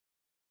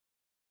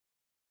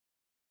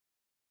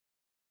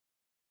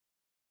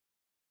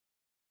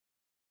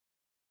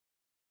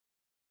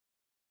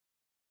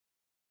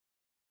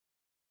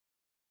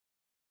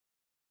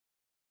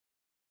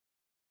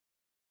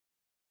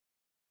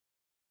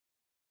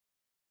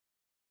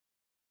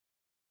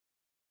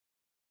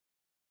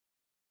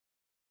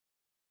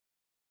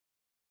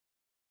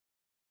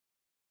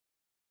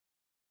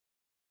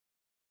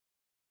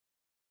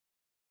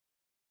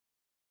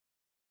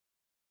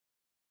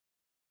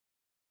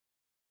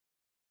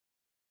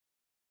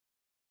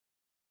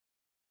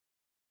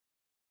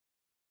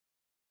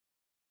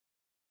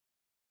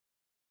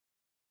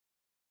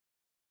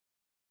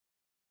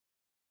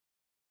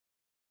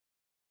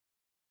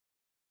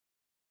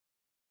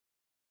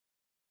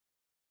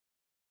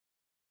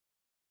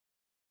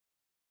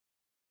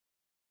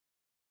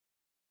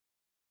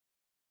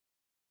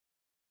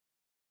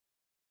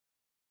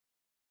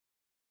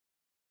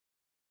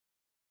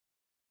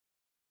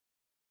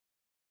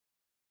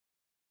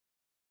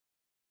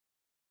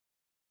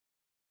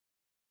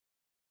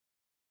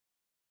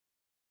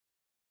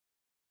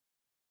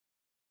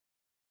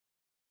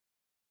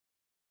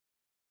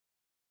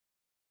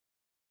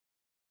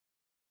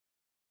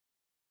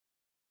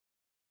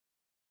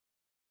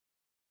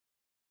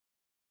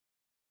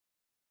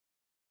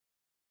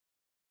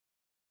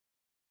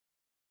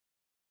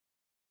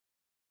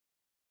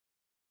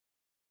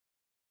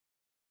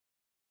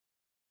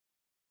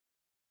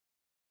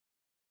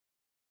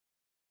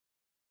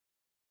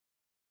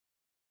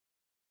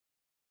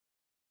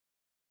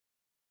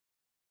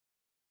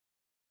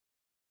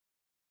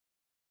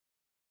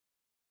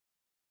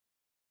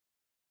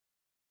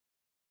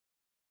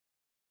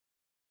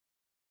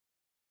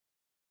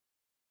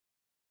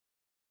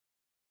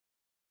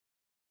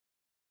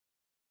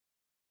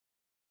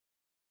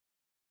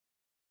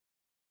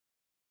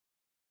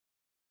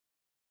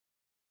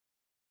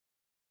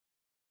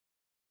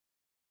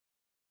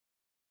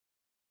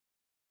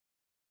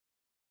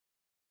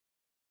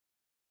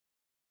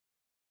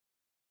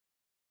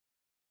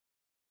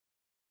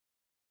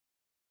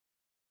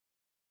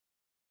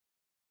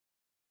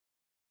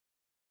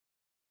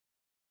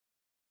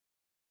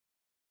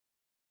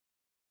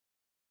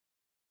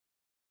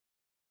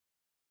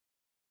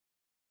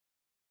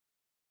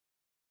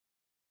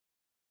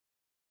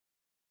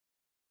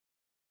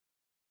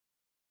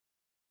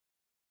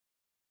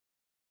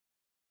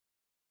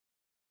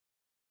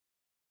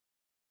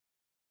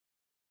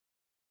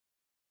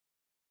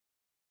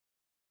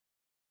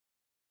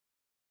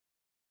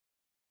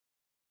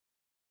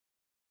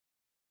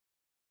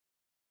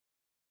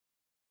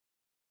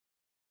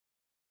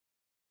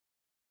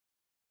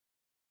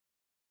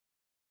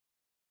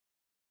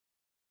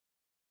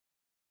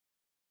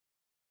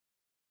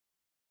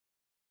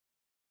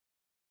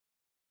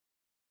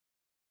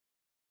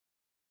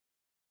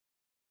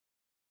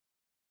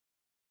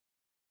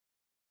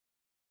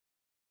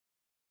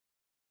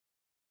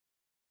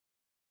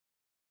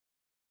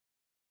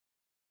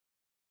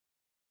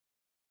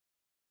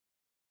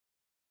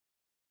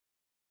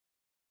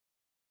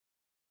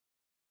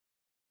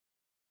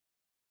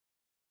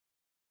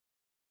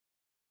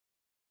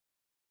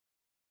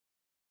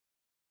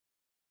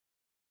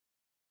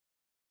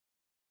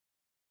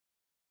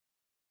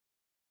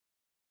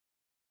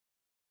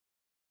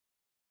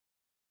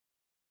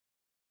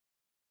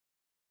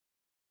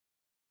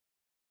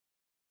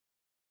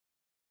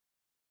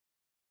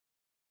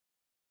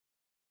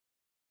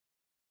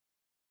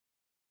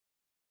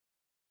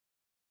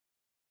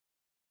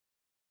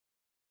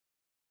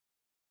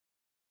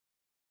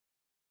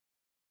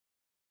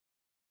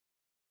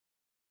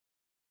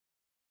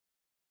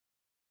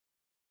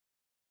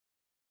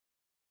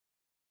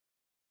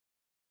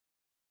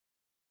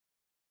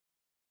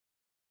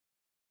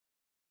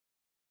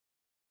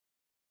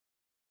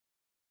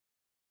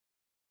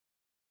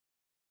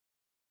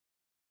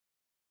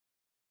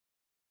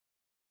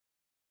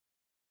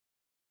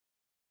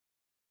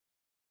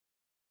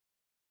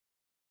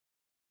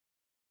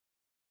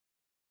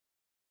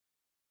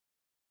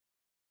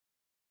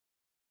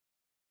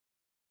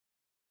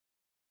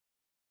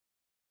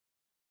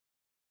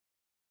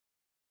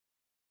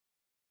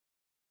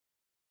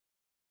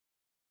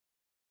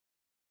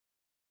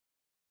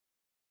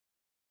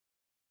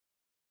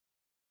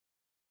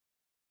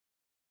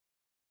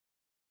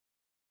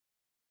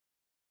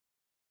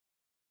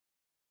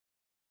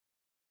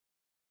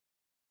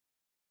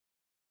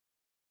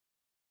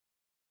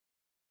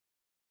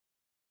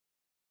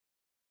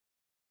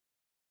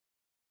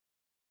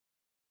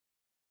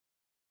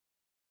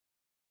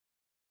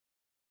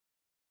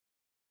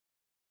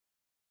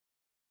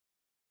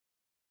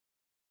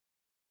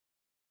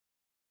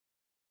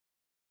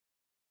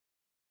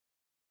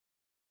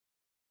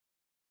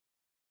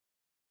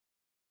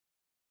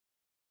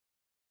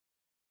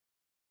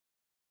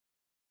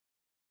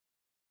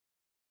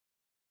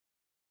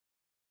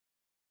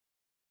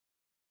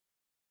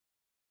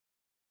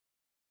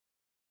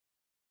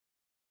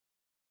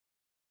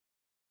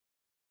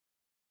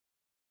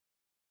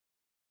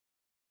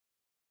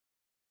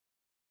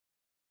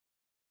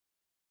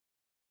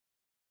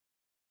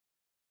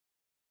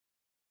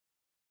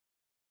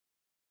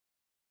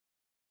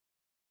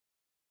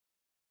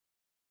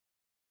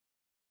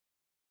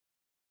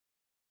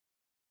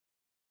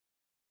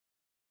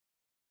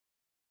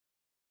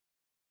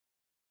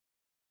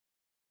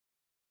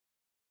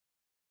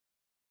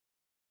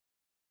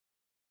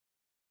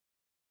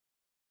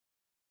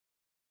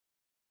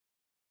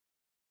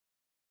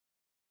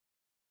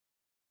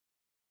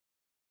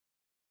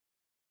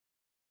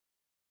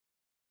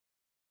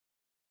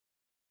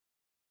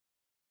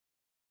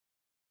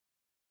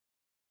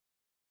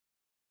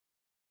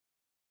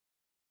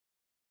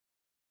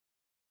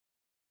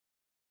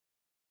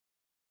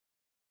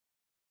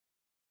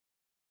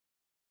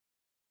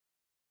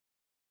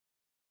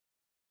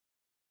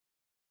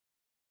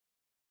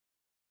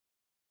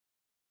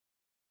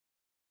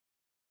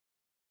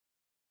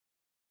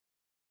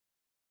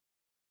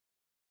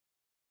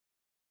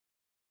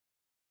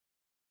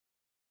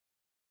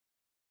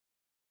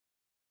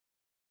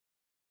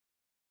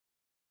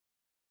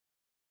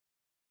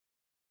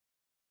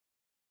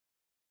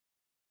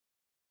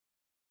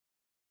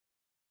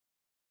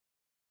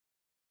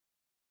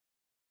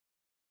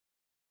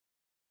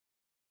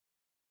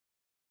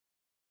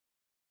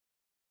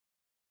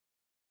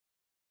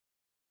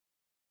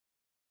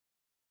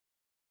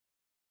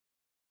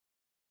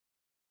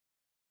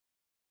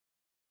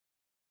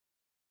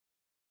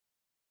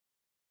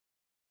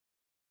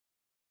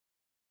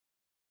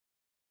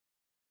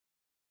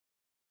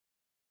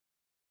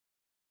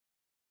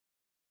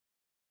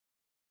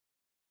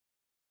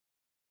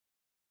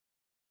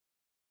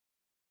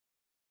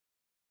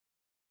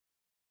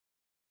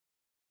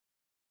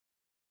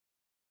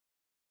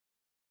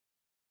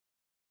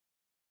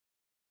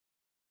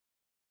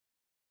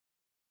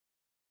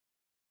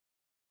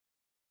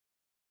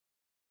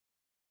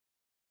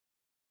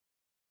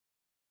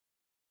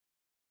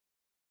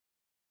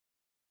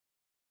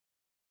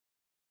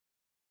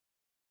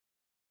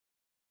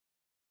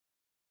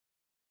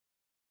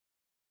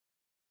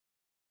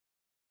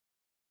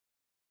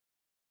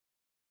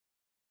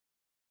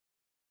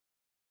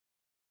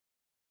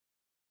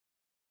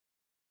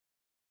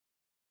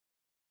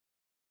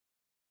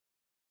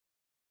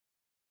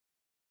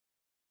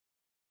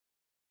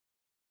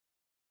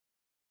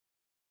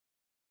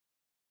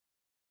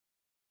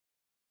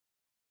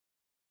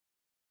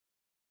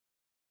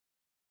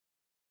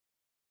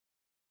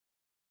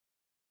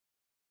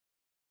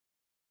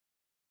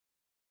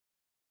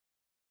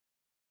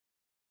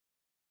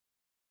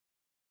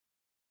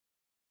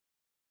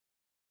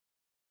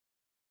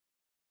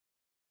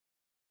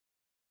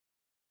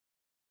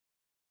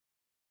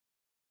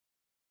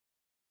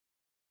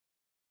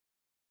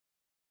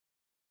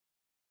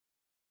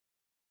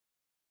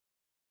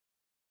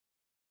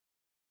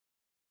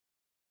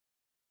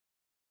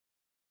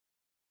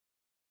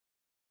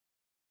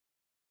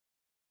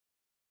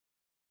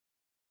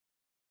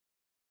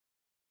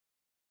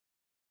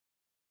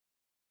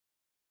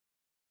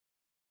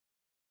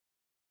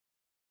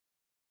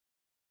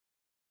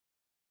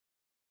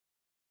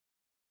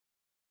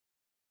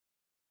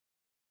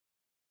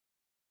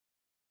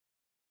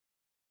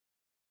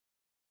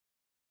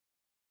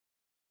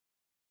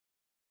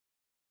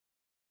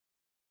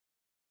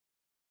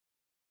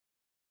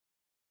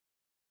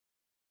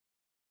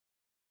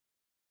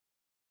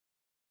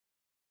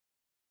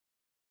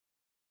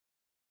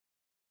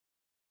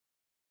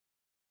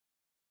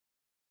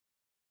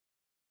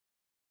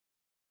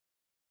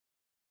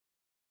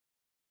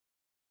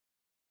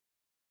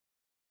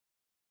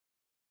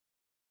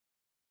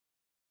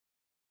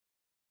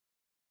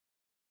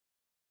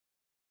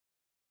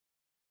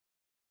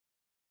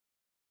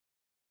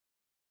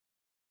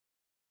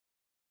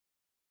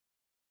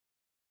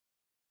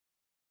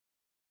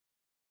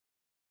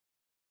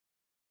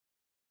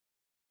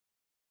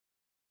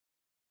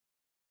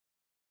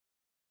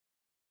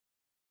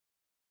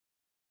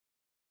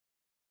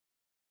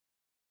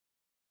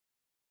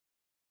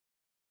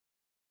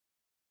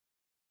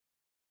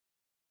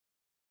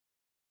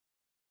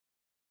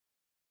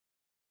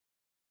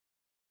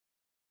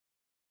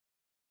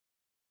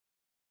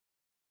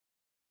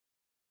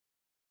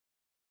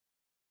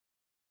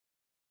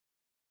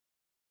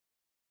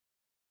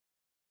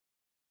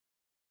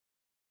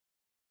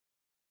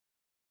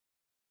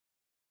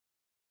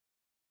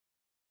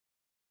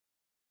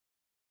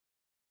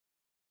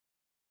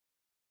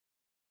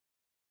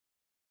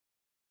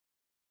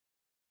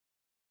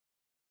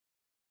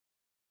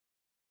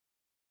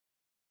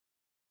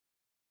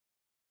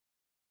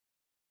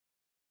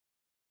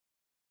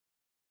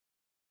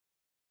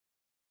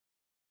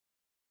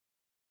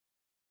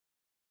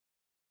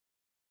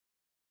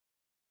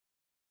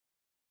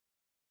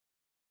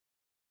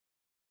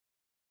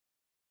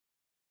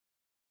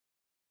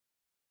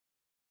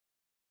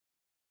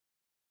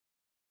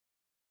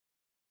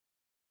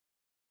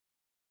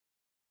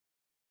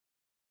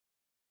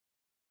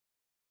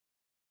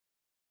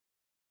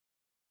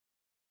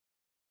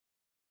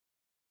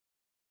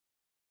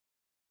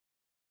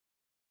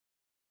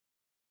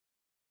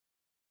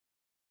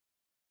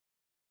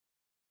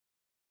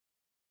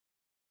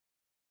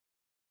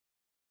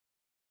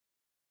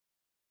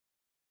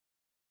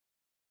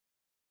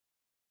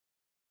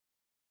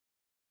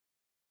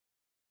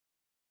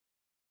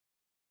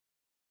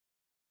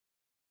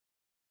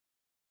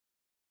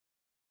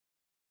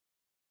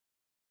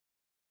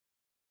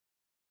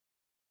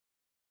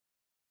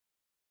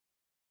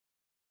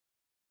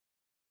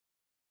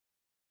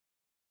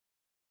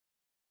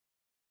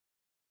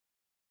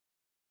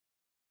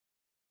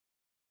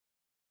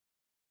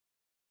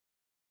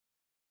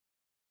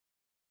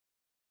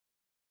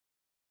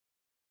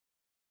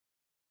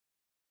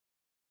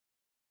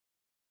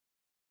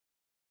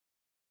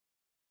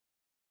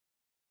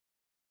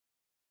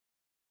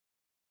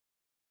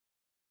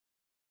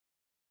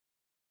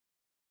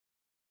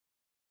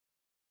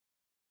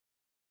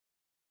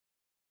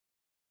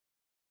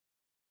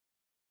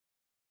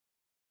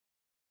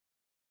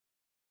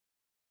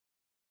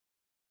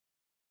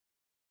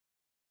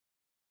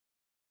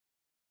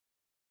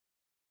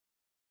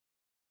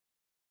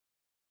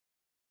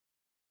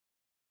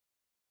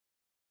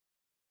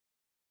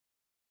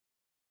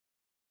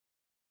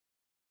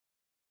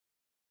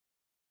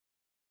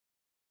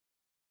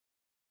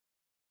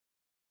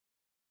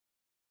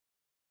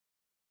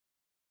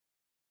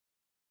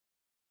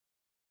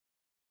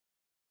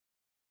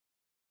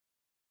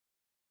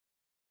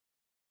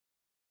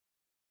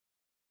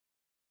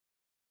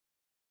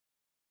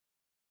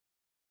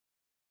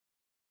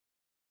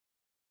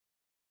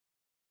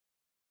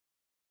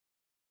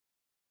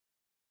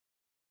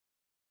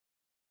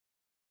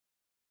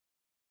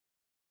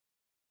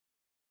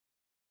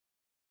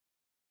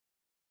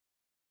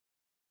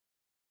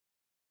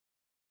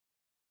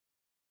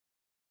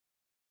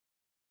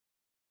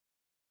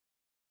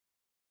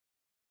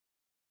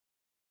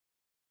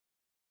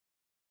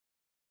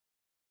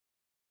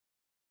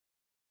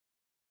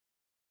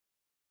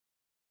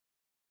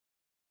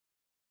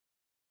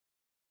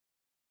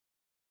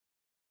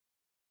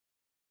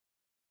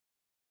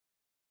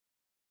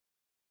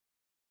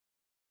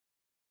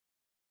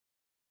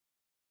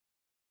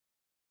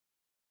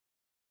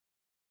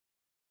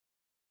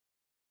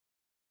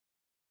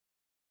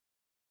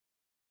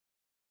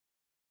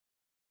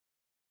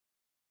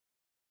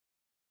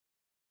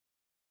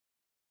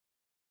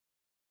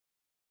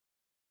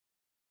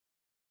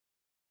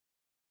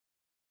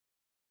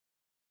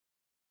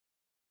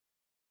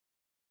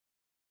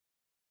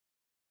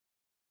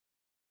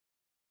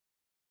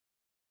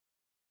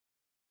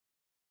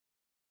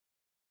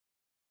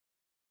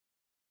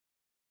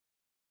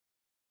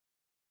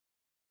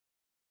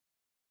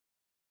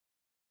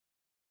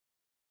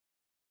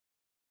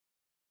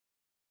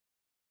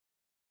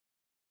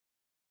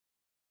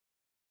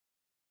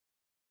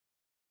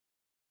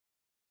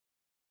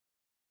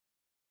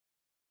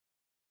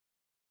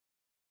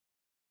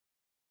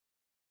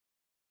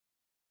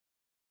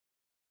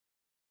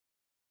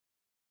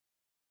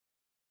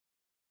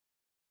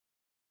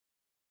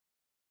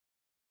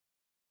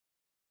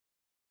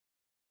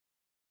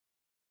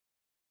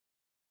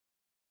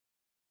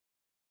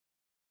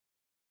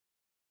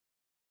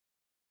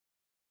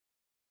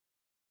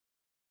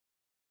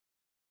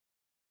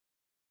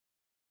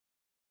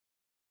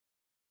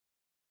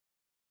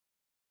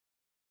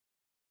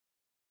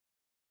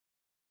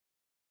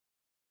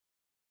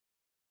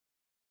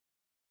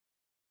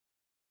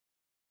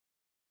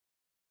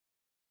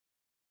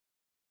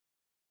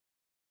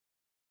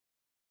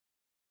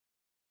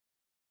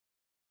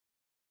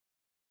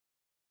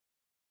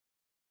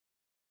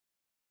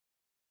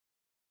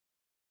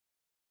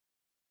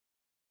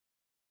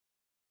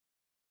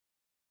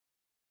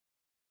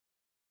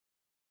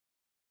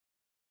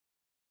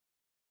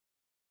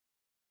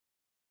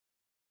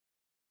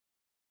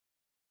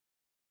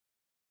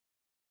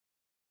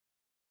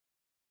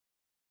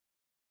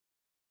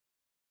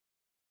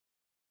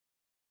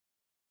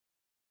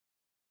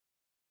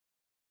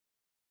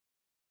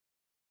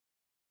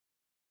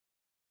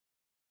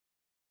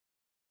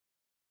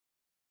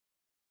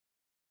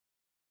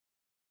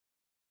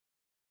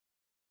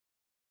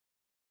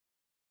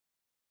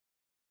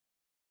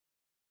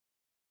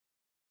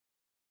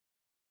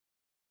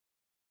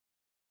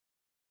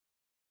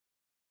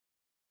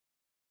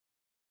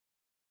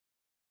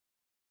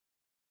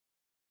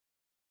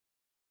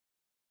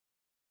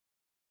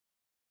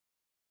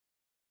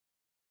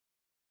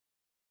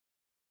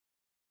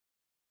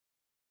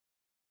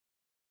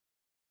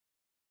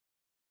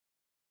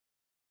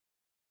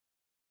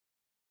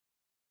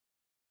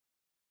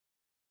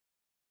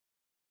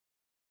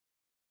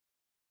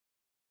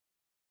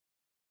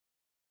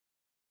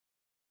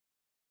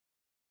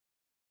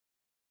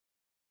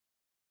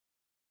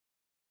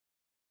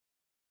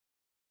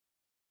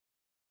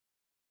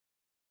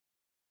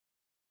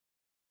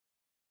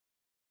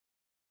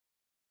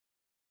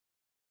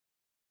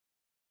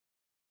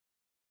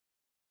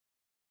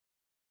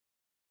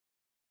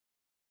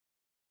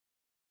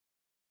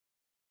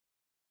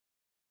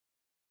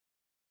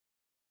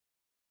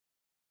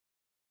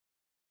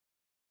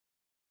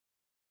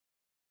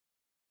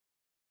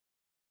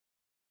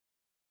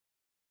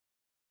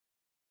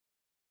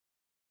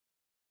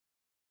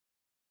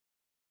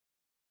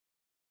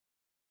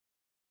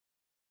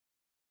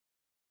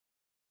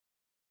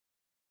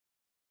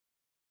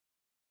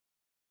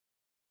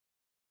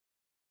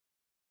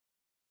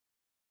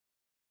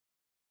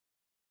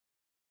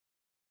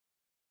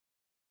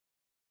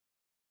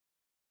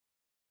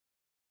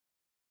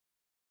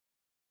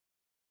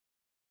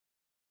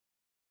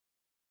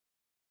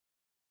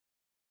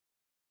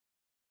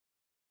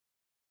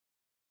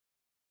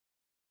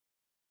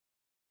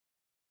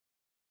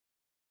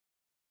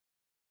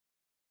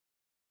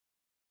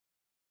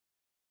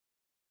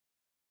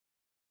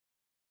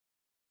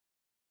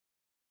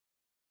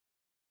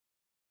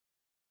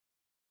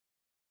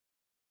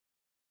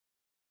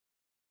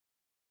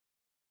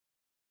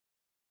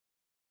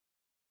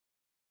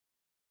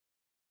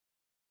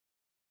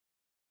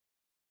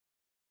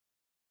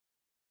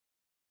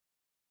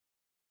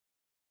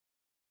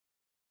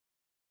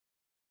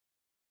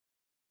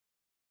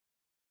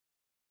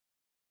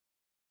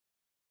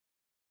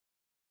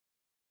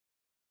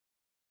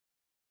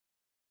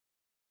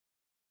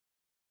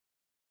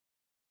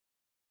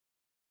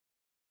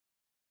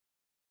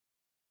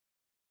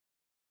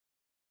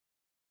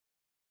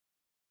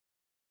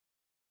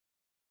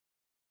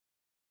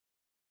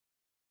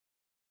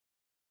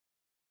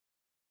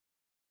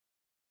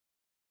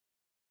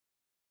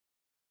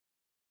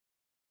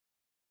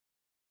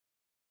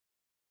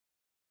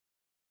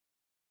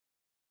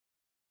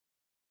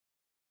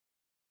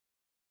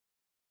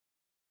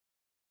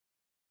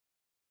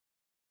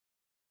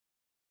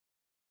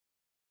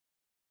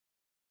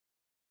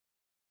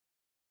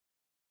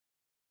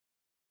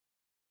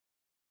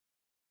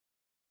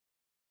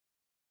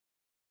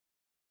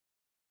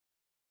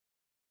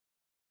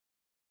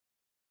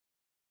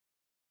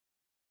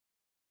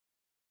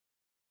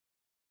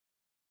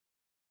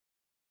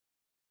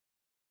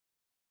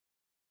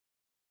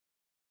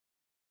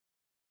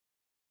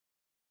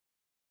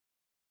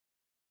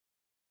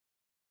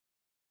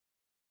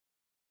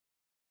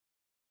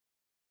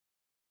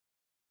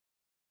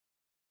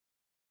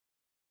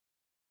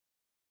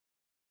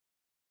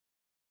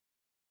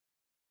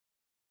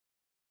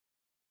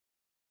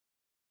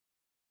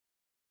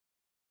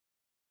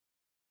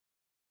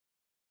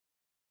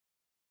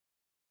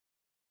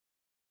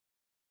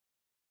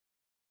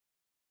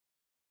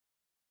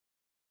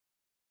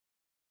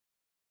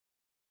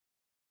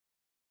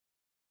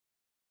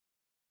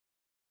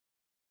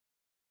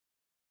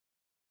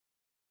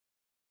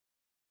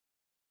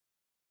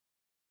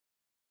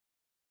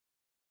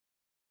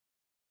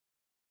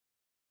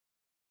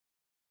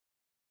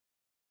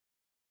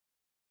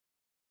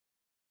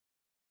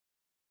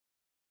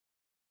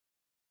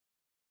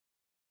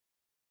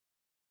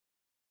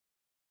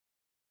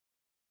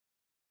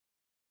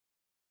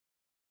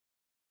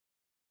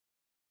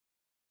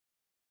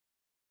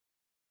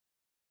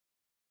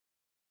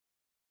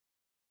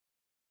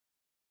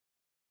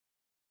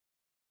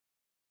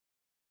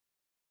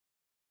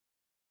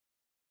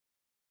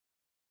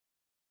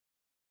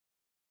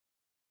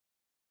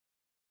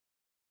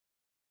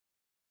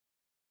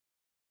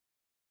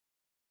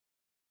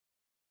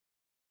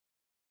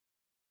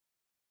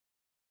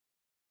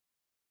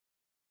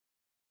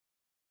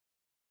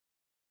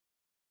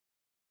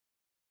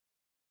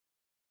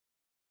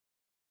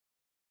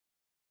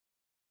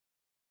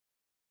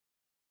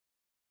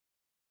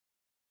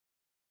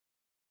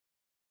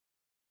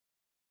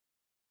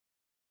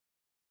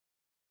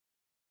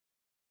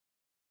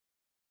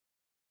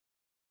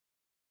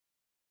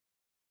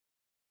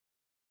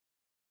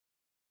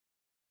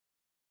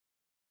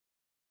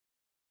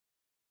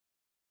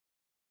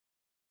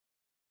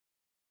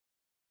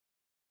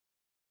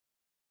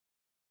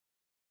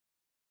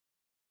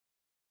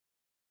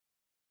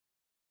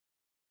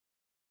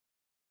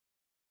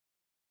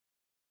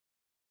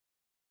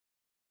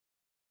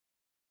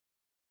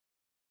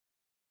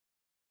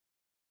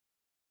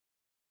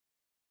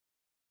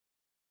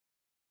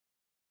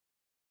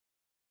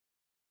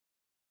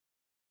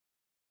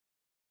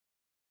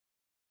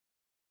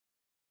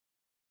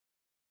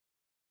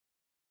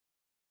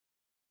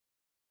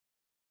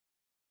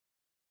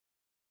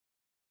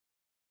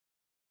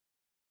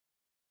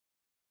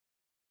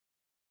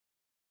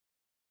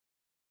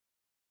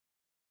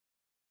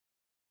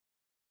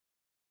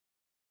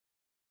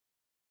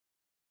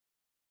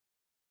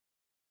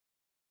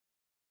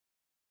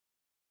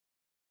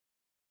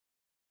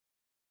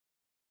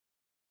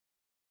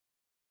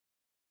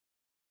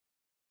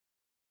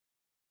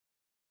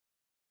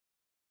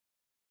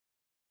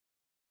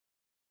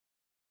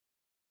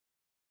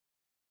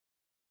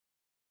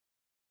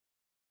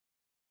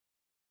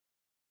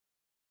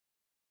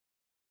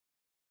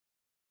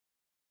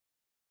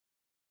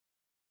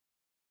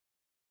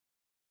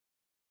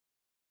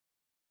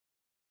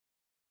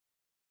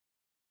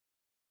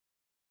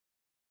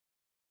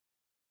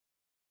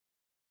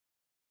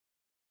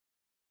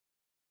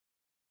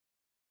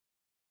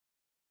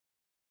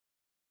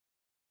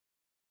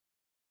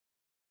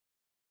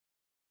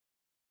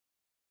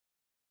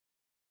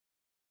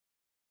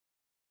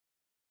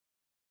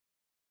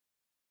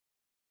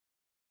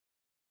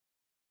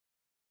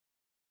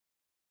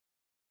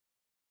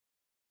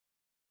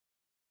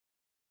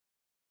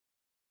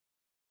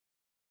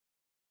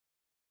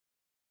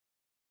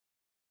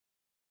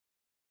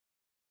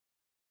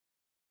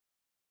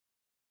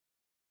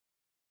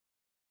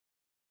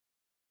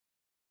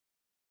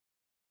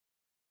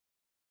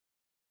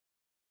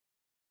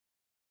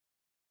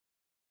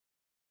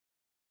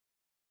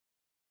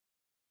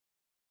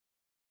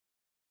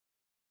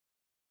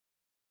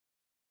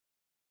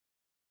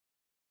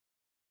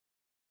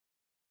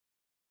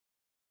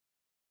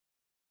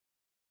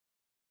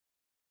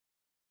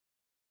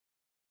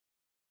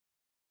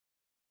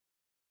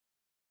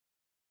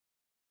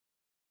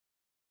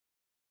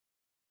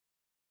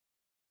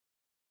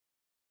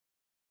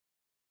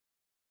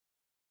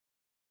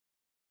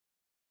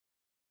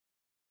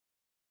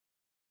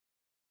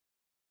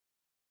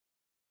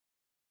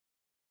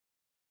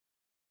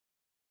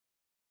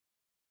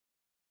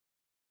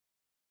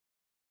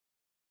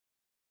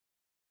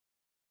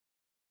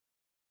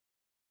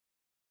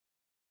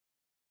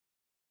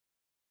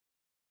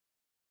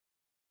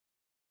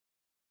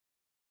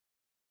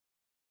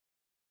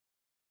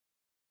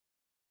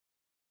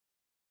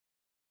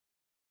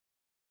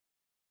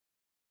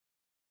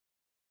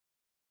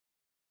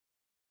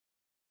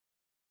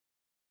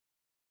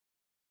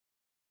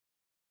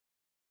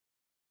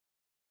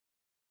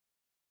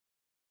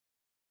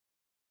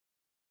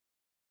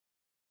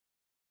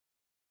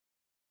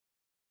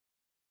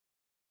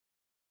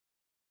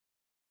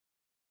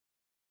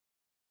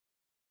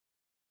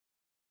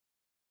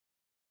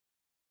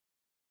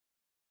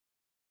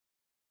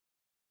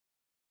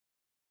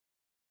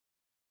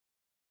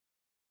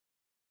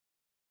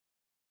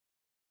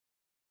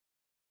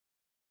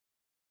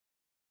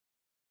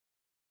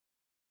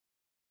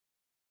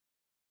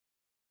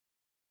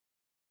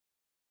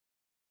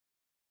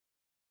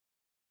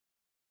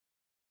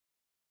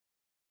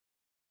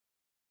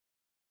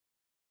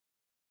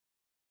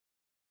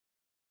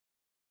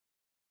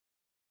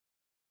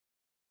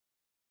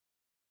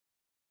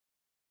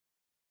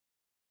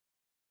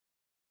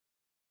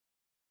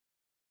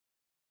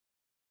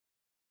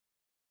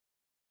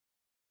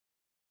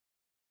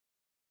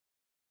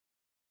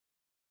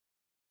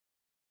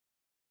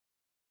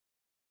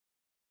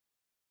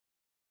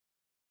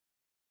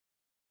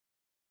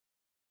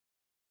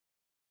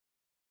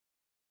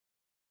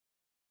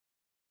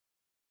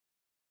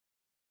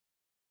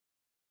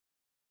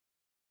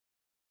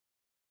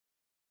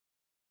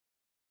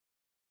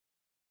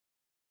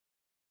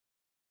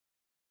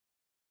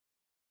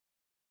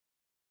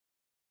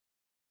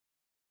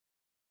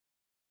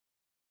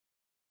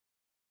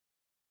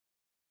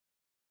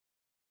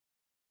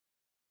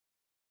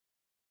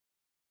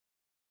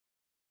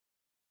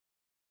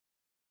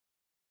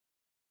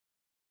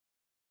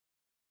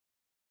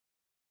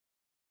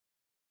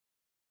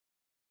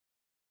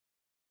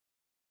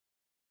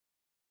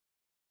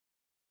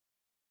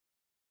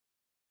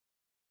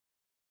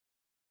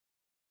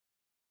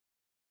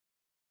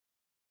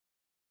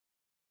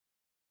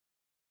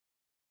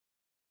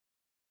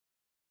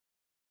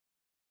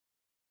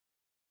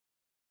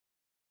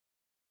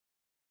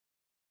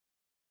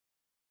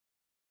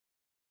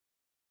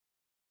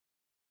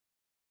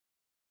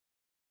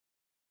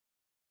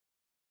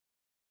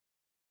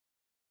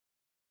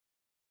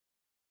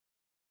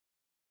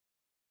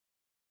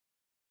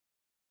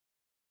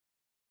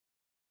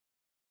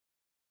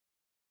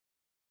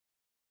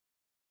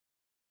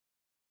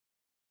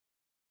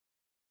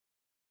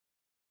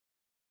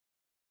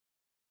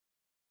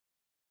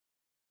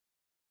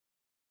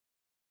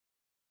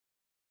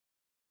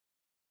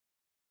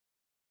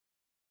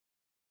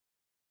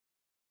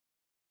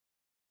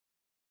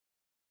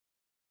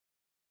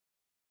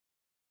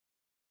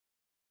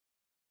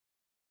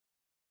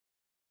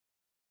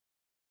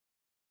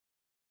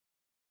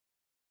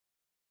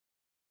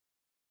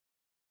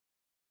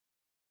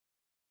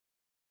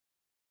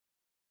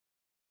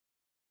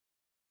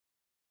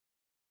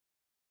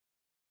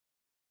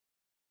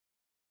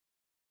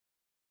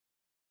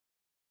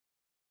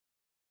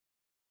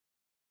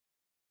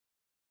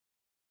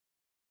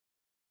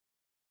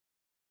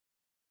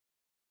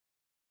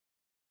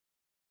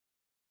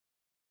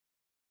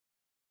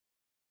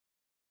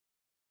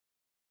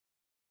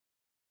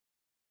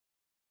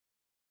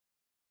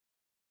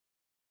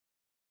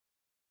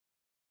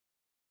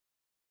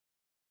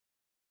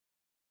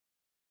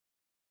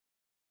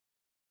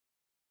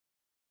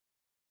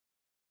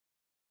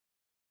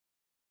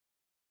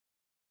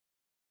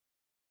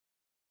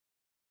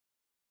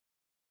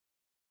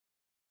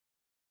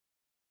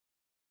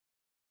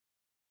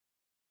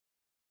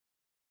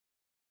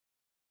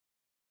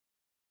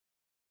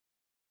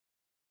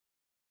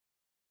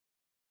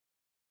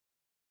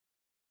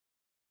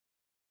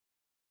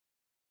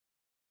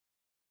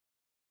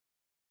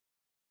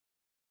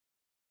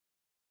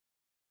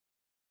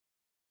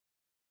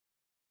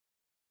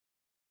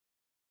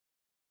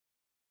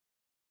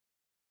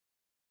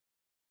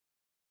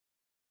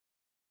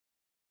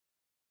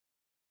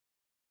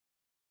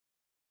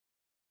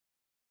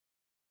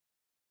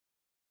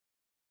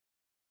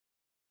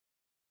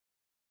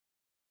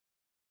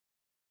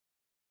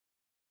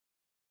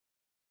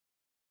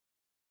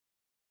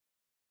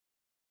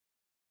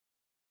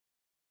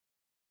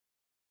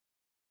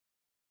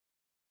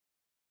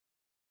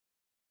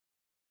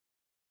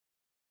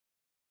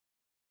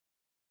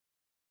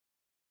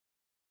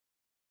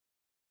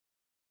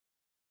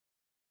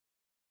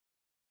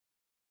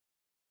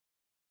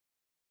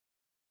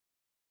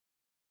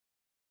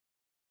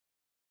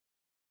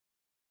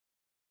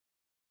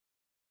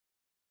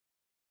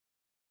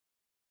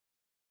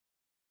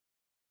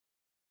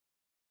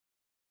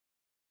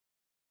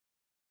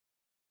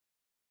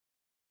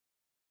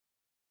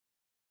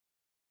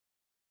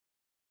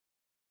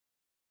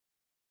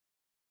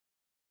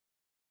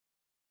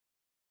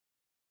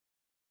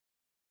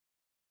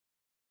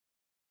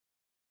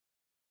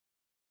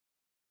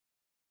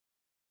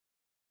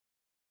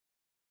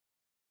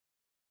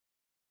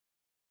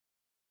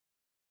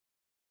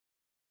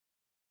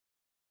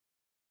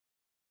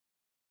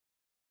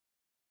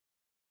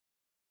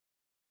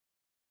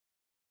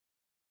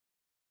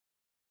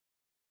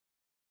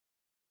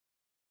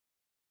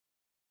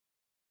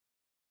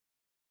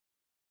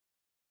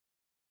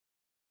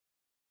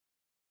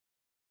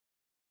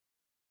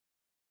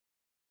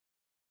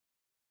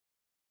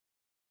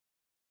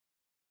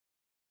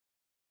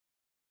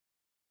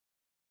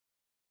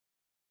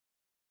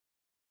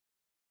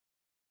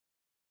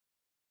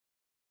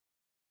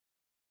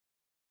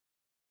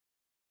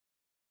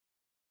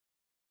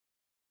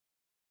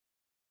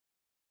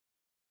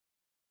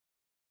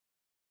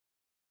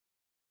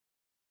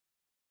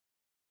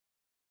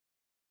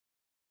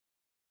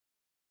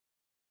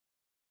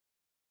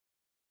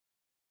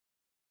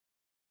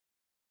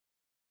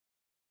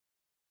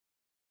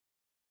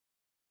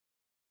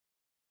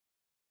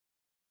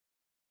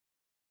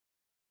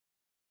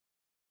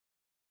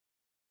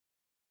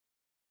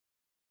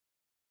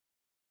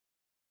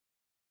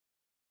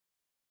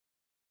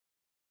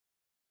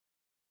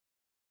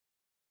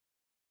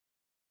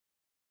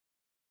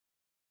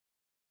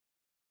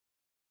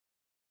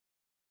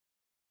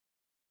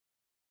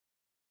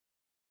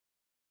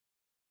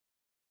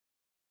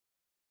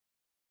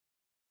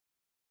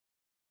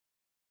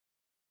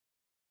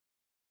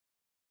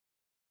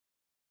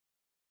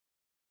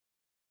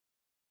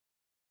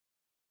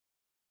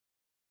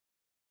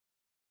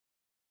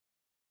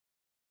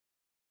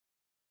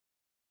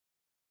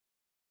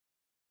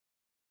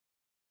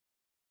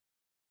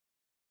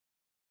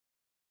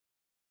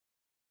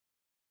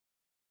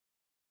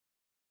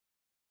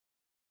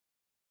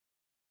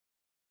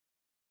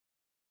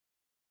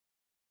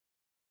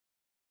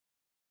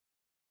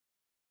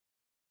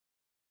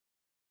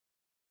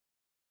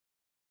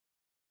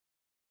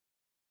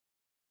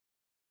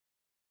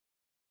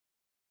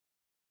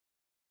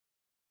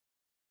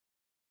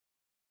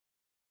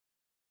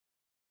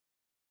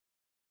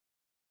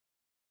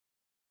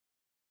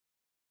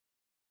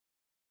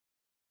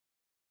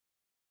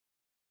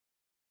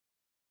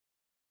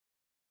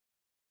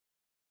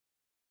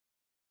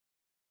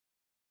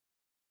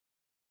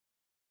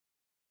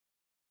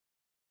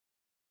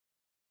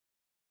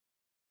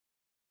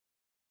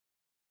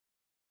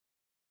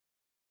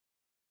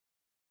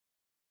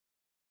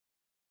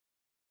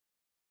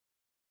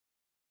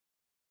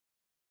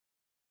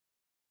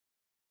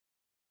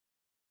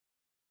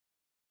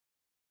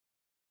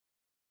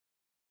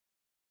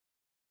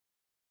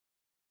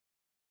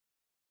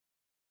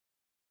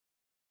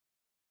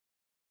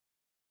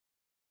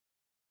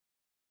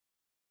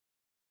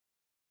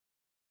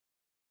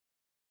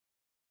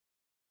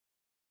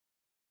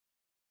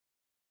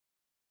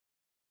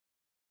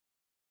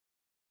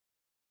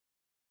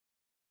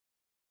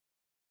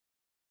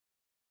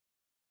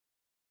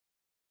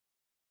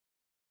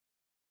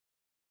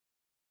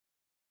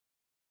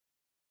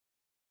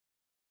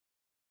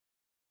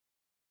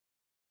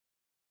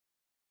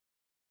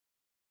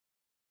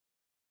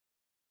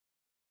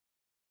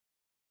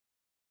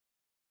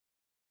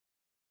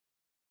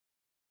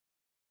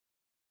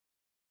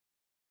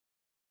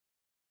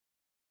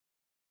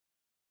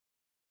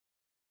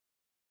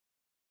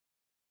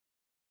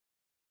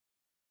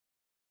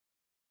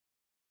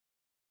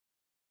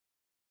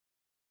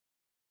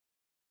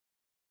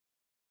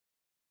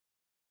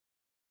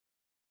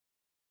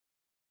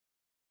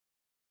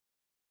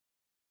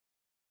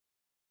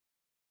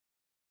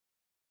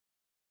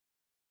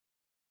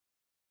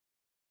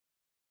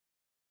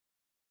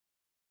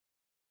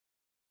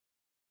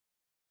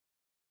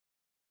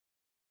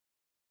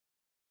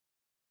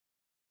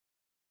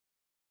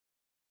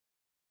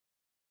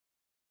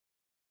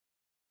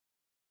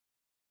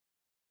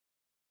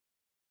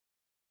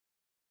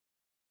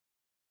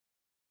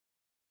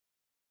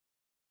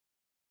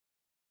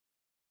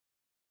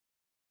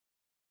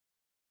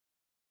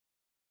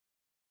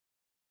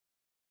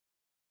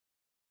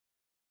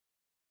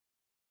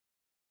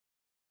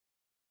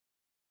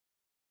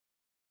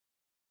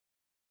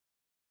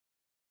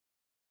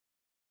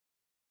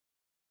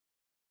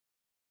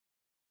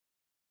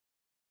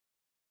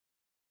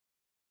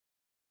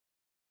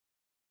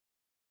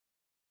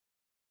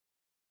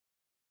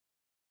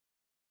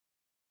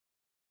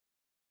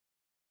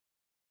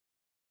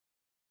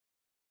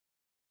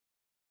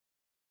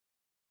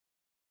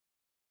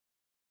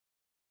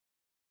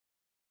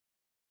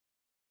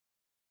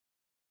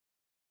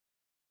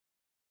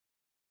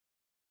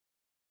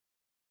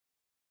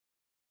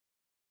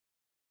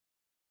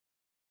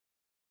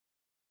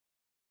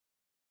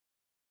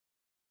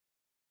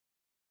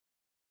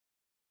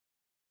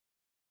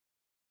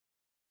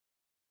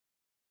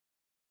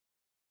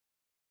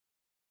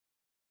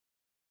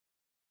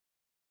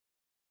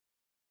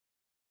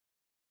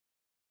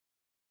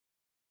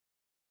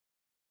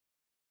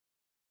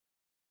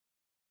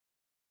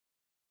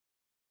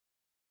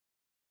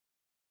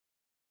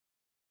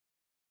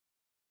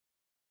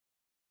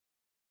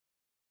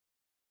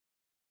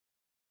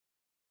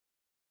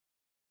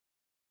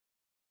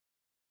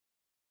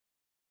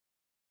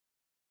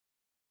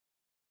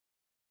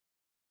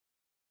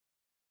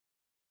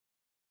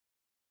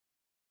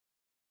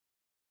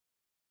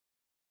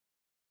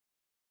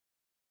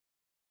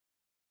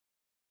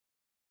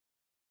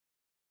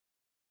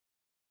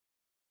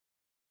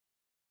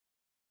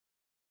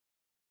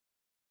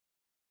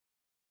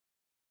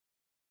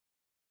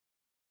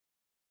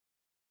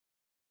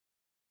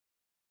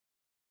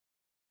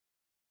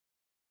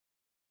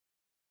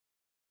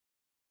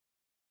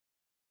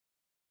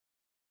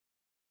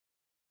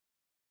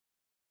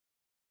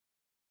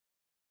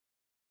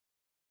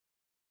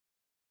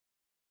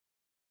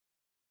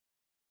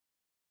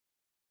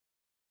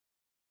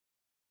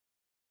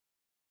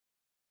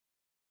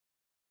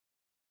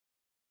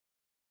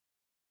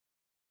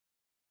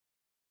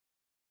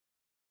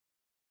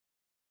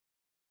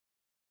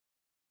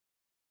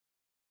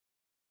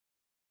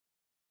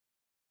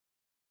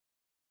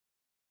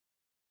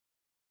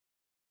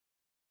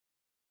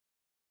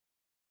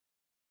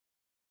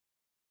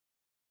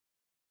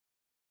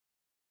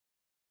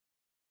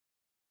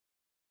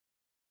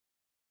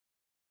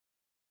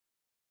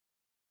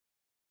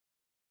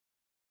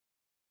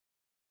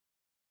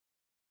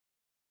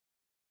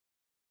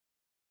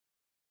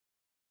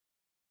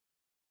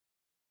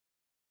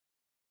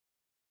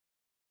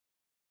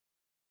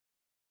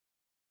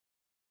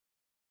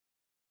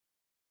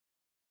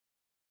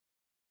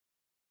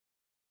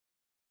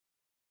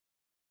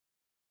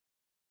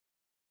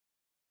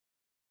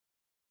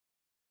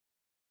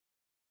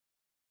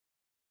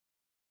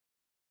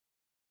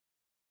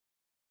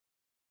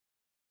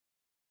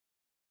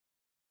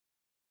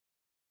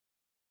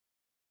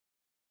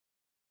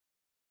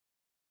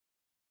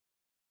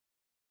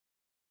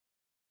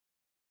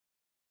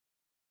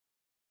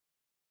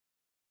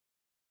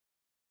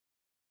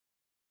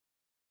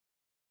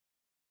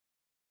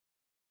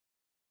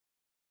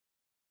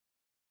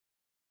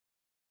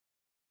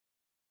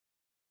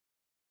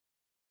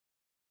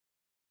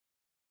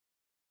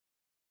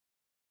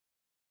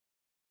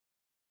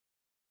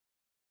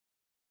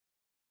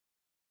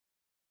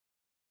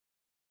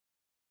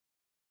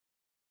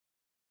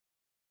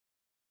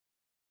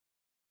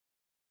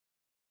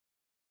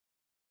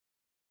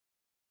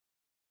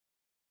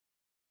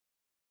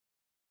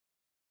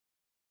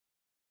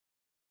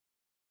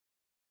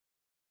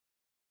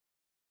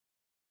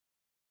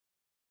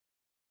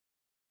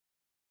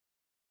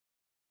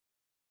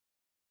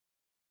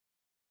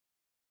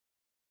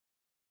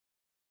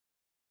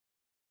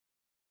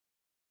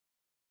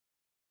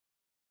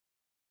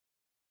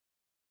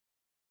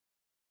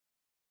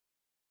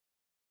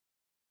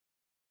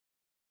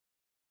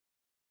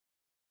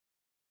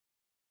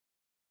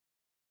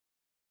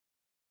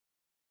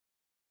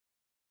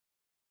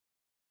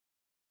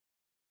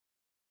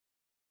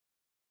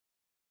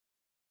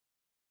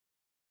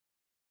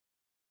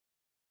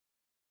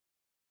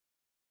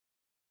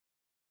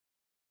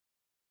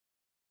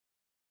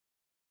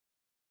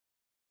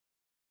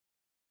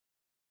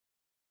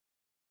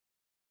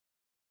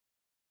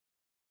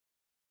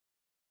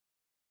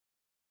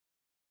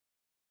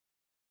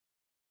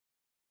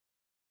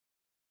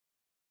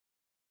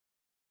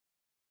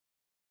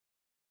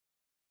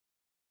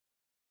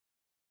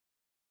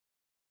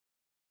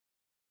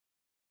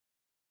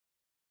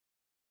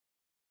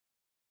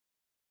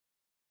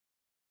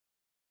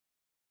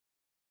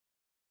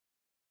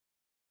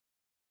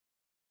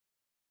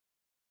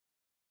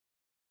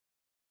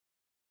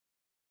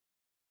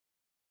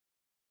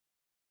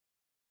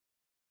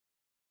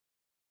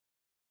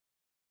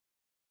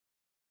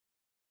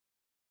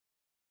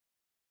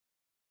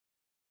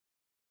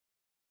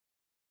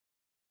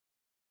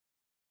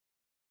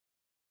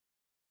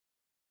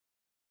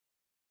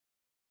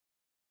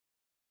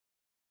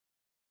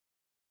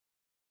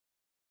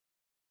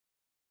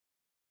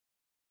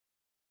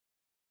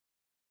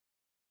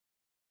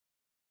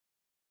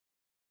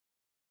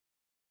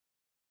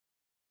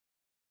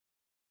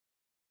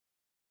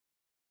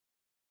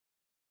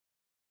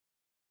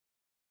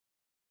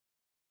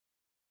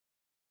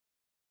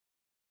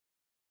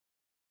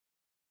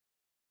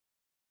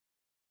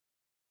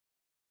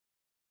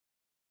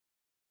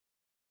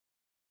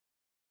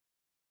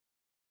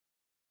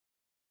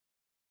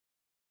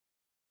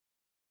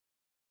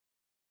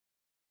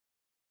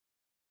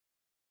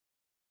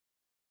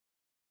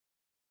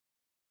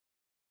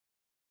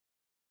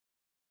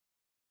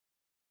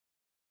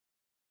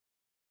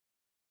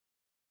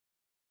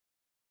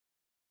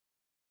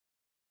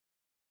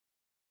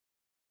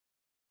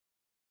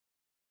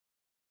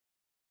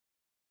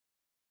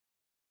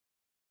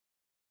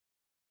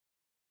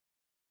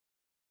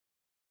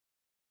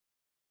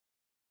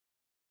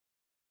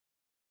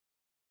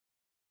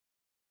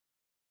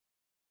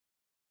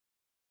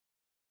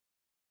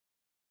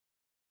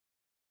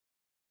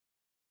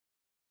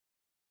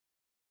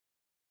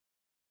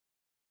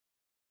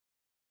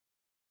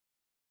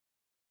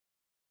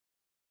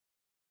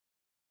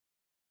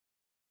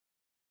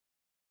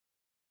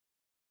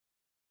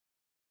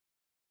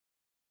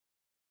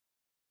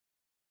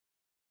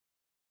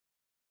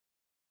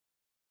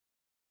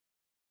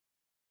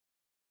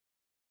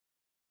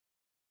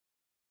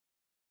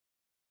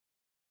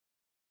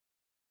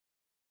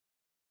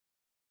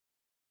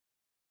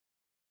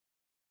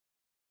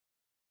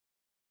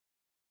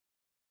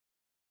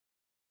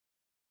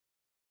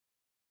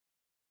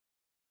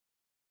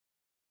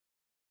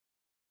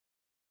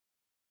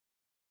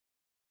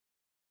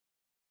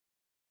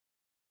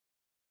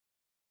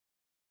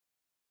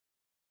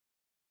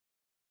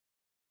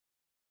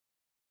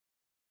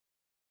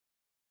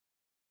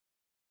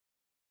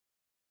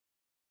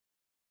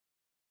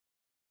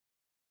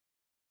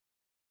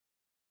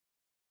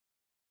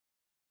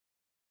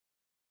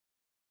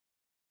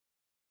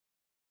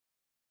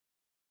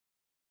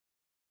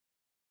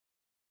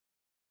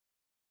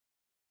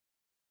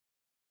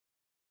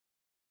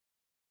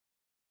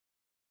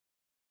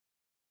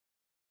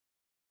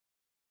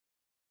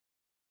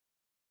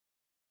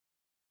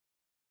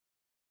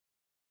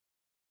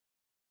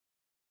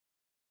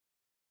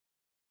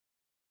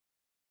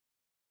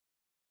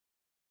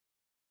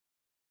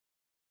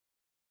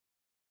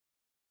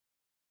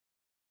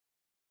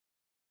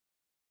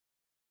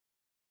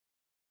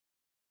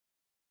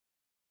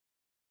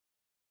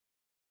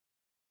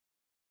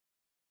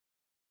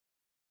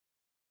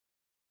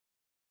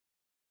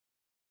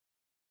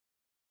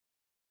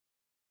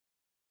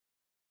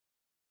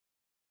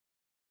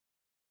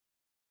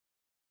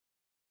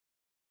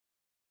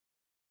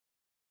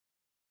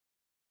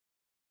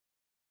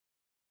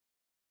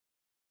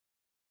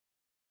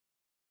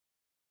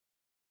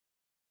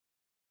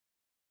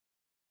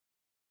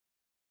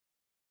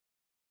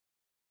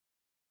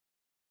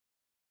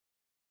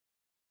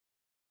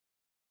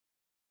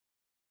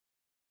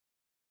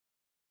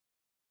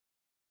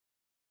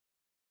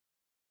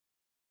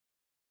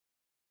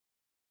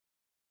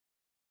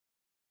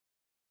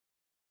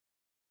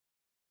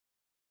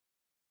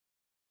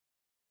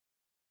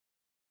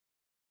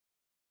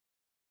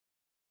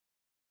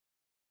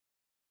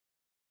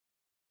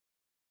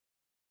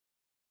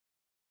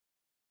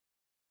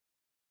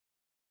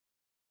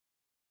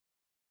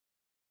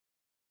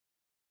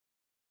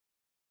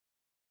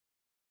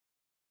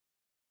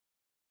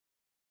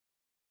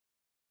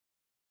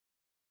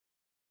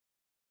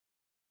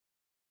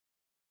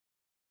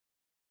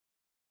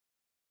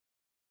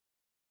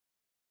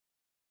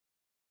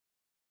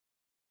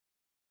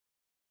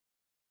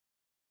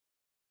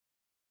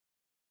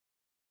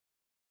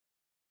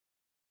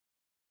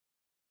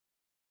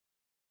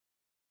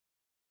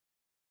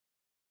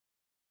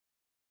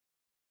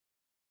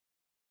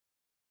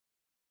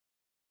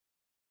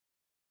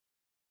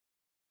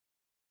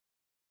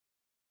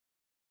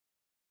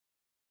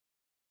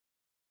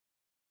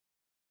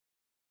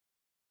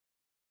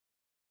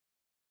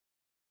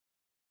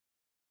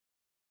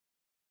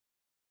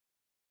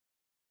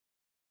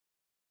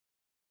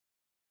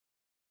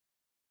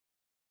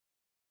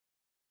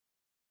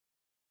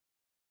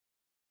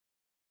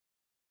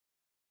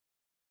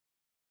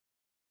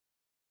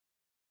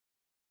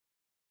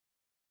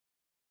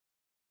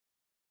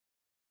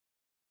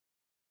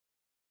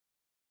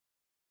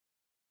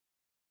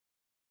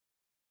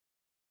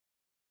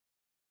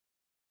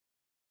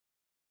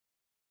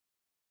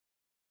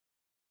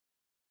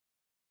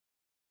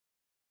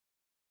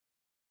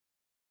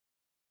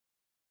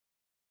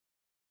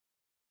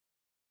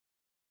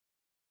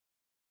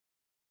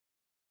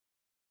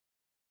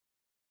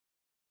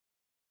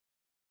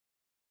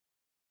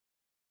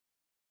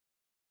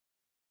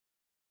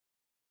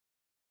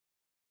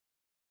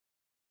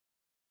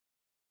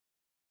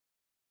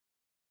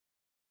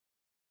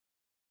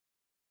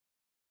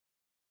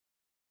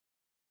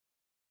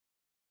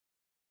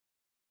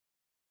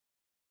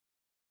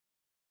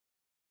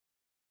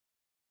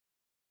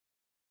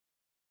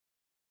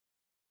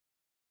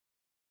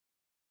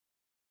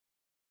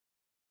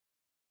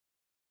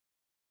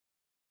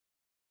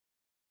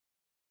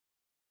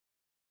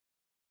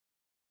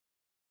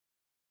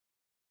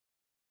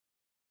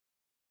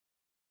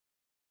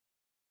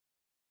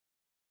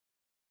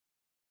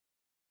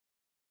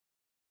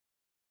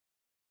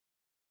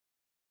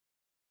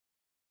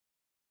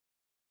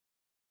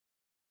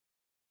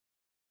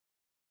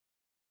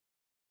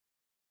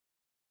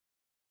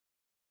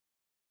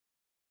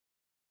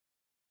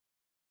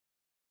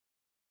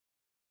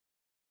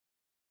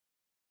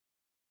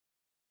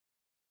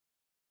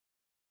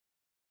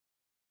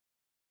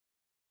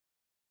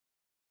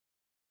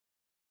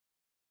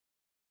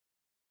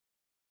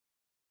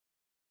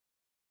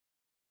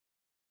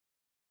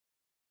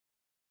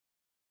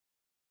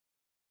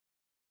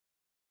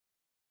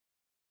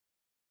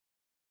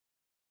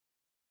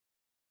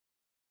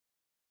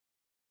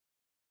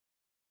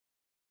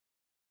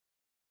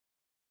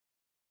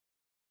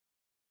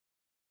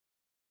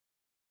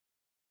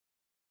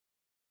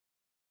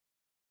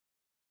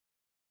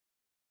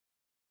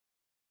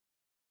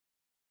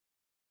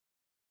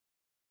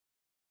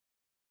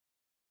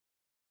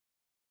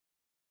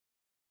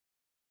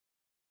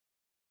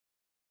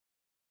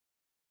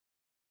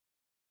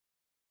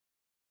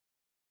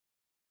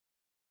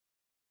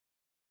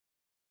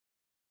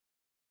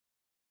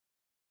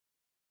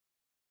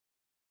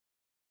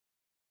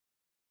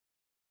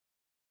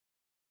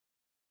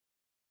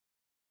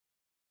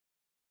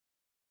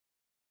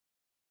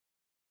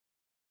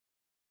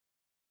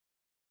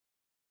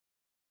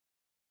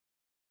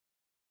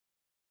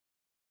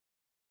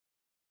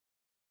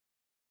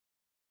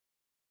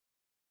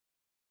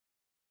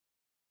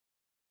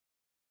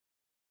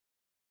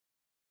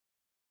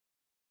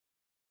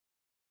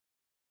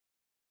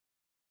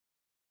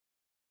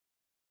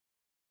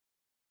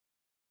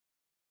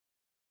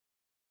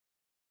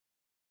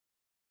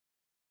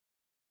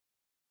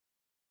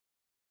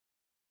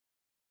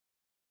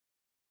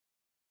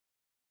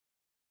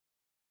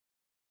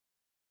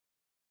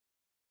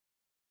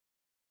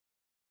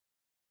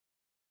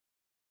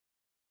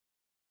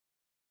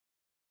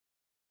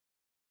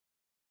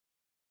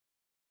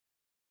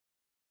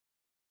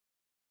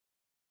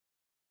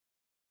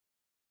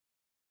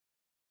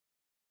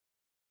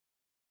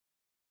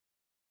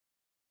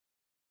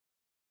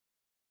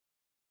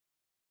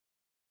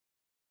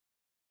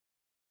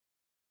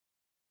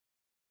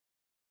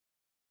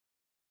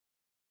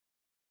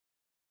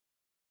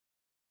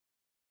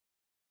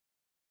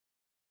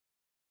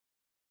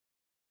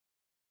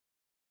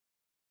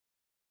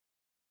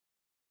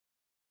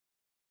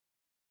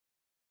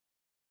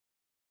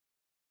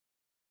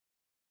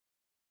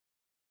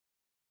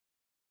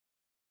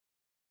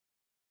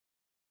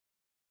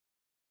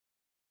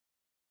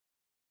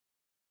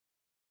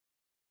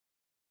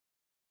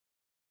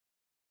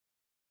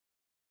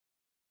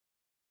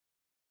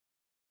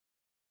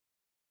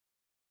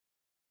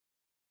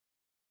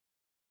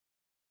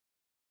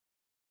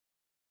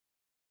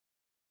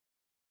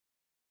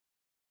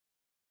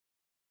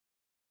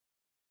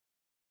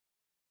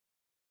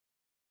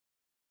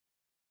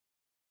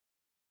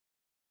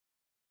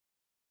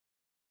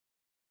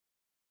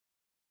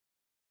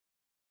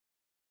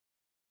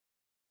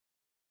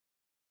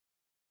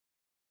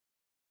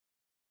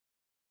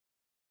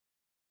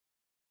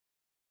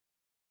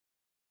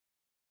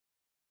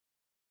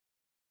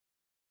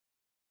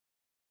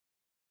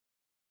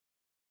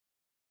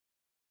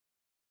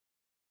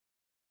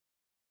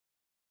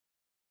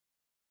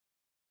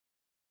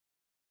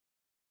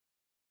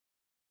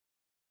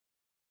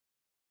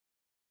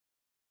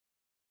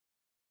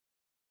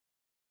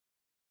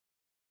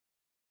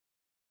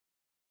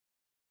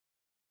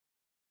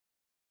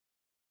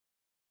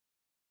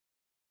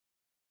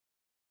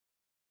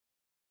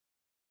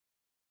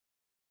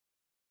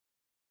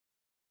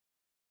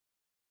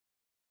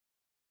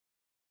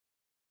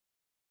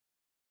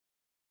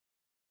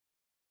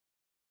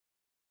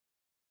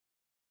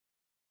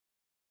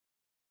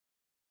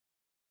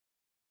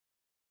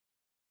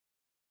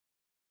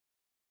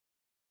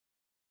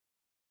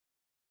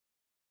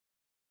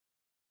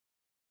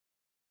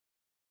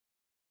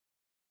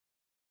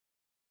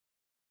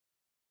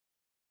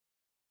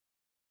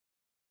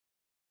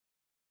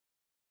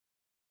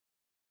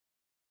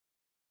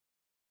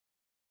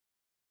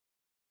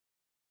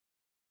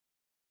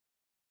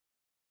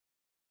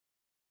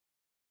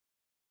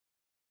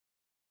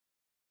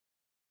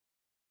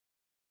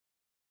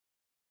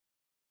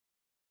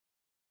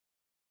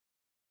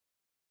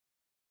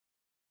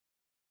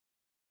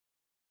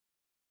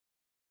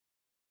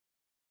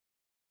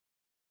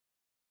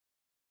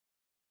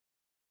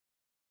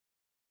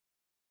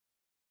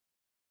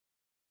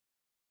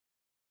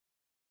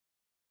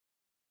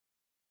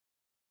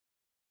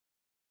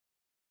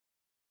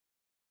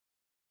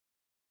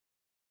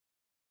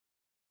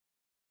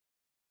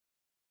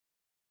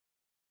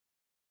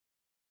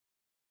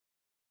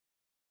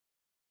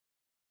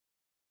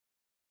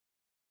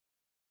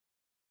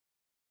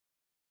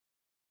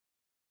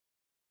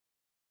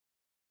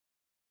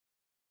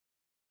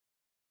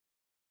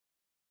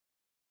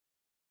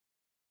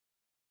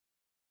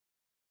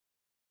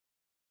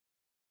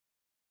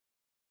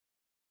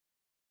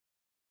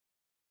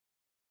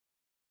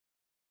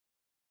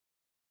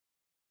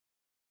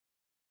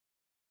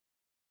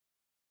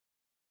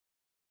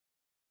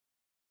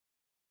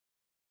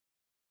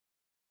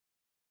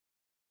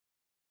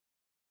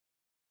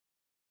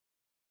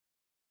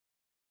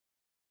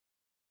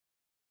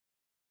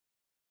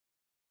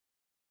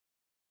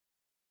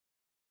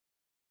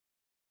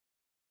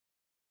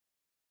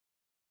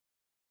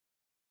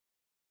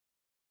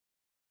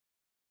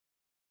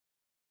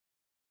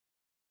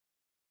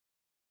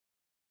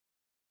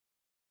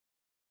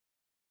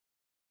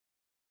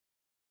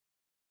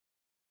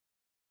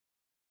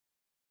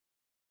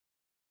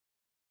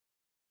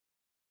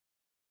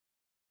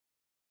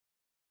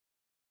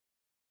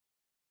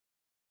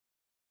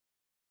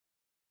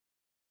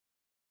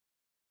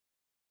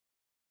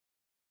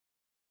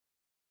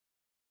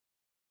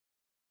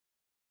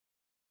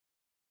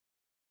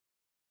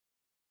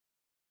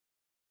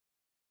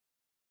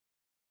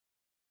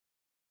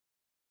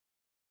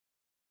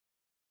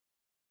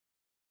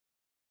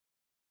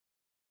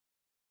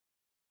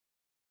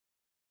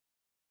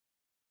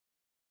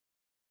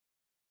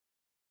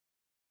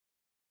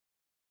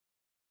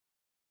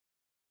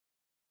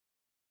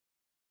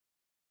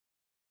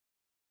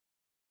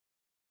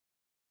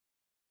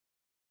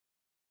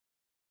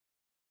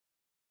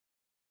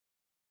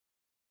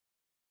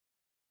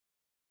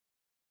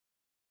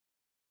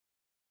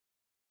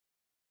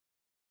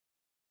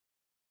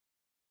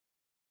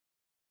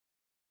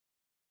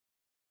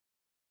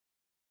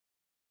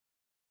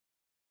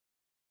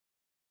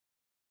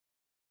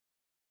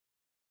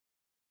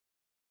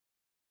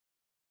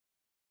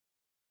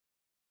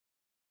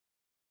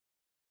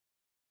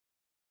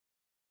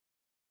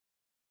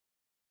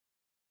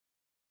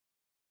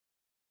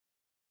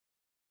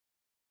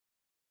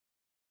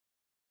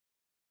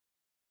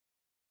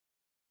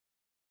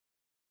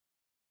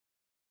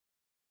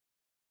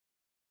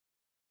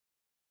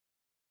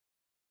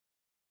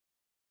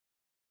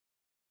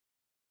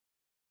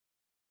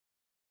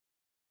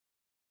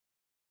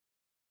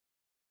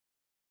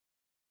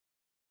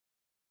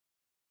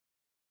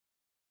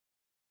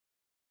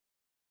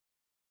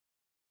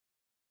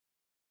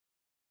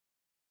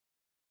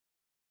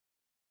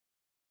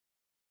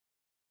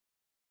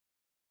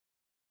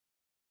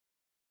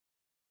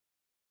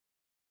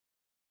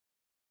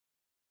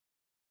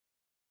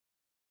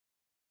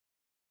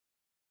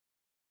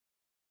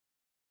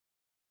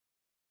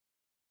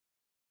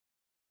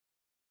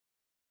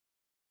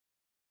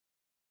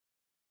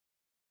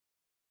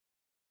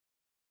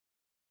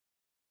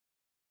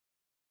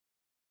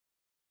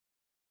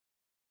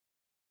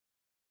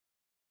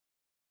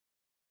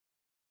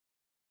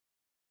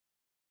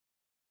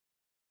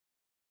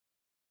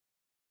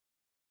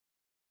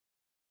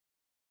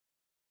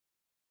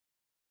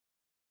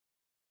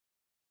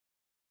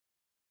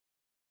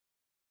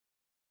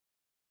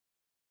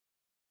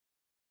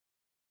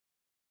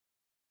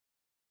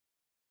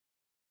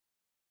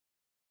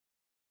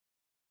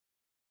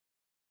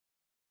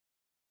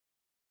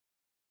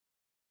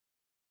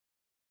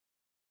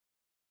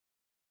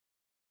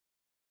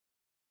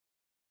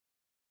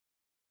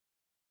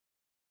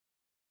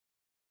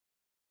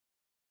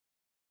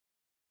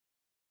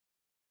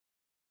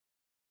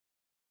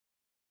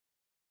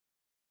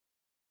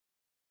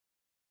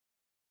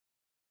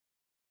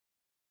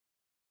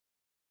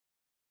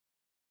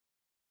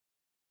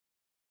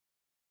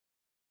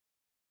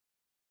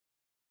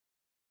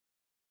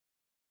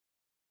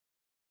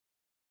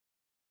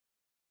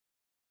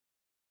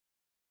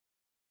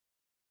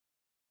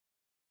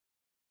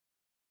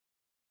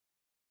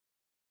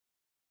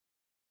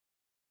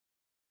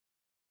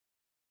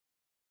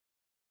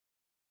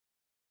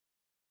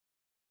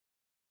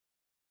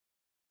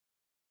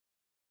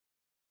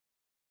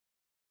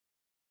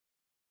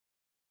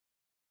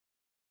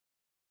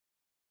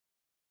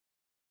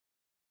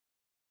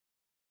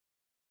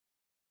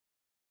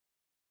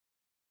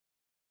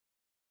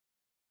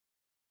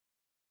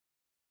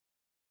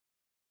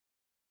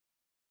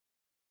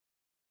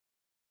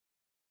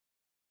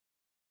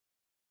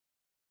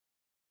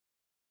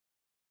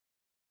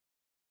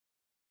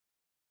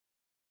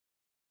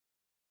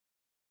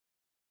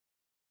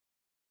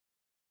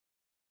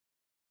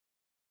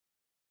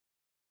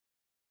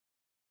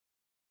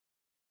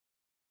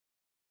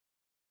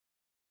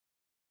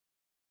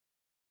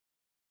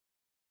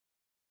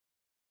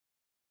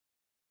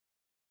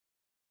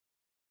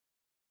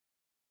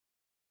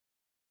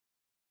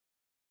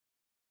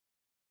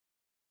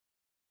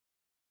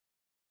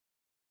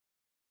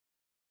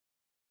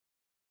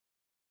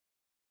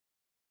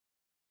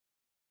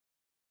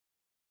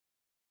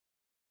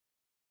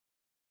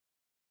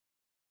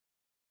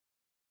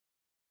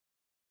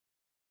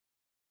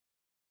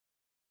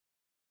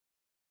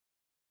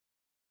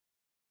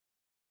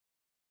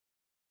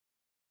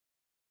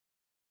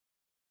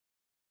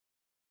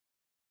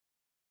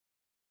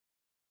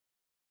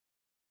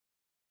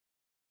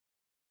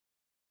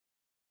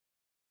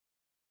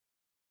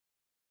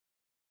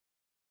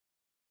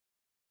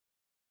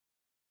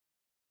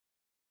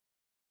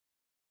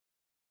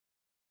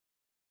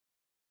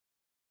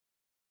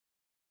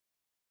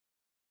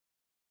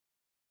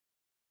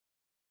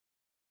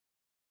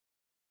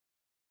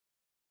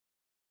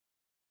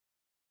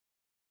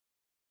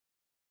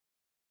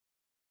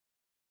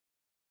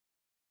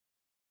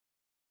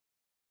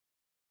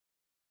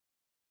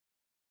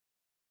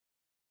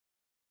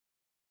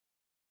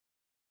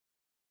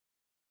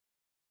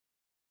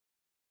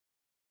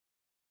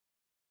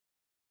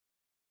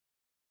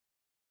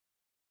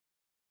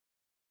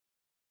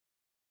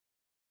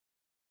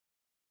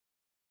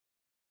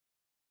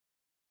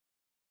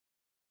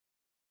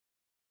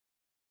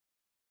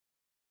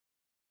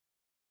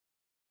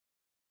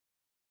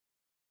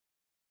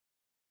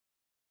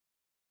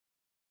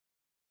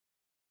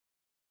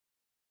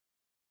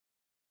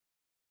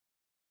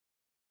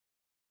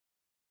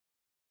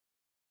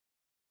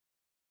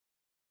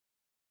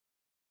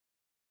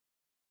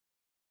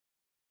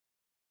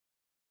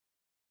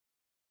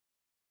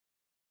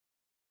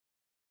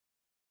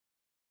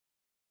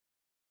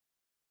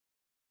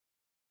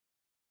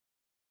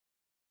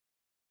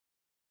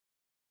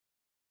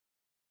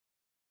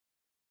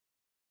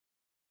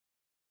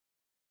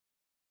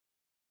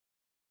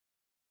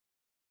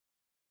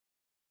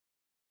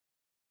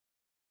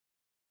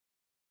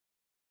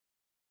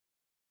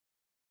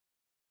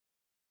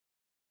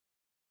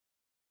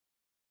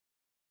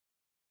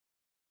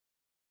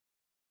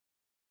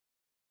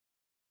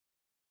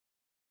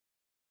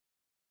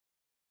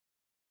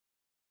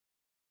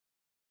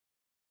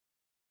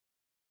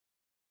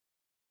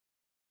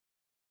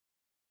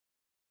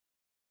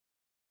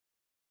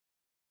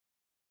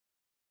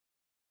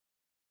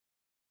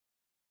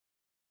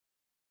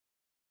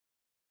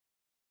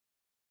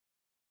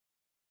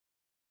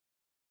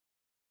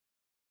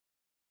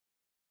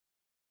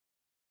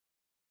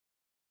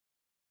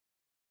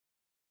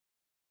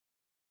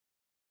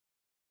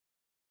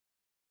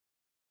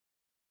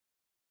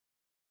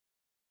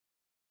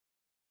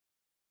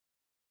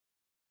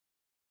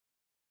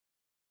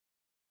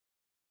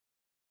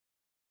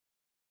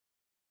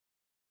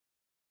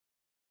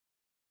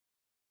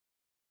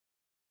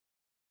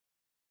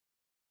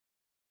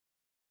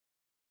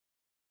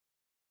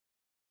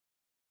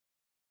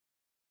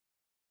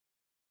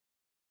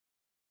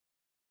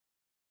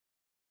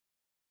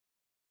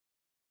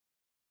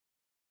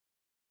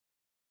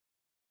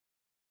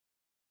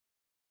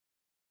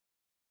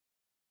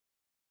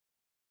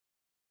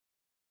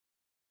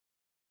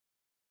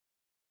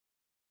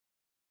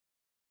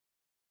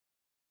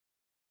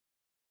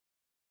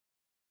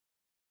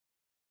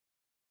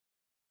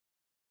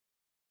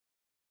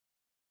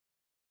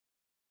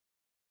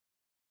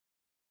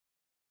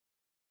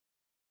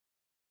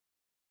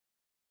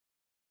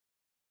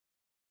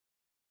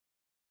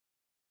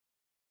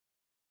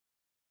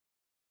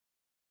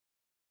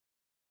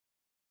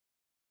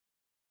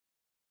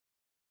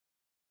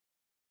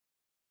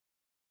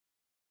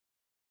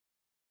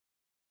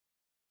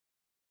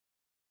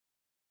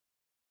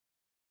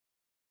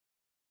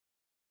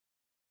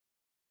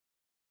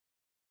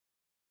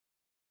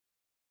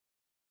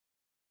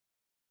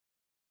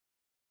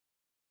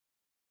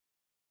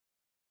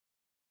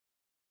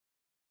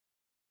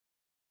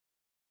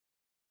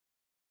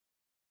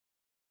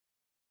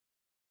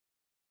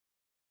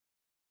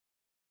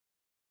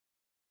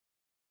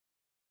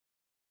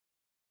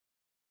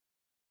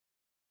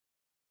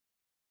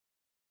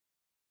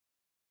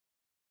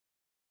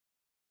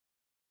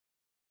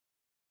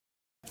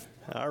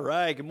All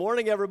right. Good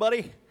morning,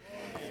 everybody.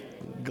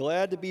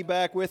 Glad to be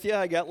back with you.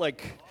 I got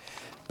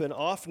been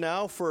off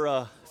now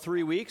for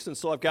 3 weeks, and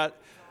so I've got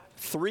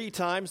 3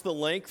 times the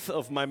length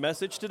of my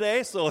message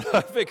today. So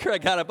I figure I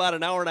got about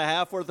an hour and a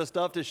half worth of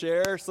stuff to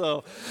share.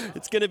 So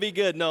it's going to be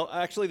good. No,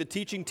 actually, the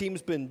teaching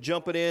team's been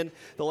jumping in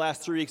the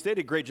last 3 weeks. They did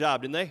a great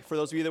job, didn't they? For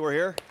those of you that were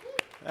here,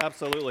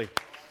 absolutely,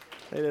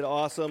 they did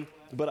awesome.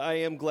 But I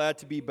am glad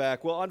to be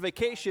back. Well, on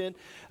vacation,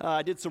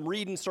 I did some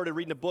reading, started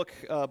reading a book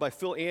by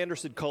Phil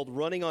Anderson called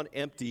Running on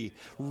Empty.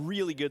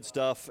 Really good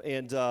stuff.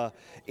 And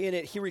in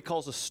it, he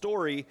recalls a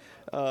story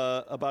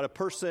about a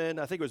person,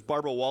 I think it was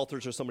Barbara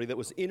Walters or somebody, that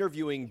was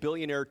interviewing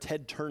billionaire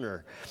Ted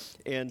Turner.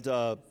 And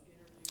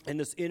in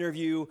this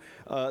interview,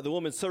 the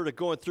woman started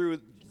going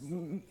through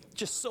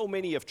just so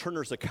many of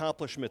Turner's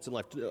accomplishments in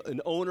life.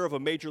 An owner of a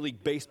Major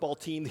League Baseball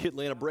team, the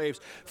Atlanta Braves,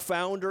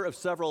 founder of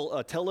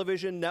several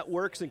television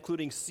networks,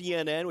 including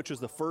CNN, which was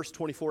the first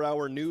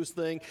 24-hour news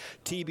thing,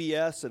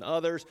 TBS, and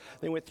others.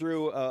 They went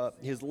through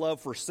his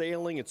love for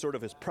sailing and sort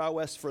of his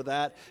prowess for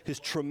that, his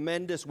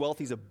tremendous wealth.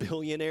 He's a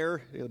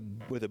billionaire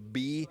with a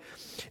B.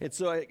 And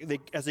so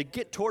as they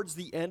get towards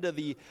the end of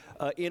the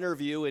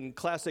interview, in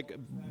classic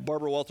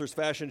Barbara Walters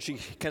fashion, she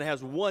kind of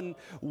has one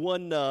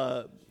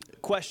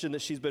question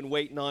that she's been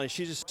waiting on, and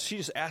she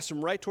just asked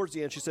him right towards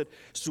the end. She said,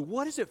 "So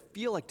what does it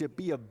feel like to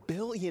be a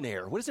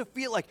billionaire? What does it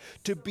feel like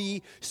to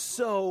be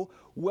so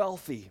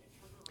wealthy?"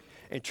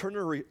 And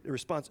Turner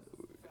responds,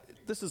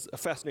 this is a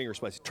fascinating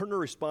response. Turner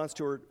responds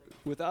to her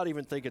without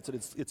even thinking.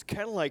 It's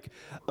kind of like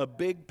a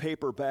big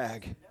paper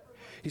bag.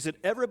 He said,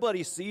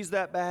 "Everybody sees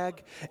that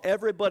bag,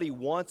 everybody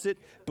wants it,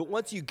 but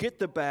once you get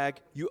the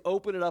bag, you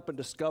open it up and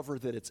discover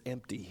that it's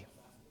empty."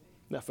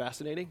 Isn't that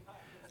fascinating?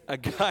 A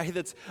guy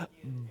that's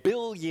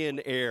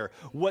billionaire,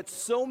 what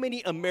so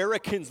many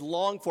Americans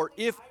long for.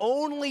 If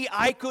only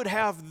I could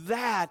have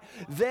that,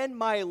 then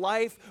my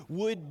life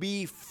would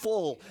be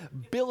full.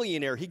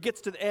 Billionaire. He gets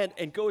to the end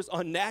and goes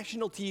on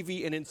national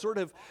TV and in sort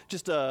of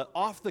just a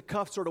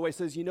off-the-cuff sort of way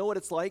says, "You know what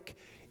it's like?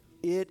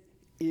 It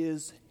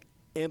is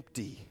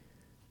empty."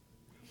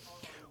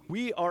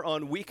 We are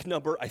on week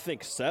number, I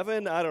think,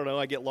 7. I don't know.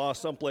 I get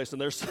lost someplace.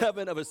 And there's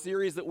 7 of a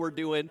series that we're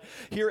doing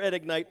here at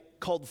Ignite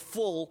called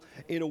Full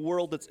in a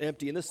World That's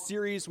Empty. In this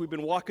series, we've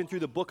been walking through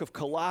the book of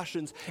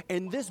Colossians.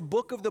 And this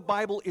book of the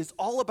Bible is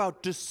all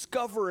about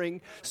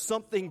discovering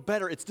something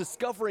better. It's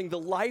discovering the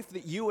life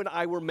that you and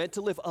I were meant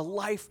to live, a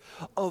life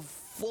of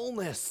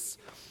fullness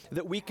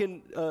that we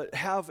can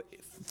have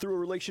through a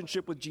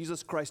relationship with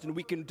Jesus Christ. And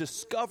we can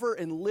discover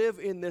and live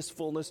in this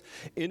fullness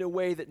in a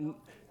way that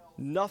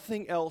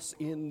nothing else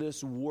in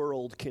this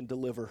world can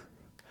deliver.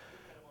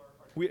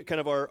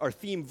 Our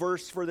theme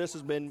verse for this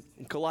has been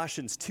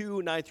Colossians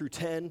 2, 9 through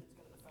 10.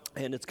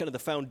 And it's kind of the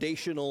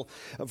foundational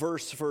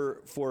verse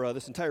for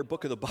this entire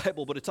book of the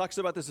Bible. But it talks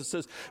about this. It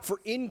says, "For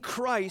in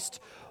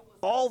Christ,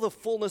 all the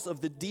fullness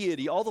of the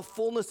deity, all the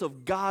fullness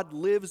of God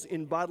lives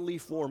in bodily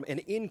form. And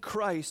in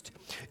Christ,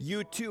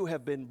 you too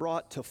have been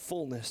brought to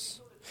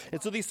fullness."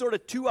 And so these sort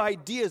of 2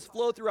 ideas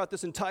flow throughout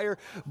this entire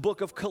book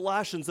of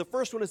Colossians. The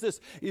first one is this,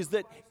 is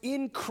that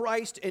in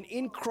Christ and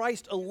in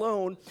Christ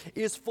alone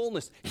is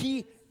fullness.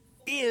 He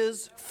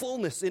is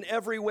fullness in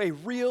every way.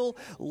 Real,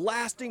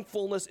 lasting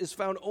fullness is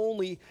found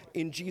only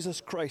in Jesus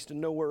Christ and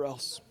nowhere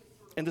else.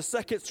 And the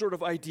second sort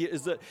of idea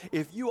is that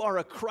if you are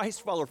a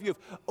Christ follower, if you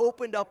have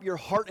opened up your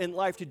heart and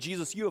life to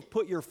Jesus, you have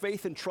put your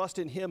faith and trust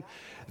in Him,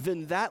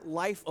 then that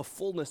life of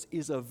fullness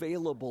is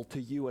available to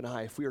you and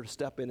I if we are to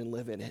step in and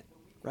live in it.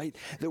 Right?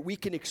 That we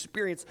can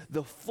experience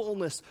the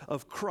fullness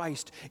of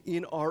Christ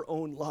in our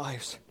own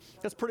lives.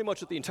 That's pretty much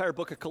what the entire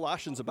book of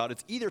Colossians is about.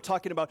 It's either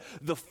talking about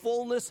the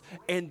fullness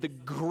and the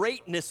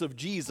greatness of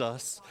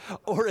Jesus,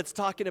 or it's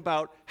talking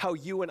about how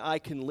you and I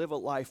can live a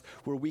life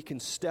where we can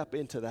step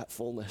into that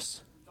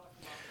fullness.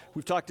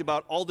 We've talked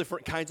about all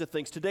different kinds of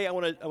things. Today, I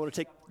want to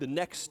take the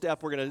next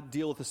step. We're going to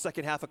deal with the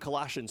second half of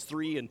Colossians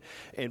 3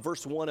 and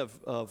verse 1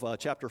 of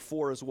chapter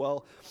 4 as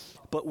well.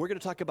 But we're going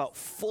to talk about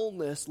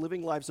fullness,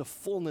 living lives of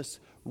fullness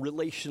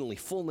relationally,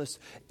 fullness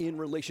in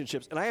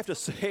relationships. And I have to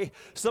say,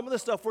 some of the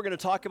stuff we're going to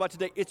talk about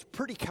today, it's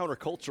pretty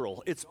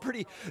countercultural. It's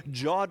pretty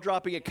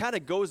jaw-dropping. It kind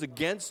of goes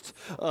against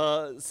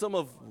some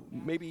of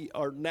maybe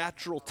our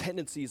natural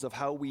tendencies of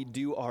how we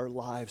do our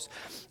lives.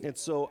 And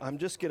so I'm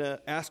just going to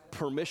ask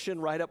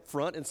permission right up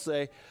front and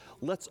say,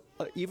 let's,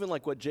 even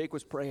like what Jake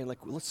was praying,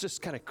 let's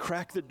just kind of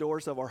crack the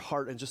doors of our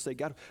heart and just say,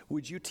 "God,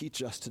 would you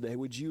teach us today?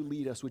 Would you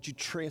lead us? Would you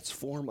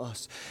transform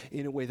us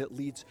in a way that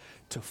leads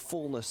to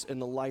fullness in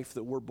the life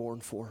that we're born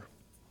for?"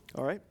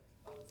 All right?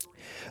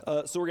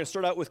 So we're going to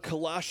start out with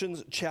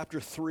Colossians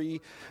chapter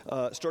 3,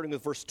 starting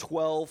with verse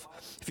 12.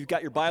 If you've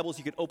got your Bibles,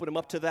 you can open them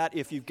up to that.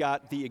 If you've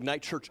got the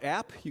Ignite Church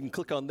app, you can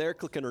click on there,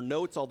 click under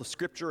notes. All the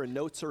scripture and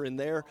notes are in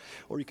there,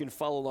 or you can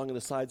follow along on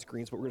the side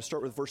screens. But we're going to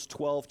start with verse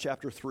 12,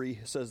 chapter 3.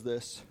 It says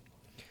this.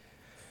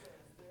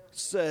 It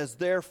says,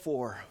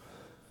 Therefore,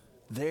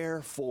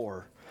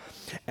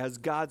 as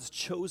God's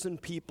chosen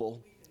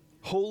people,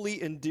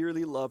 holy and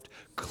dearly loved,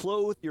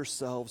 clothe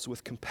yourselves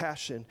with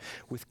compassion,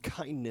 with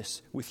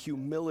kindness, with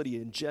humility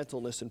and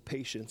gentleness and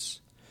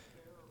patience.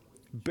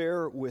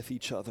 Bear with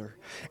each other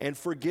and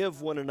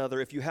forgive one another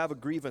if you have a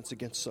grievance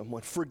against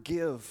someone.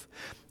 Forgive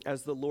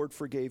as the Lord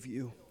forgave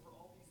you.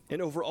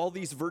 And over all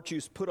these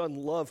virtues, put on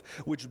love,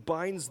 which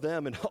binds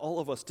them and all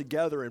of us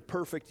together in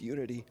perfect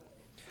unity.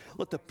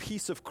 Let the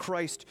peace of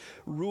Christ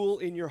rule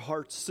in your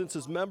hearts, since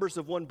as members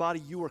of one body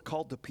you are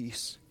called to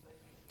peace.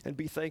 And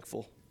be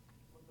thankful.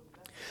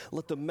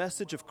 Let the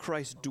message of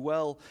Christ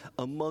dwell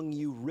among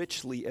you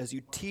richly as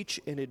you teach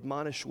and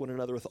admonish one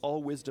another with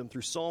all wisdom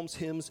through psalms,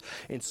 hymns,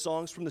 and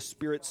songs from the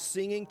Spirit,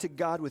 singing to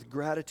God with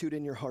gratitude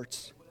in your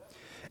hearts.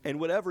 And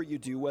whatever you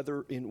do,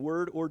 whether in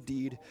word or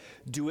deed,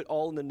 do it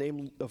all in the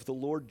name of the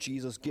Lord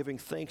Jesus, giving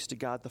thanks to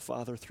God the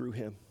Father through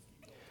him.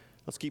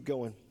 Let's keep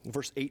going.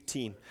 Verse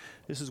 18.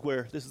 This is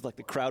like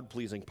the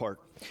crowd-pleasing part.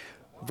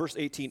 Verse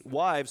 18,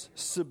 wives,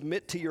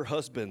 submit to your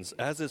husbands,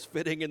 as is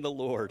fitting in the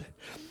Lord.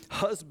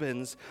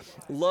 Husbands,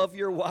 love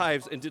your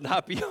wives and do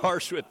not be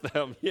harsh with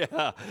them.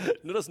 Yeah,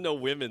 notice no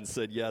women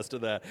said yes to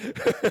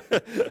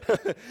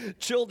that.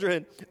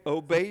 Children,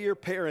 obey your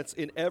parents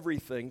in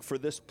everything, for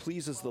this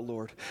pleases the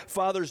Lord.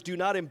 Fathers, do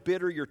not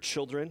embitter your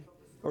children,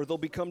 or they'll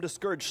become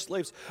discouraged.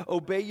 Slaves,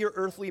 obey your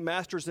earthly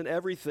masters in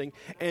everything,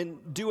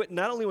 and do it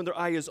not only when their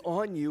eye is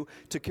on you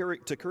to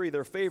curry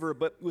their favor,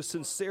 but with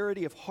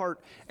sincerity of heart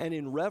and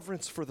in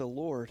reverence for the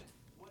Lord.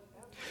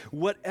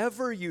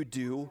 Whatever you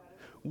do,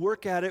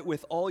 work at it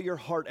with all your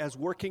heart as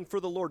working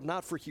for the Lord,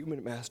 not for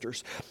human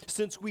masters,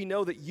 since we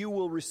know that you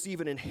will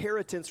receive an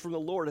inheritance from the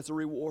Lord as a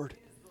reward.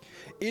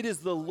 It is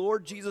the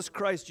Lord Jesus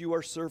Christ you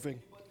are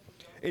serving.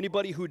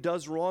 Anybody who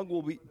does wrong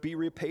will be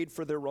repaid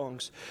for their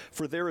wrongs,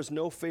 for there is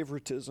no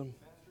favoritism.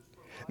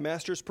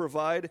 Masters,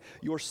 provide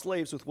your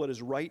slaves with what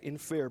is right and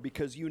fair,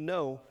 because you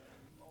know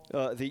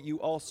that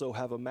you also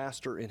have a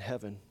master in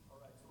heaven.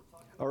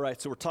 All right,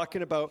 so we're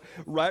talking about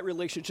right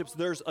relationships.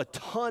 There's a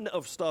ton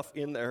of stuff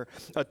in there,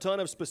 a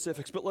ton of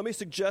specifics. But let me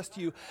suggest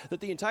to you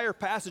that the entire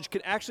passage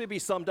can actually be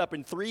summed up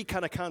in three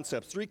kind of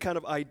concepts, three kind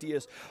of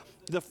ideas.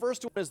 The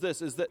first one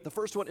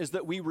is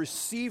that we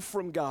receive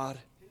from God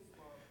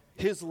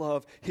his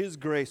love, his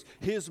grace,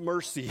 his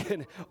mercy,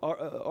 and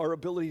our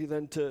ability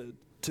then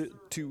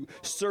to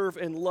serve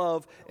and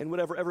love and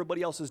whatever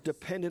everybody else is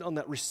dependent on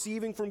that.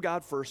 Receiving from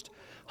God first,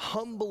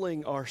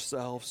 humbling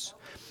ourselves,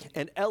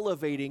 and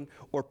elevating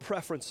or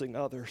preferencing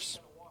others.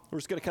 We're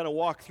just going to kind of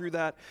walk through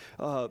that.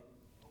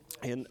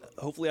 And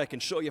hopefully I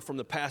can show you from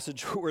the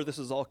passage where this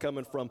is all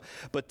coming from.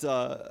 But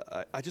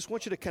I just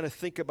want you to kind of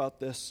think about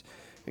this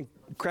and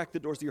crack the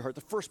doors of your heart.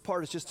 The first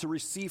part is just to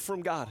receive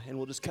from God, and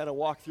we'll just kind of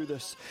walk through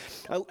this.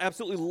 I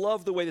absolutely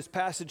love the way this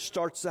passage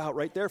starts out,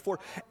 right? Therefore,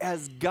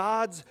 as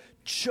God's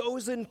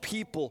chosen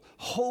people,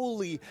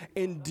 holy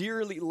and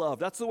dearly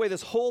loved. That's the way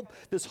this whole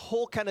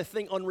kind of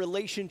thing on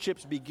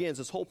relationships begins,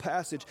 this whole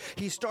passage.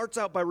 He starts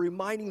out by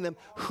reminding them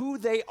who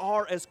they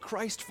are as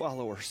Christ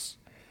followers.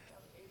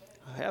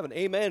 I have an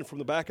amen from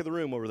the back of the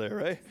room over there,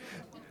 right?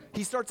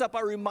 He starts out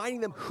by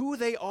reminding them who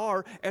they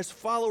are as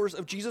followers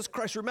of Jesus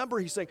Christ. Remember,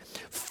 he's saying,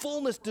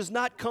 fullness does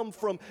not come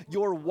from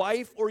your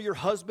wife or your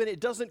husband. It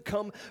doesn't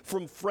come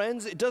from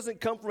friends. It doesn't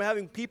come from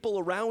having people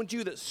around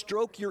you that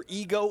stroke your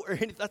ego.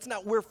 That's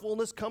not where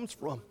fullness comes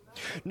from.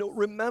 No,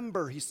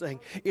 remember, he's saying,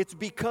 it's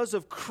because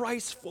of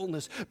Christ's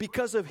fullness,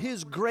 because of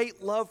his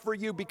great love for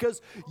you,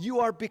 because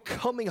you are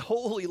becoming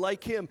holy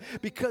like him,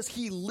 because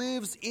he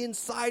lives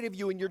inside of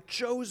you and you're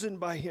chosen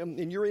by him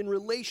and you're in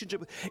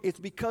relationship. It's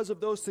because of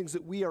those things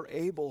that we are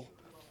able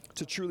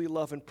to truly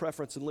love and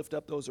preference and lift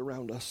up those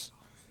around us.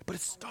 But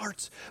it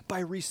starts by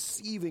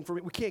receiving from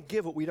it. We can't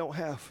give what we don't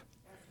have.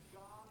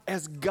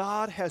 As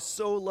God has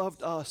so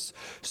loved us,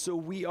 so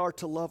we are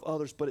to love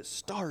others. But it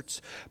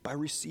starts by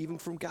receiving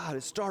from God.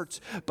 It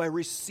starts by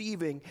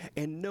receiving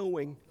and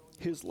knowing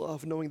his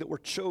love, knowing that we're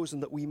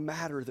chosen, that we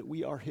matter, that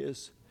we are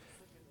his.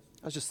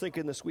 I was just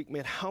thinking this week,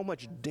 man, how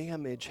much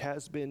damage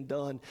has been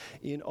done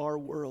in our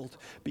world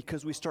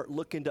because we start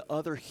looking to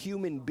other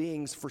human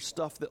beings for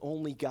stuff that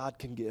only God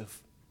can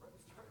give.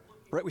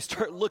 Right, we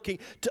start looking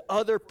to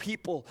other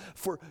people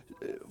for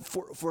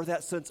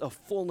that sense of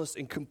fullness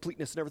and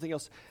completeness and everything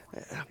else.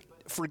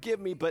 Forgive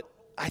me, but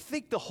I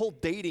think the whole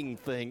dating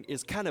thing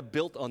is kind of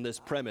built on this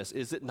premise,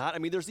 is it not? I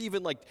mean, there's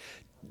even like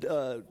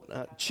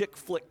chick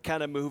flick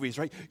kind of movies,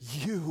 right?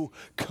 You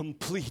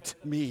complete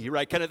me,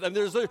 right? Kind of. And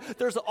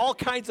there's all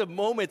kinds of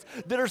moments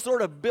that are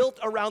sort of built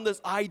around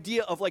this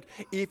idea of like,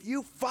 if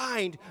you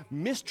find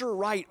Mr.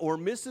 Right or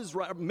Mrs.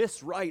 Right,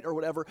 Miss Right or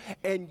whatever,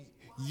 and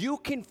you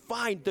can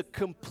find the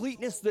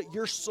completeness that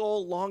your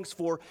soul longs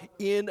for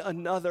in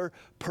another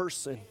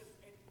person.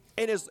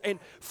 And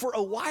for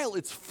a while,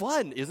 it's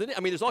fun, isn't it? I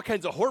mean, there's all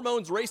kinds of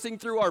hormones racing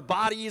through our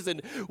bodies,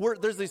 and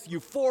there's this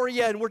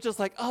euphoria, and we're just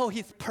like, oh,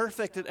 he's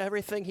perfect at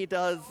everything he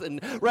does,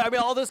 and right? I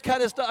mean, all this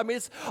kind of stuff. I mean,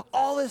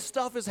 all this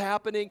stuff is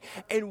happening,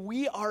 and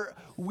we are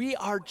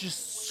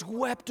just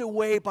swept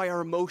away by our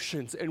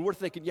emotions, and we're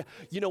thinking, yeah,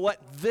 you know what?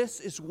 This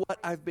is what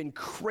I've been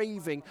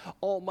craving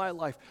all my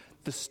life.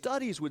 The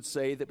studies would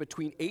say that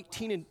between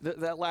 18 and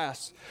that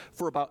lasts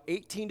for about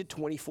 18 to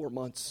 24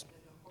 months.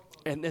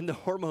 And then the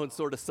hormones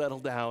sort of settle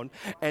down,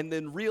 and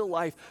then real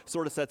life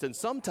sort of sets in.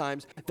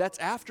 Sometimes that's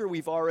after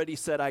we've already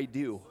said I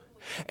do.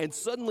 And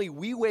suddenly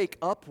we wake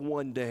up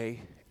one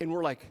day and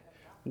we're like,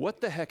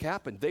 what the heck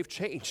happened? They've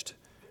changed,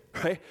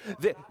 right?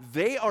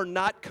 They are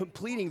not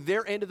completing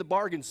their end of the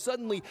bargain.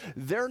 Suddenly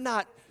they're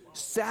not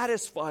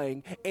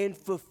satisfying and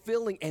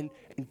fulfilling and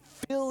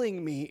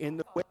filling me in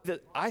the way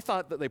that I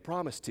thought that they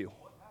promised to.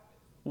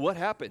 What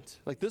happened?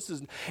 Like this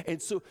is, and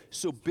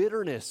so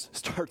bitterness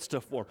starts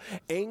to form.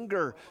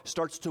 Anger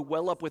starts to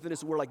well up within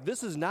us. We're like,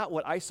 this is not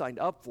what I signed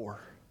up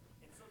for.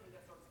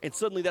 And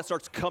suddenly that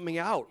starts coming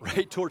out,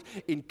 right,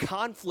 in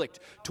conflict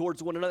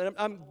towards one another. And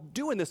I'm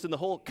doing this in the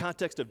whole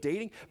context of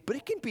dating, but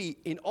it can be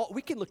in all,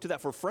 we can look to that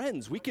for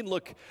friends. We can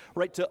look,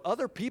 right, to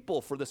other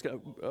people for this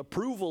kind of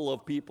approval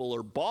of people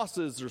or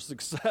bosses or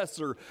success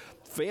or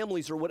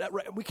families or whatever.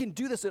 Right? We can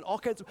do this in all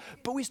kinds of,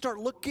 but we start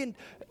looking,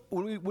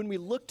 when we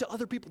look to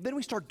other people, then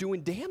we start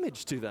doing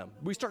damage to them.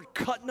 We start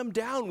cutting them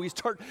down. We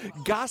start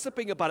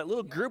gossiping about it.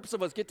 Little groups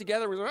of us get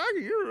together. We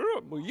say,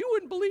 you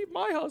wouldn't believe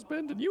my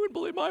husband, and you wouldn't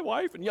believe my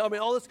wife, and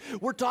all this.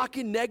 We're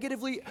talking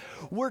negatively.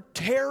 We're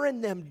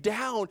tearing them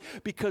down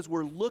because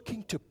we're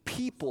looking to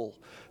people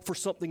for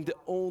something that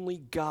only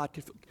God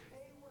can fill.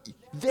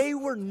 They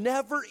were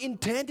never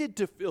intended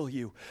to fill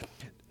you.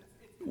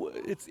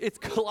 It's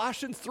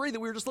Colossians 3 that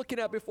we were just looking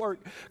at before,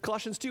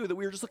 Colossians 2 that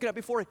we were just looking at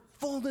before.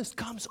 Fullness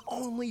comes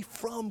only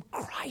from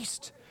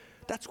Christ.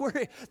 That's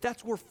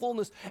where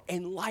fullness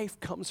and life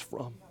comes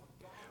from.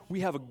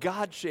 We have a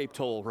God-shaped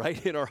hole,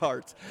 right, in our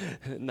hearts,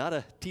 not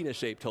a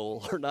Tina-shaped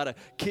hole or not a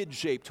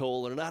kid-shaped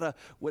hole or not a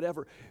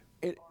whatever.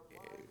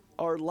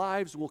 Our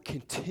lives will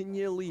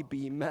continually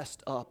be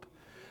messed up.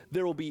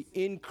 There will be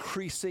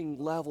increasing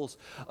levels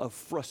of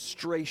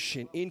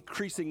frustration,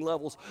 increasing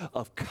levels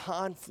of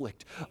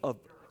conflict, of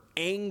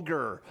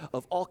anger,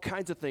 of all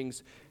kinds of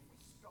things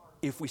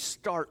if we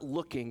start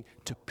looking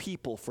to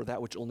people for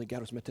that which only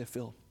God was meant to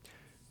fill.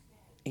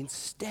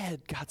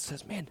 Instead, God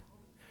says, man,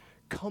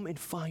 come and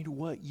find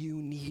what you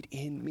need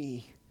in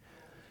me.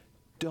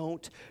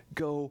 Don't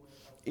go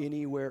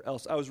anywhere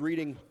else. I was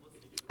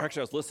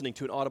listening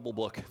to an Audible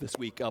book this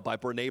week by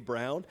Brené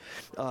Brown.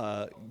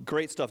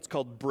 Great stuff. It's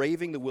called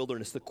Braving the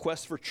Wilderness, The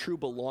Quest for True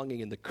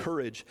Belonging and the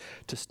Courage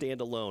to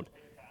Stand Alone.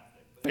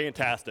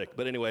 Fantastic.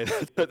 But anyway,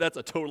 that's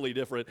a totally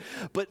different.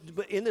 But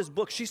in this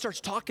book, she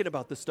starts talking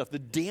about this stuff, the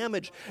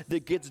damage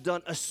that gets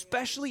done,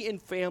 especially in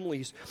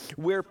families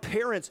where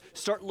parents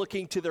start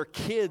looking to their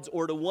kids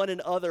or to one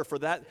another for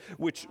that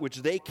which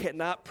they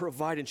cannot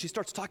provide. And she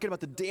starts talking about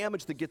the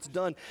damage that gets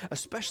done,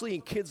 especially in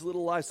kids'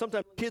 little lives.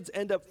 Sometimes kids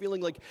end up feeling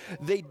like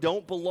they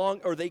don't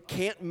belong or they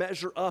can't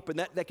measure up, and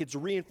that gets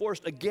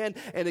reinforced again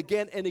and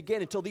again and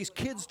again until these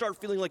kids start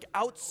feeling like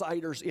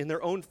outsiders in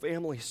their own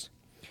families,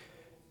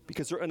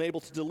 because they're unable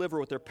to deliver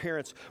what their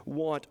parents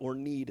want or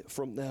need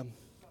from them.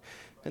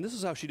 And this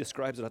is how she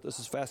describes it. This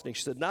is fascinating.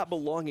 She said, not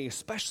belonging,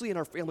 especially in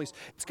our families,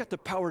 it's got the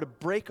power to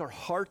break our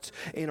hearts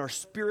and our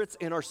spirits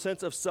and our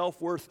sense of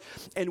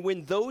self-worth. And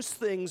when those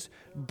things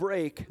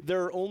break,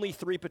 there are only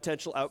three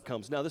potential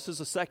outcomes. Now, this is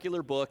a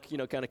secular book,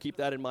 kind of keep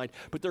that in mind.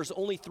 But there's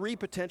only three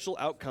potential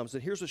outcomes.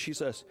 And here's what she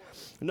says.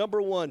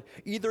 Number one,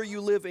 either you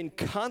live in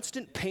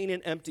constant pain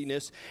and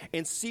emptiness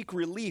and seek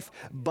relief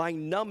by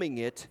numbing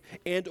it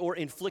and or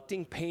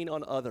inflicting pain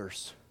on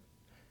others.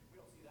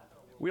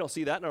 We don't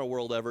see that in our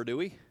world ever, do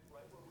we?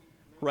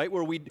 Right,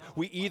 where we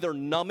either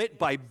numb it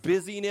by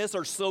busyness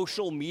or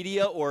social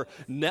media or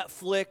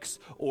Netflix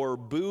or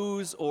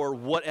booze or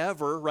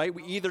whatever, right?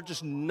 We either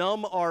just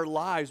numb our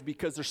lives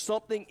because there's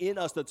something in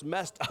us that's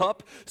messed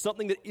up,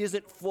 something that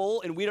isn't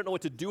full, and we don't know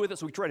what to do with it,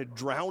 so we try to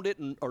drown it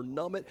or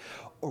numb it,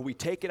 or we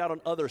take it out on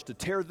others to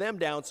tear them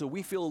down so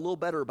we feel a little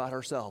better about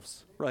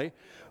ourselves, right?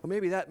 Well,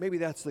 maybe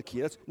that's the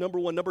key. That's number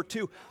one. Number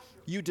two,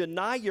 you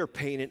deny your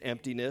pain and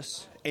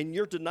emptiness, and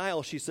your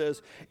denial, she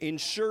says,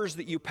 ensures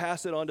that you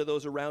pass it on to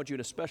those around you,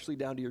 and especially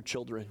down to your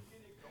children.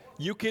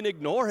 You can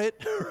ignore it,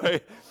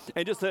 right?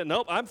 And just say,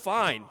 nope, I'm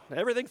fine.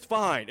 Everything's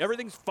fine.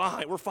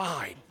 We're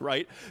fine,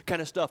 right?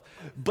 Kind of stuff.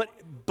 But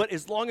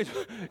as long as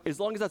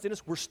that's in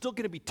us, we're still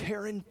going to be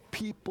tearing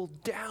people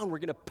down. We're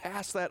going to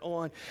pass that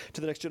on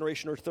to the next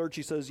generation. Or third,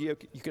 she says, you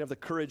can have the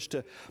courage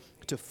to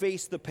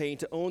face the pain,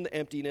 to own the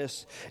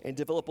emptiness, and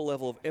develop a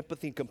level of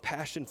empathy and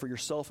compassion for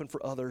yourself and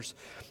for others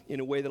in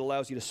a way that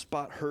allows you to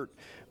spot hurt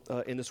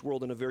in this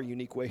world in a very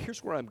unique way.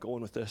 Here's where I'm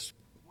going with this.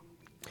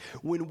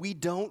 When we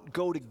don't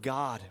go to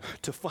God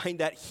to find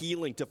that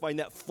healing, to find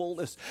that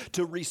fullness,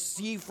 to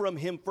receive from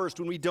Him first,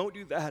 when we don't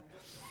do that,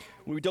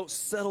 when we don't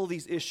settle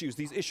these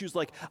issues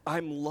like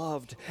I'm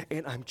loved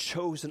and I'm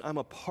chosen, I'm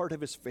a part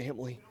of His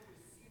family.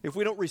 If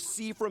we don't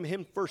receive from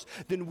Him first,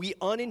 then we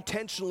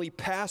unintentionally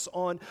pass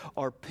on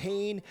our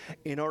pain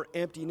and our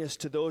emptiness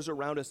to those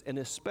around us, and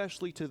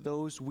especially to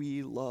those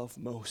we love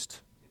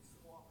most.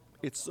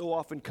 It so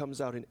often comes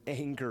out in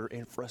anger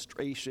and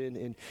frustration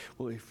and,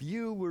 well, if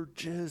you were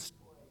just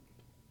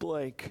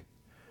blank,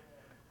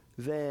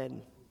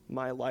 then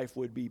my life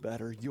would be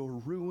better. You're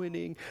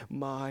ruining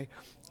my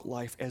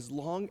life. As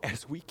long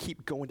as we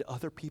keep going to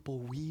other people,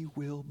 we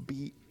will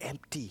be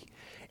empty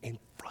and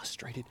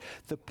frustrated.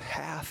 The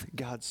path,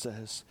 God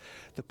says,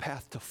 the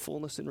path to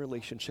fullness in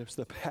relationships,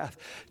 the path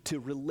to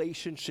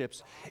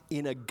relationships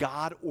in a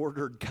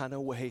God-ordered kind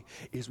of way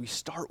is we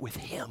start with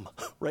Him,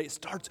 right? It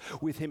starts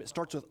with Him. It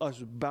starts with us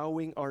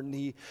bowing our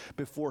knee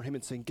before Him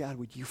and saying, God,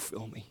 would you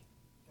fill me?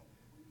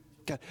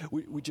 God,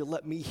 would you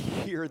let me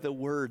hear the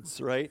words,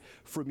 right,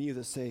 from you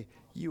that say,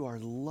 you are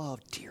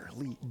loved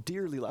dearly,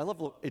 dearly. I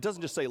love, it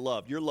doesn't just say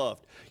loved, you're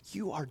loved.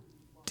 You are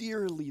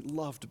dearly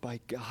loved by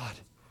God.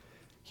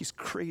 He's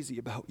crazy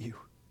about you.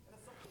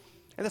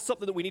 And that's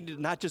something that we need to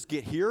not just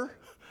get here,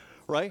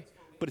 right,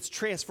 but it's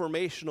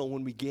transformational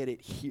when we get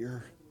it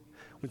here.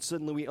 When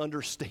suddenly we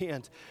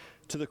understand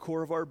to the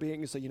core of our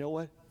being and say, you know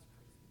what?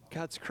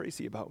 God's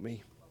crazy about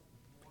me.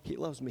 He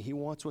loves me. He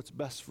wants what's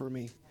best for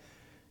me.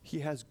 He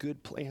has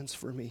good plans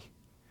for me.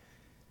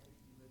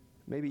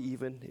 Maybe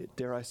even,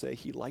 dare I say,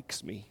 He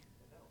likes me.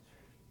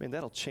 Man,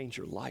 that'll change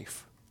your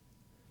life.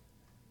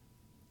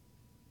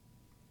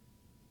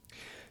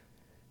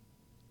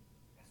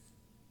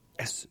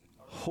 As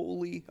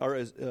holy, or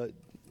as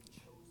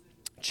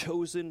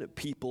chosen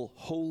people,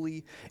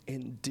 holy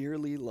and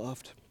dearly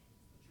loved.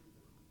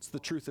 It's the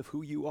truth of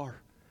who you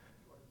are.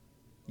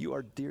 You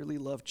are dearly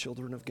loved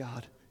children of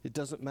God. It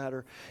doesn't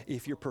matter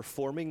if you're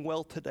performing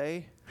well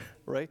today,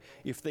 right?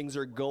 If things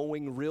are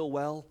going real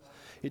well.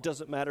 It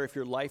doesn't matter if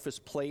your life is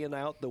playing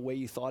out the way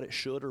you thought it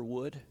should or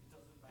would.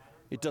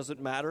 It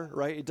doesn't matter,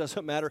 right? It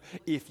doesn't matter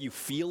if you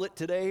feel it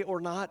today or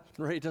not,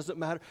 right? It doesn't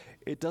matter.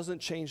 It doesn't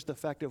change the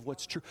fact of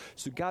what's true.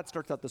 So God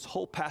starts out this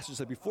whole passage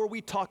that before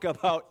we talk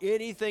about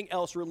anything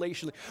else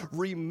relationally,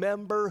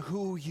 remember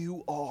who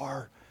you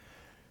are.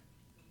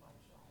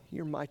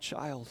 You're my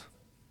child,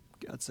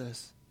 God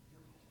says.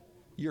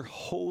 You're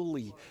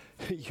holy.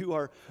 You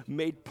are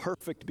made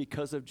perfect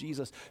because of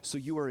Jesus. So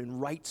you are in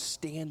right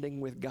standing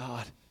with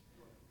God.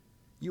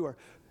 You are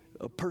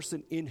a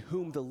person in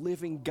whom the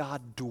living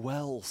God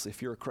dwells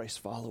if you're a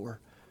Christ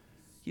follower.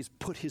 He's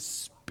put His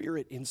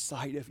Spirit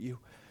inside of you.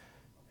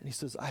 And He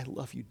says, I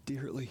love you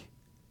dearly.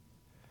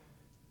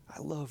 I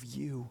love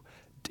you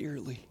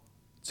dearly.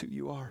 It's who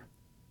you are.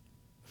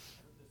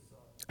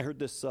 I heard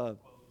this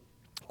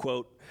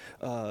quote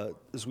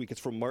this week. It's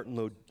from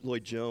Martin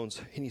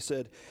Lloyd-Jones. And he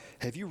said,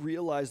 have you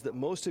realized that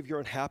most of your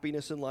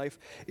unhappiness in life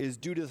is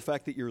due to the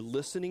fact that you're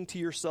listening to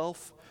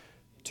yourself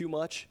too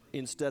much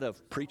instead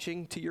of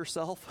preaching to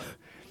yourself?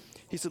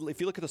 He said, if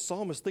you look at the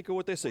psalmist, think of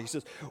what they say. He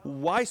says,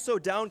 why so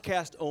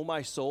downcast, O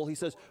my soul? He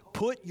says,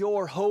 put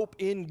your hope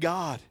in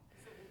God.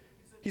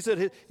 He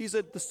said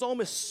the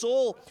psalmist's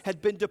soul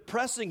had been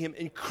depressing him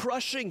and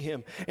crushing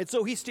him. And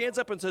so he stands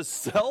up and says,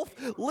 self,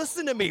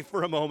 listen to me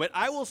for a moment.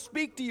 I will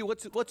speak to you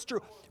what's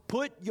true.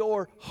 Put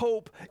your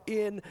hope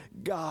in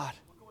God.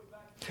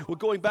 Well,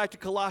 going back to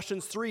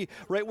Colossians 3,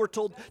 right, we're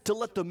told to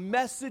let the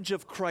message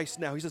of Christ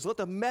now. He says, let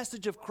the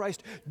message of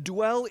Christ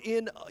dwell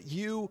in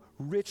you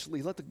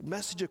richly. Let the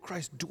message of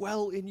Christ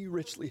dwell in you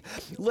richly.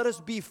 Let us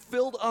be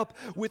filled up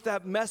with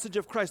that message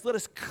of Christ. Let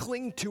us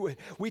cling to it.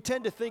 We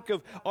tend to think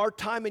of our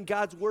time in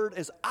God's Word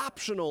as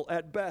optional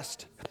at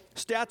best.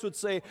 Stats would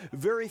say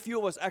very few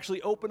of us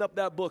actually open up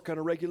that book on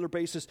a regular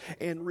basis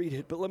and read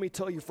it. But let me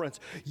tell you, friends,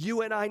 you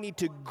and I need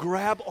to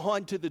grab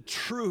onto the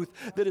truth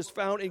that is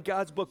found in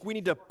God's book. We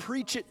need to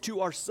preach it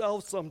to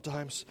ourselves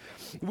sometimes.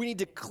 We need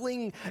to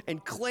cling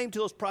and claim to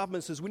those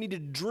promises. We need to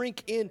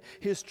drink in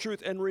His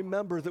truth and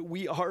remember that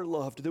we are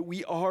loved, that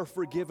we are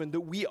forgiven, that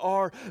we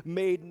are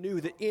made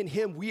new, that in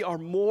Him we are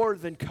more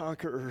than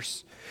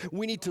conquerors.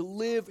 We need to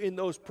live in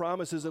those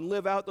promises and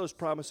live out those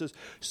promises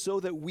so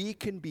that we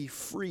can be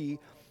free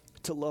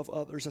to love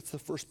others. That's the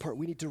first part.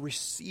 We need to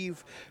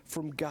receive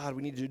from God.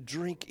 We need to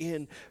drink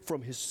in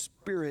from His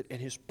Spirit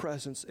and His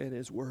presence and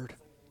His Word.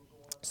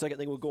 Second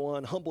thing, we'll go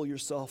on, humble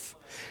yourself.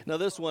 Now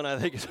this one I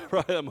think is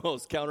probably the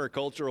most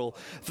countercultural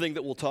thing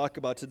that we'll talk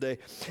about today.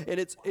 And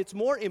it's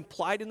more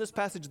implied in this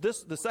passage.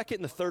 The second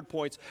and the third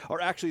points are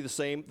actually the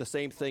same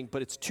thing,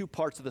 but it's two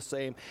parts of the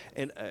same.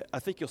 And I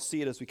think you'll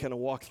see it as we kind of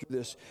walk through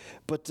this.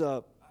 But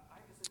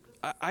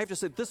I have to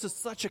say, this is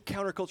such a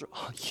counterculture.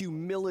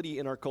 Humility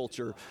in our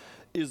culture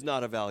is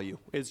not a value.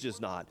 It's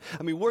just not.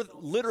 I mean, we're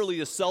literally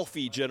a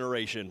selfie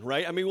generation,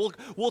 right? I mean,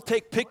 we'll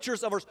take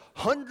pictures of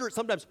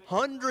sometimes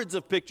hundreds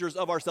of pictures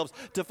of ourselves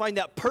to find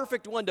that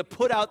perfect one to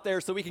put out there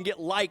so we can get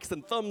likes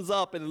and thumbs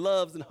up and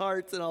loves and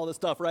hearts and all this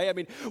stuff, right? I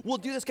mean, we'll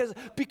do this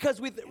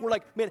because we're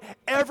like, man,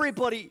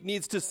 everybody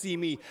needs to see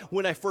me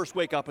when I first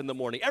wake up in the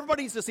morning.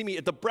 Everybody needs to see me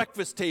at the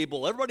breakfast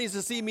table. Everybody needs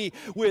to see me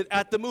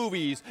at the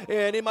movies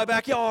and in my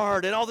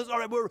backyard and all this.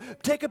 All right,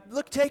 take a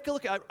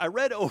look. I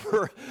read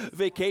over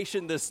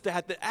vacation this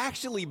stat that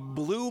actually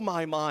blew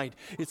my mind.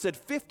 It said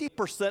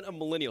 50% of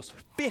millennials,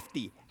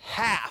 50%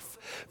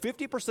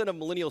 of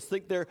millennials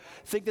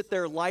think that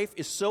their life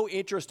is so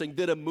interesting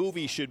that a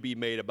movie should be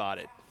made about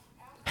it.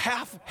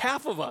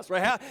 Half of us,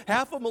 right?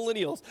 Half of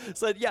millennials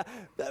said, yeah.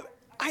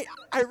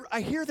 I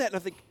hear that and I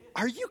think,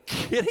 are you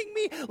kidding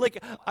me?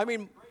 Like, I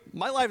mean,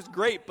 my life's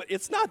great, but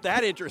it's not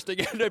that interesting.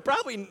 And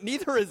probably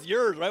neither is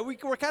yours, right? We're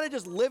kind of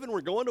just living.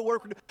 We're going to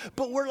work.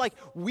 But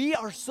we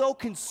are so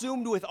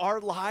consumed with our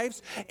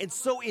lives and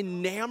so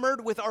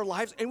enamored with our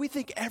lives. And we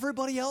think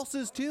everybody else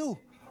is too,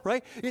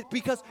 right?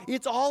 Because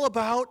it's all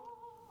about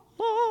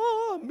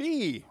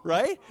me,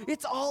 right?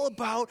 It's all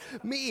about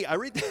me. I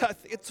read that.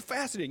 It's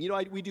fascinating.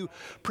 We do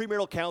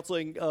premarital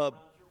counseling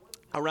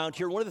around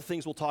here. One of the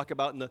things we'll talk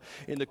about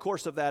in the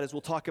course of that is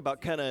we'll talk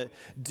about kind of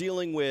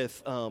dealing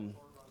with kind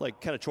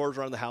of chores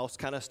around the house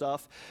kind of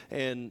stuff.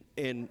 And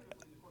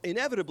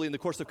inevitably in the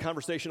course of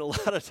conversation, a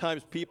lot of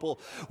times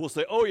people will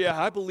say, oh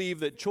yeah, I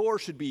believe that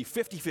chores should be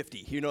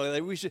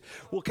 50-50.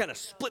 We'll kind of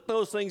split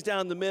those things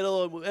down the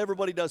middle and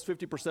everybody does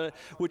 50%,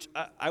 which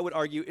I would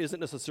argue isn't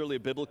necessarily a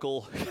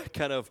biblical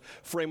kind of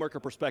framework or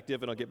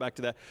perspective, and I'll get back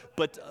to that.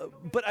 But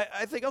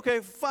I think, okay,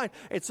 fine.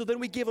 And so then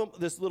we give them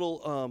this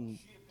little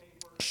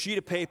sheet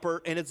of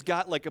paper, and it's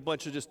got like a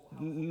bunch of just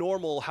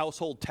normal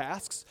household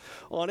tasks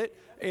on it.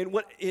 And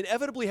what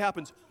inevitably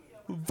happens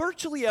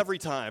virtually every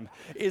time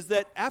is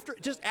that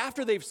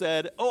after they've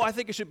said, oh, I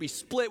think it should be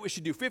split, we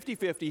should do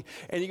 50-50,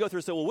 and you go through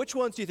and say, well, which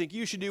ones do you think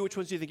you should do, which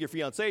ones do you think your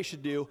fiancé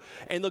should do?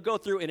 And they'll go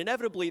through, and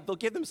inevitably, they'll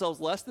give themselves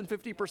less than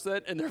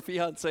 50% and their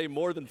fiancé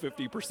more than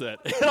 50%.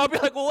 And I'll be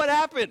like, well, what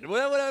happened?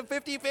 What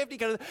 50-50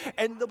 kind of,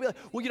 and they'll be like,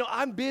 well,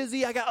 I'm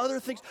busy, I got other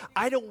things,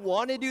 I don't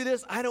want to do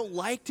this, I don't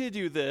like to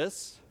do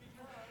this.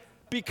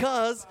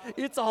 Because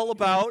it's all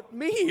about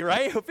me,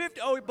 right?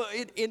 But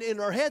in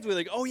our heads, we're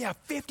like, oh yeah,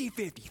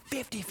 50-50,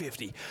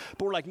 50-50.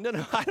 But we're like, no,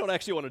 I don't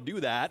actually want to do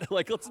that.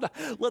 Like, let's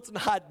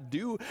not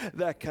do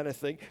that kind of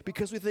thing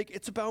because we think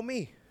it's about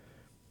me.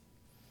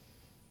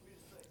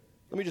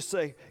 Let me just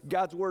say,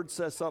 God's word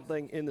says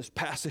something in this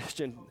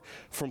passage and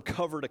from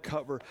cover to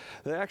cover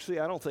that actually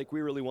I don't think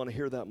we really want to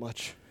hear that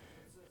much.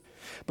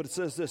 But it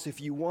says this: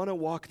 if you want to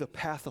walk the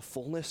path of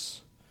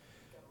fullness,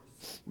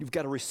 you've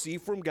got to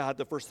receive from God,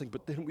 the first thing,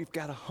 but then we've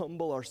got to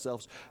humble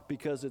ourselves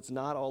because it's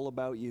not all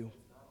about you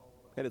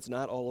and it's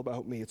not all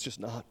about me. It's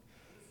just not.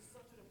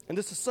 And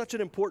this is such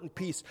an important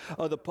piece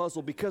of the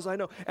puzzle because I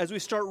know as we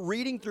start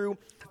reading through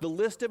the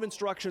list of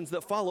instructions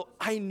that follow,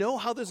 I know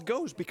how this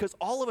goes because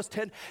all of us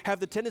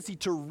have the tendency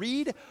to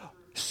read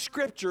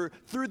Scripture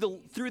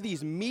through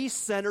these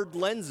me-centered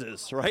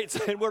lenses,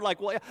 right? And we're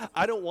like, well,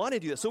 I don't want to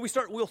do this. So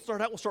we'll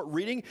start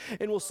reading,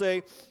 and we'll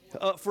say,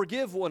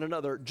 forgive one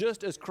another,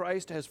 just as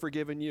Christ has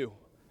forgiven you.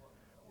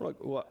 We're like,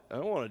 well, I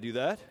don't want to do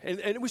that.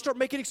 And we start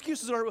making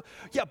excuses.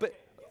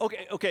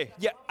 Okay,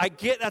 yeah, I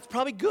get that's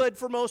probably good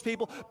for most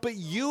people, but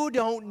you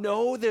don't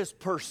know this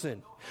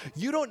person.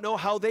 You don't know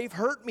how they've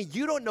hurt me.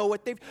 You don't know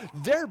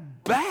they're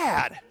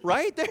bad,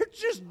 right? They're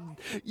just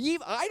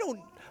evil.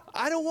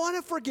 I don't want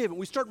to forgive. And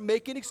we start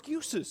making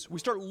excuses. We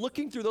start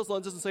looking through those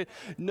lenses and saying,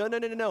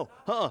 no.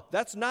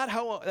 That's not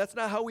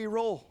how we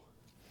roll.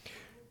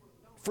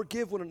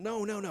 Forgive one.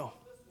 No.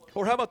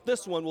 Or how about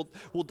this one?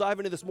 We'll dive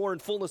into this more in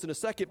fullness in a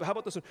second, but how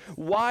about this one?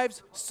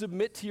 Wives,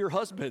 submit to your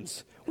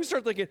husbands. We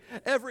start thinking,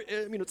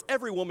 it's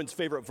every woman's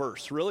favorite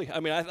verse, really. I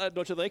mean,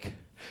 don't you think?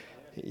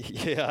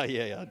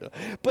 Yeah.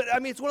 But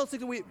it's one of those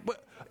things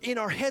but in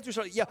our heads we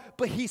start,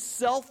 but he's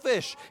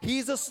selfish.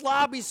 He's a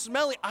slob. He's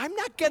smelly. I'm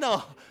not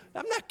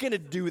gonna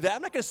do that.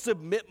 I'm not gonna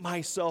submit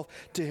myself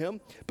to him.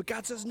 But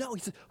God says, no.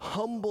 He says,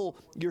 humble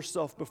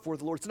yourself before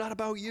the Lord. It's not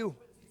about you.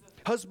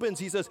 Husbands,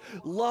 he says,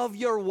 love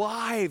your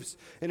wives.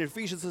 And in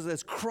Ephesians it says,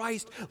 as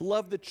Christ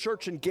loved the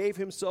church and gave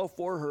himself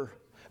for her.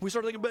 We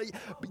start thinking, but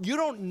you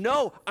don't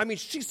know.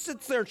 She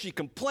sits there and she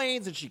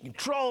complains and she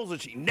controls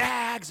and she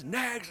nags.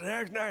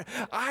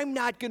 I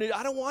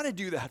don't want to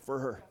do that for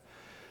her.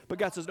 But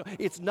God says, no,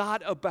 it's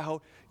not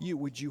about you.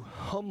 Would you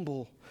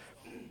humble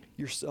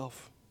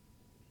yourself?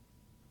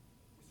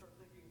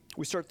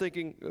 We start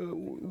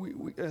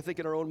thinking, I think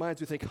in our own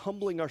minds, we think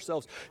humbling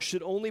ourselves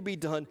should only be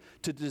done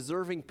to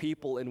deserving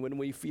people and when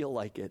we feel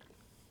like it.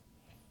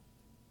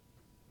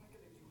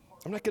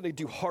 I'm not going to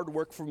do hard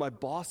work for my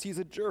boss. He's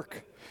a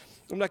jerk.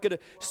 I'm not going to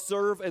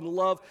serve and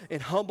love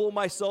and humble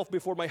myself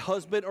before my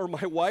husband or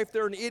my wife.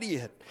 They're an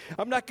idiot.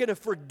 I'm not going to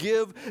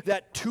forgive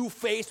that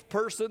two-faced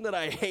person that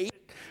I hate.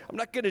 I'm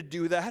not going to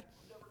do that.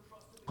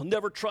 I'll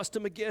never trust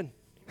him again.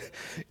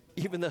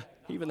 Even the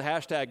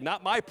hashtag,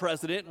 not my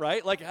president,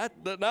 right? Like,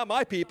 not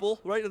my people,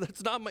 right?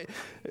 That's not my.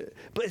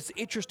 But it's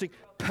interesting.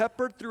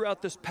 Peppered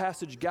throughout this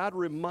passage, God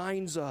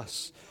reminds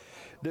us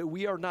that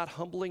we are not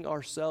humbling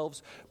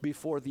ourselves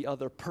before the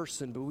other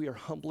person, but we are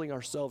humbling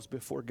ourselves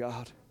before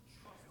God.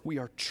 We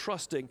are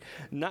trusting,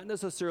 not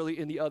necessarily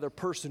in the other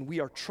person, we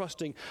are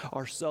trusting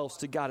ourselves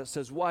to God. It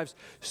says, wives,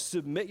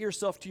 submit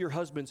yourself to your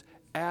husbands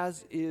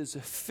as is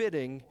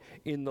fitting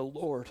in the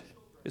Lord.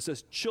 It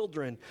says,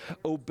 children,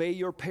 obey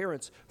your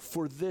parents,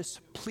 for this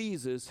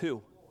pleases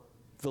who?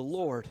 The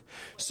Lord.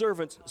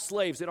 Servants,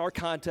 slaves, in our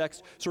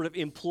context, sort of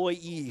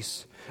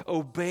employees.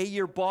 Obey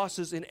your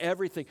bosses in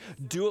everything.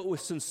 Do it with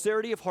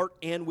sincerity of heart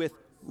and with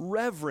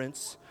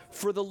reverence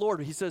for the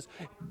Lord. He says,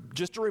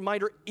 just a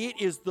reminder, it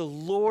is the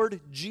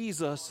Lord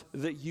Jesus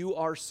that you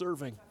are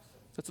serving.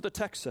 That's what the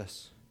text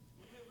says.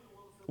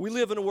 We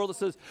live in a world that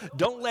says,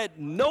 don't let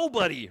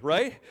nobody,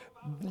 right?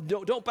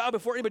 Don't bow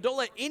before anybody. Don't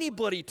let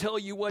anybody tell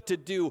you what to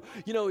do.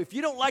 You know, if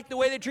you don't like the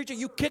way they treat you,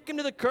 you kick them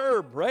to the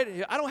curb,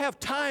 right? I don't have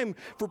time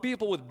for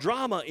people with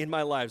drama in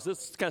my lives.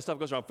 This kind of stuff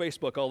goes around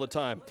Facebook all the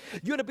time.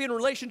 You want to be in a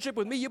relationship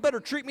with me, you better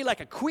treat me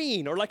like a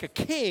queen or like a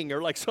king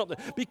or like something,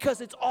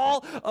 because it's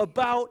all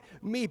about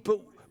me.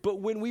 But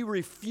when we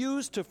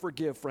refuse to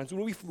forgive, friends,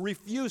 when we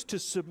refuse to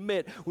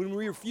submit, when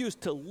we refuse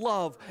to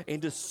love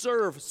and to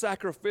serve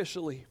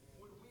sacrificially,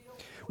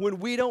 when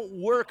we don't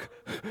work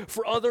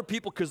for other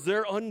people because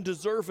they're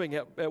undeserving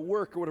at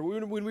work or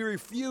whatever, when we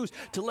refuse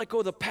to let go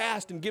of the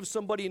past and give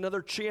somebody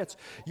another chance,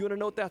 you want to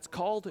know what that's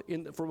called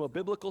from a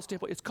biblical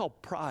standpoint? It's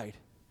called pride.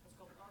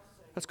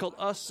 That's called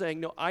us saying,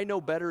 no, I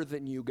know better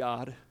than you,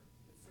 God.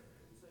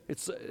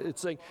 It's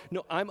saying,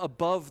 no, I'm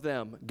above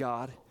them,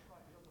 God.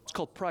 It's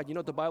called pride. You know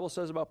what the Bible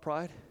says about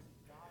pride?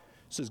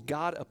 It says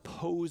God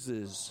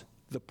opposes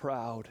the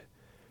proud.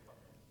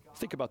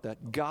 Think about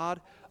that. God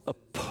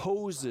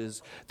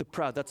opposes the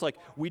proud. That's like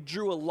we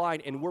drew a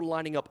line and we're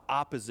lining up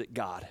opposite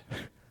God.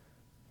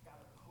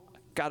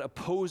 God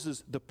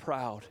opposes the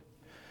proud,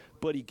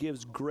 but he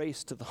gives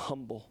grace to the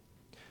humble.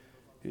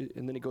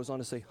 And then he goes on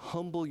to say,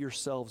 humble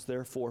yourselves,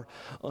 therefore,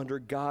 under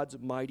God's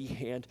mighty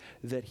hand,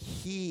 that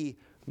he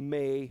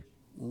may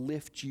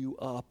lift you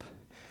up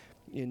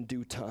in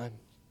due time.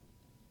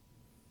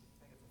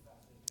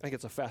 I think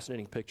it's a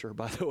fascinating picture,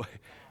 by the way.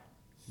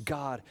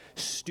 God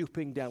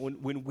stooping down.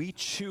 When we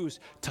choose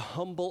to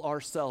humble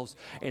ourselves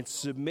and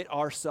submit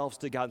ourselves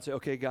to God and say,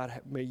 okay,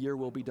 God, may your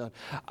will be done.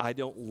 I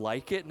don't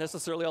like it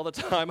necessarily all the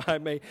time.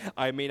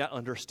 I may not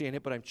understand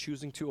it, but I'm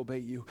choosing to obey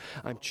you.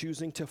 I'm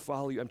choosing to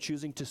follow you. I'm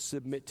choosing to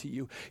submit to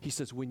you. He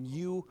says, when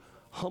you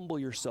humble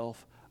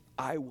yourself,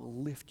 I will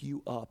lift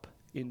you up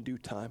in due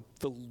time.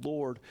 The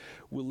Lord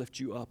will lift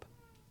you up.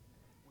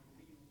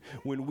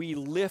 When we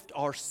lift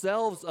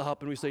ourselves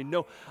up and we say,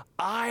 no,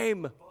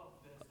 I'm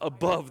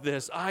above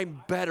this,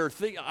 I'm better,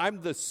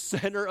 I'm the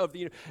center of the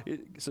universe. It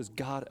says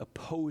God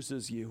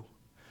opposes you.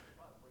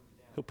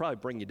 He'll probably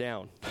bring you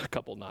down a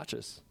couple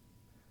notches.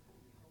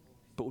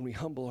 But when we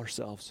humble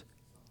ourselves,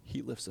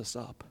 he lifts us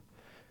up.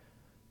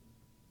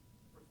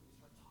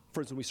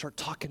 Friends, when we start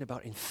talking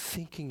about and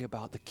thinking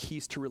about the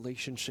keys to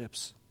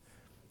relationships,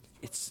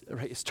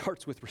 it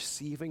starts with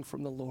receiving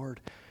from the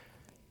Lord.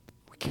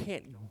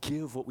 Can't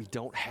give what we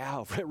don't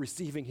have, right?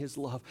 Receiving his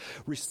love,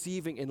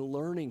 receiving and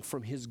learning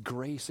from his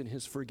grace and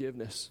his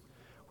forgiveness.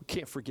 We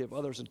can't forgive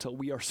others until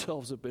we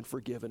ourselves have been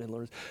forgiven and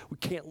learned. We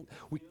can't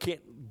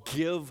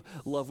give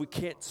love. We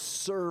can't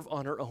serve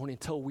on our own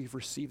until we've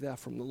received that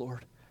from the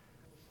Lord.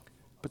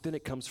 But then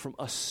it comes from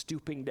us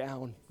stooping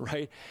down,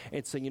 right?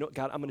 And saying, you know what,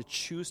 God, I'm going to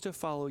choose to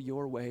follow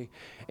your way,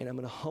 and I'm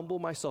going to humble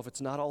myself.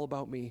 It's not all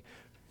about me.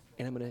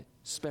 And I'm going to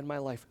spend my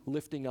life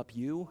lifting up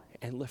you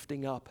and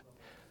lifting up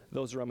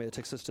those around me. That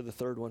takes us to the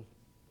third one.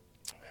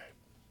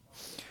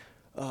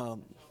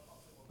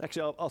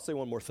 Actually, I'll say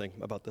one more thing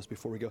about this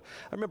before we go.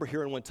 I remember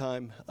hearing one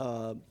time,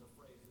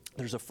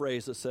 there's a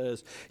phrase that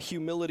says,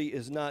 humility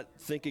is not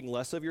thinking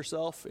less of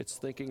yourself, it's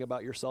thinking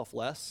about yourself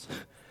less.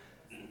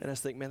 And I was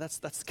thinking, man,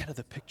 that's kind of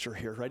the picture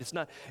here, right? It's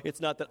not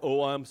that,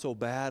 oh, I'm so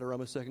bad, or I'm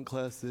a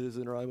second-class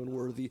citizen, or I'm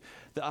unworthy.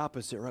 The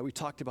opposite, right? We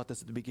talked about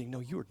this at the beginning. No,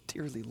 you are a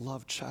dearly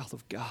loved child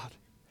of God.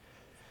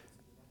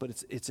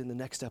 But it's in the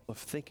next step of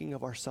thinking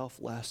of ourselves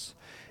less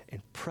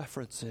and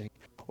preferencing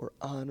or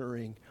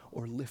honoring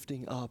or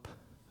lifting up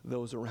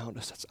those around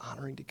us. That's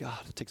honoring to God.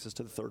 It takes us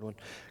to the third one.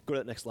 Go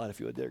to that next slide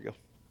if you would. There you go.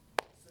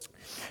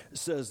 It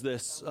says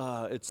this,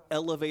 it's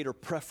elevate or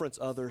preference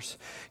others.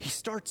 He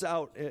starts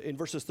out in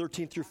verses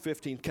 13 through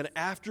 15, kind of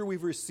after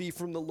we've received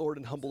from the Lord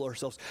and humble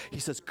ourselves. He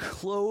says,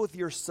 clothe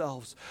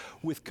yourselves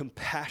with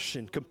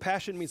compassion.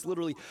 Compassion means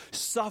literally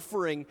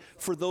suffering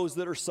for those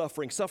that are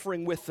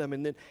suffering with them,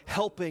 and then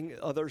helping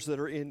others that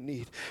are in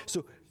need.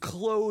 So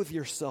clothe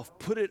yourself,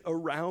 put it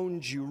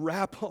around you,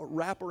 wrap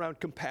around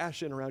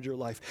compassion around your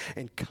life,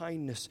 and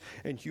kindness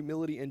and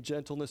humility and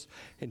gentleness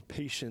and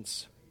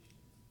patience.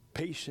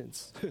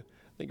 Patience.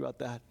 Think about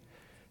that.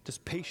 Does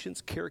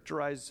patience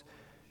characterize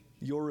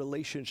your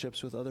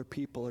relationships with other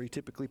people? Are you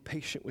typically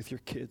patient with your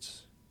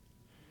kids?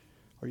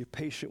 Are you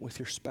patient with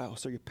your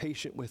spouse? Are you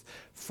patient with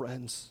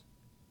friends?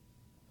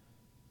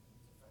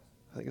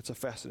 I think it's a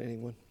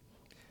fascinating one.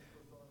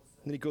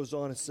 And then he goes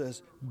on and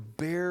says,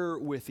 bear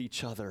with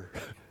each other.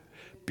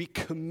 Be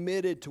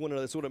committed to one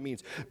another. That's what it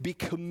means. Be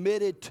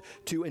committed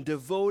to and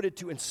devoted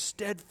to and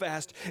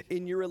steadfast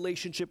in your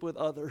relationship with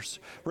others.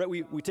 Right?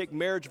 We take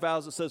marriage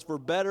vows that says for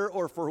better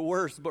or for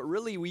worse, but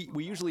really we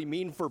usually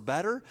mean for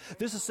better.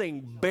 This is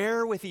saying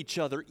bear with each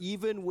other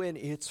even when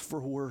it's for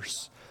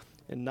worse.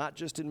 And not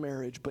just in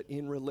marriage, but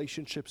in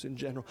relationships in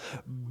general.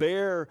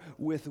 Bear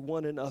with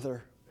one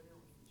another.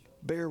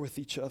 Bear with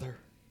each other.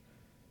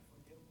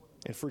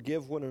 And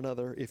forgive one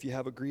another if you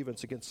have a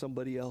grievance against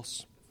somebody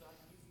else.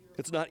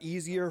 It's not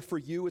easier for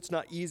you. It's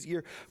not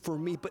easier for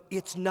me. But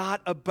it's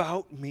not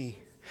about me.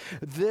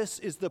 This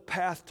is the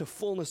path to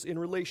fullness in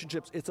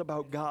relationships. It's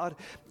about God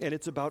and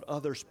it's about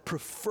others.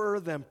 Prefer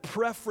them,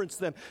 preference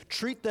them,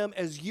 treat them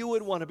as you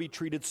would want to be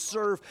treated.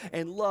 Serve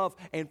and love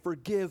and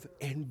forgive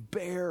and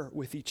bear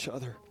with each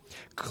other.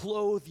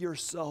 Clothe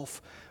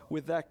yourself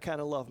with that kind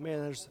of love.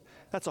 Man,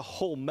 that's a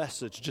whole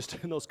message just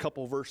in those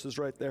couple verses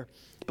right there.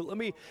 But let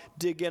me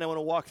dig in. I want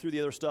to walk through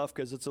the other stuff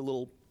because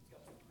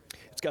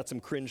it's got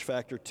some cringe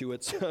factor to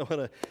it, so I want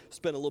to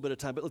spend a little bit of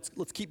time. But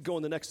let's keep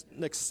going. The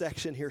next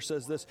section here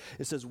says this.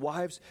 It says,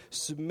 wives,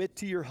 submit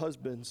to your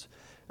husbands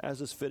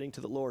as is fitting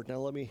to the Lord. Now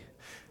let me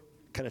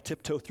kind of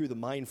tiptoe through the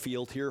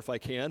minefield here if I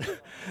can,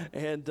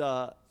 and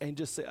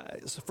just say,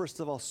 so first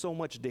of all, so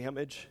much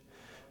damage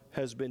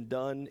has been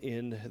done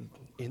in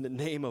the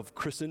name of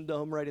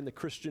Christendom, right, in the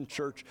Christian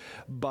church,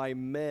 by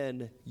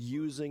men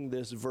using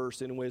this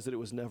verse in ways that it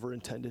was never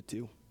intended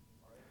to.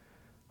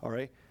 All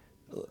right?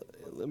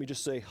 Let me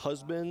just say,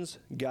 husbands,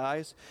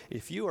 guys,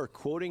 if you are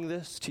quoting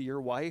this to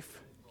your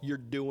wife, you're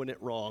doing it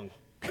wrong,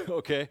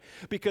 okay?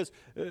 Because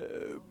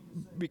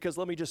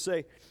let me just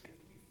say,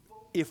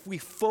 if we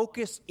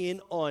focus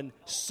in on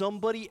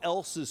somebody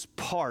else's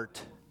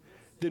part,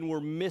 then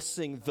we're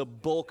missing the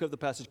bulk of the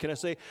passage. Can I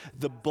say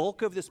the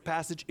bulk of this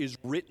passage is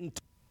written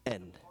to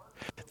men?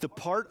 The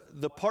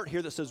part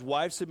here that says,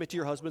 wives, submit to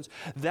your husbands,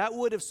 that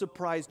would have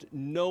surprised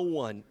no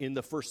one in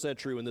the first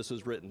century when this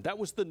was written. That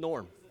was the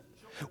norm.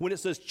 When it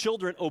says,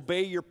 children,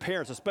 obey your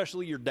parents,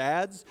 especially your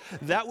dads,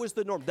 that was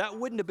the norm. That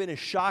wouldn't have been a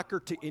shocker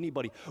to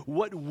anybody.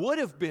 What would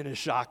have been a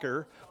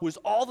shocker was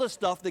all the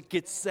stuff that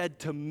gets said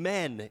to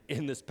men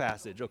in this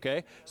passage,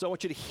 okay? So I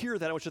want you to hear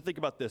that. I want you to think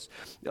about this.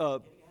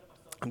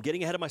 I'm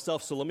getting ahead of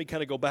myself, so let me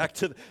kind of go back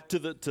to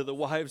the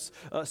wives.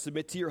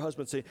 Submit to your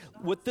husband. Say,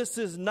 what this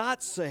is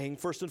not saying,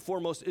 first and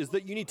foremost, is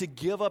that you need to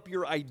give up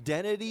your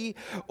identity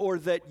or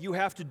that you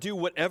have to do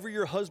whatever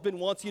your husband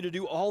wants you to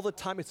do all the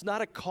time. It's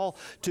not a call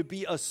to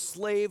be a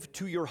slave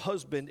to your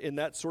husband in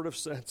that sort of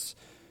sense.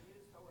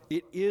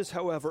 It is,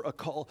 however, a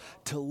call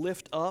to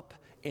lift up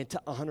and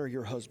to honor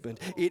your husband.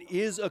 It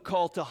is a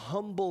call to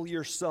humble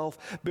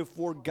yourself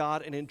before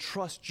God and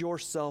entrust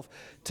yourself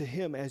to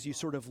him as you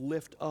sort of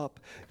lift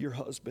up your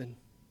husband.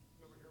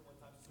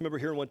 Remember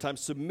hearing one time,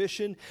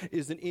 submission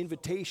is an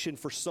invitation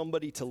for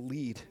somebody to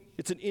lead.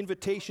 It's an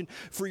invitation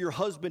for your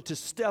husband to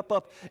step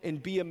up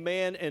and be a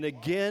man. And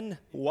again,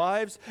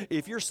 wives,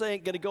 if you're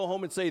going to go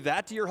home and say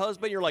that to your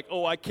husband, you're like,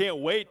 oh, I can't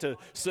wait to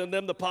send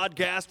them the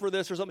podcast for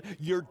this or something.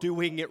 You're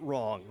doing it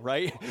wrong,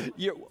 right?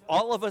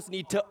 All of us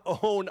need to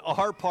own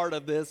our part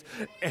of this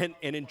and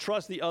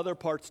entrust the other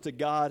parts to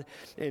God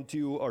and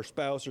to our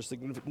spouse or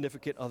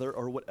significant other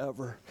or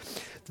whatever.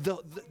 The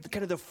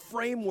kind of the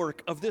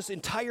framework of this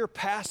entire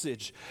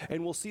passage,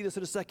 and we'll see this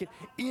in a second,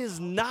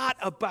 is not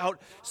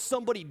about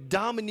somebody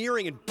domineering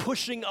and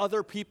pushing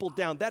other people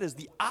down. That is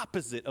the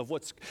opposite of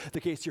what's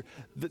the case here.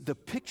 The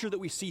picture that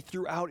we see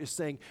throughout is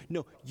saying,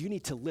 no, you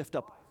need to lift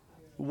up.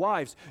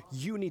 Wives,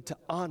 you need to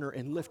honor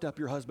and lift up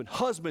your husband.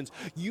 Husbands,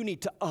 you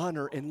need to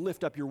honor and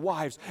lift up your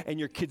wives and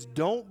your kids.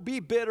 Don't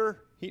be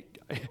bitter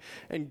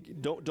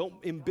and don't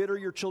embitter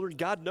your children.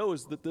 God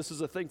knows that this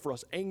is a thing for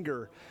us.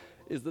 Anger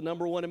is the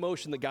number one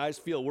emotion that guys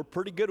feel. We're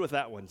pretty good with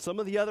that one. Some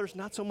of the others,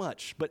 not so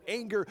much. But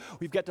anger,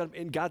 we've got to,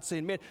 and God's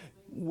saying, man,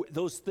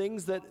 those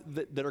things that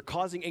are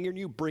causing anger in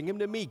you, bring them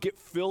to me. Get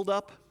filled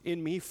up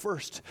in me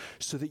first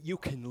so that you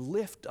can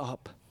lift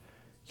up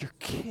your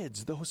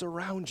kids, those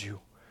around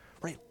you.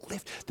 Right?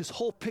 This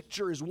whole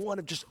picture is one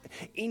of just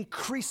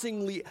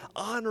increasingly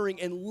honoring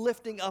and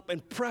lifting up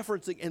and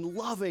preferencing and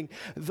loving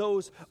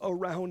those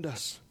around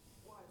us.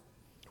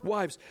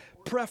 Wives,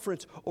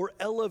 preference or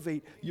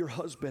elevate your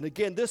husband.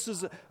 Again, this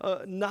is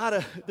not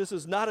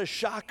a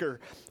shocker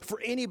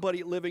for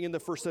anybody living in the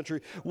first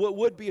century. What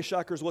would be a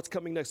shocker is what's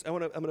coming next. I'm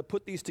going to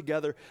put these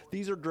together.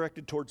 These are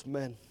directed towards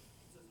men.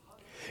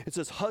 It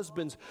says,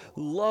 husbands,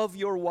 love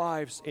your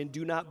wives and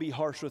do not be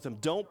harsh with them.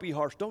 Don't be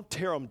harsh. Don't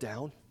tear them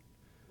down.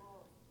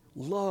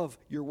 Love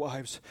your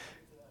wives.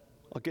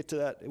 I'll get to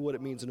that and what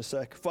it means in a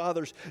sec.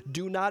 Fathers,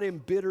 do not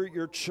embitter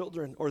your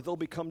children or they'll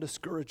become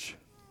discouraged.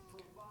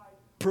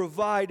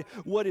 Provide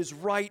what is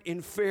right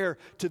and fair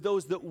to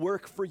those that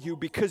work for you,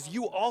 because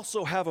you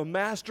also have a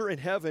master in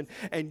heaven,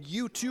 and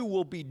you too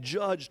will be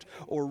judged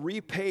or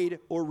repaid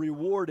or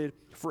rewarded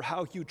for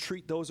how you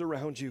treat those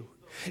around you.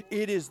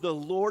 It is the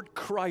Lord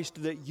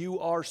Christ that you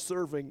are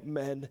serving,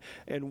 men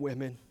and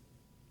women.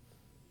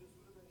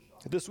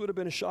 This would have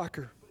been a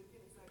shocker.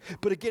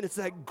 But again, it's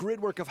that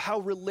grid work of how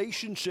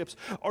relationships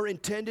are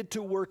intended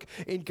to work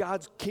in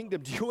God's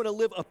kingdom. Do you want to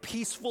live a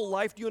peaceful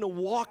life? Do you want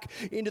to walk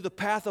into the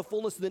path of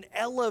fullness? Then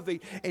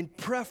elevate and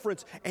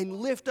preference and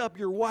lift up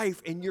your wife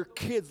and your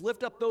kids.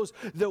 Lift up those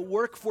that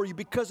work for you,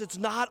 because it's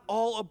not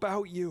all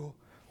about you.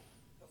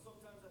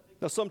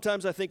 Now,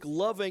 sometimes I think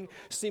loving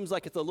seems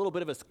like it's a little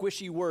bit of a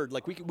squishy word.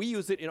 Like we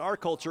use it in our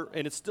culture,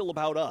 and it's still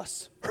about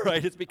us,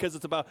 right? It's because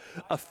it's about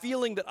a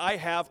feeling that I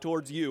have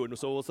towards you. And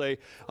so we'll say,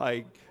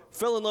 I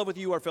fell in love with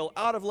you or fell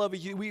out of love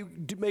with you. We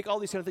do make all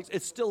these kind of things.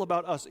 It's still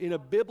about us. In a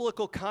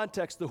biblical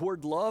context, the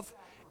word love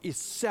is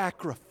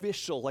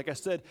sacrificial. Like I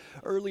said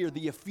earlier,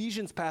 the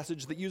Ephesians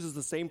passage that uses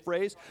the same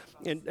phrase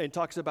and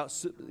talks about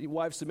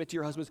wives submit to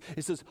your husbands.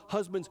 It says,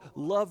 husbands,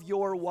 love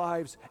your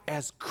wives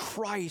as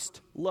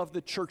Christ loved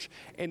the church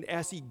and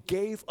as he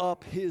gave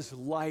up his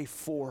life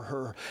for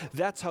her.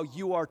 That's how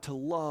you are to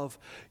love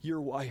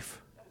your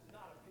wife.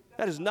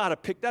 That is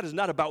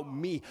not about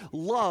me.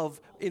 Love,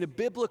 in a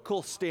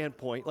biblical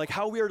standpoint, like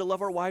how we are to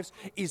love our wives,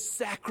 is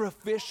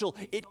sacrificial.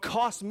 It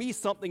costs me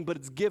something, but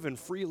it's given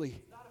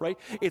freely, right?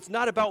 It's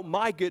not about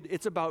my good,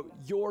 it's about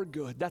your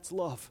good. That's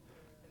love.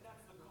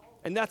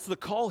 And that's the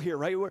call here,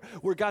 right?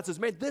 Where God says,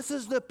 man, this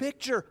is the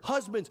picture.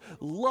 Husbands,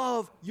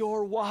 love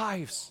your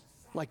wives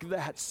like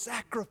that,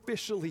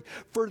 sacrificially,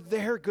 for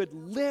their good.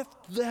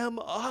 Lift them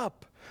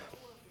up.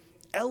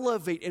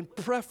 Elevate and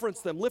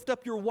preference them. Lift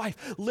up your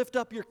wife. Lift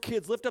up your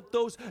kids. Lift up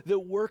those that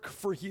work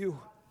for you.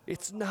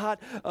 It's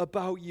not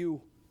about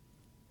you.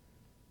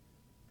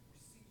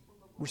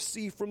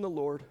 Receive from the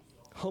Lord.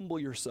 Humble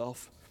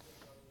yourself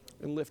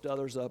and lift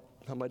others up.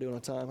 How am I doing on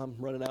time? I'm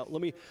running out.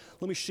 Let me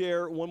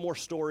share one more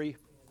story,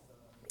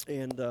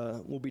 and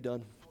we'll be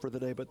done for the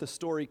day. But this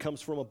story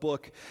comes from a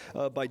book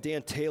by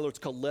Dan Taylor. It's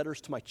called Letters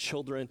to My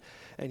Children,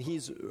 and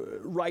he's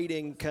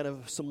writing kind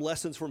of some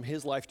lessons from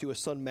his life to his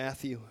son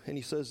Matthew. And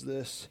he says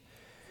this.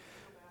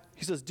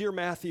 He says, "Dear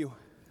Matthew,"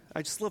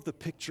 I just love the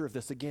picture of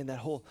this again, that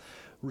whole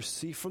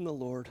receive from the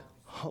Lord,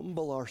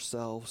 humble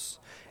ourselves,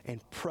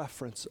 and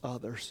preference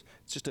others.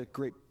 It's just a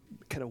great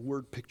kind of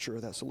word picture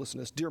of that. So listen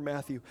to this. "Dear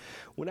Matthew,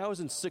 when I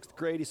was in 6th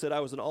grade," he said, "I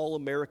was an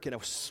all-American. I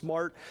was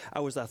smart. I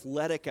was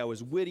athletic. I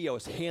was witty. I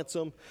was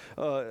handsome,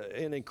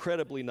 and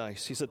incredibly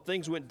nice." He said,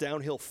 "Things went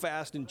downhill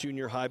fast in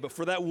junior high, but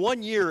for that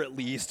 1 year at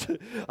least,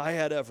 I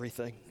had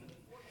everything."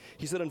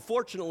 He said,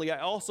 "Unfortunately, I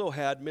also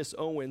had Miss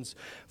Owens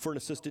for an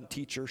assistant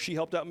teacher. She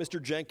helped out Mr.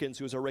 Jenkins,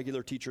 who was our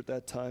regular teacher at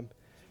that time.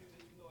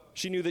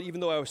 She knew that even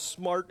though I was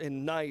smart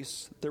and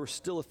nice, there was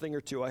still a thing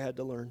or two I had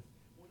to learn.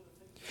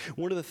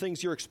 One of the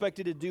things you're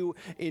expected to do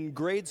in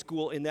grade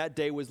school in that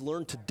day was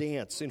learn to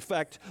dance. In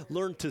fact,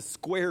 learn to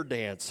square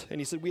dance."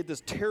 And he said, "We had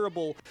this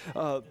terrible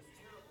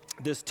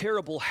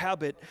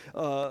habit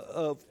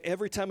of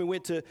every time we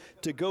went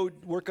to go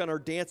work on our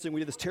dancing,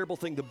 we did this terrible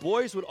thing. The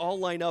boys would all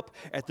line up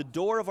at the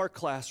door of our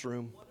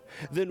classroom.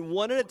 Then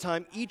one at a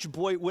time, each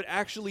boy would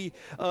actually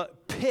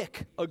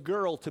pick a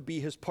girl to be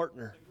his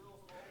partner.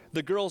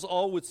 The girls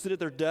all would sit at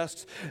their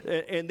desks,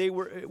 and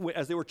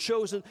as they were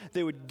chosen,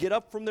 they would get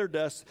up from their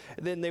desks,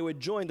 and then they would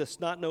join the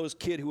snot-nosed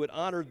kid who had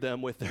honored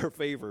them with their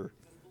favor."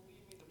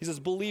 He says,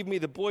 "Believe me,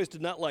 the boys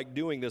did not like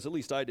doing this. At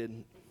least I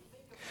didn't.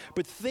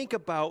 But think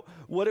about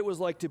what it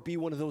was like to be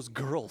one of those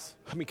girls.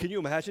 I mean, can you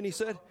imagine," he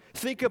said?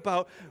 "Think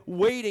about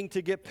waiting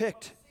to get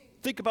picked.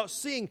 Think about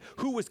seeing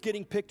who was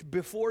getting picked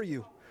before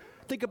you.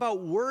 Think about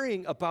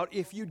worrying about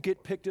if you'd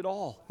get picked at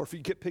all or if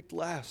you'd get picked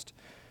last."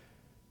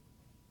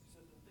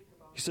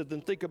 He said,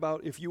 "Then think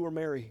about if you were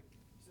Mary."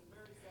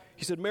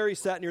 He said, "Mary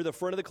sat near the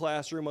front of the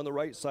classroom on the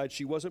right side.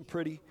 She wasn't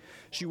pretty.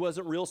 She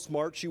wasn't real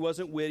smart. She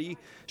wasn't witty.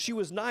 She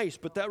was nice,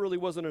 but that really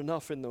wasn't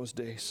enough in those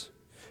days.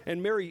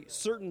 And Mary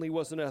certainly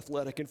wasn't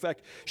athletic. In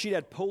fact, she'd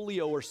had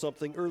polio or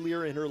something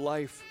earlier in her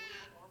life.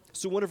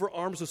 So one of her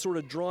arms was sort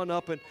of drawn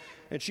up,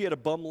 and she had a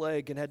bum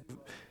leg and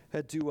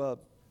had to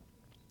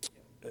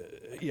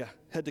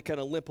kind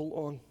of limp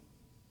along."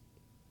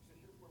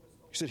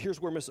 He said,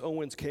 "Here's where Miss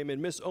Owens came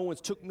in. Miss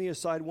Owens took me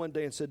aside one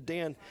day and said,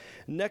 'Dan,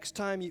 next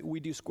time we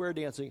do square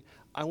dancing,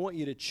 I want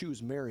you to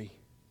choose Mary.'"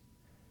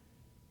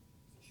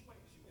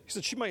 He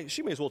said, she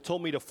may as well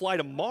told me to fly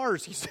to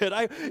Mars." He said,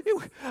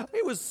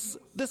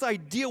 this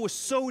idea was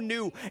so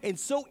new and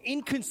so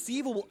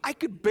inconceivable, I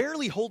could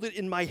barely hold it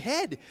in my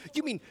head.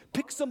 You mean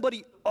pick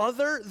somebody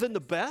other than the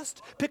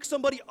best? Pick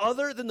somebody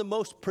other than the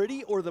most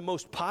pretty or the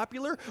most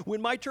popular?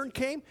 When my turn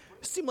came,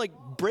 it seemed like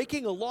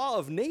breaking a law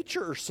of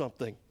nature or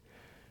something.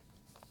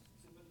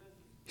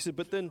 He said,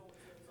 "But then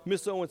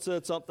Miss Owens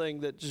said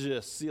something that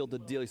just sealed the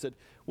deal." He said,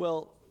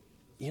 "Well,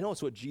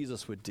 it's what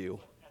Jesus would do."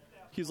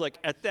 He's like,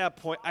 at that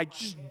point, I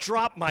just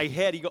dropped my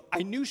head.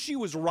 I knew she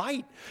was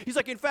right. He's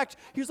like, in fact,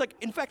 I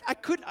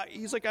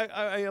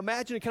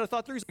imagined and kind of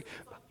thought through. He's like,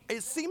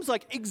 it seems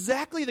like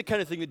exactly the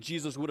kind of thing that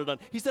Jesus would have done.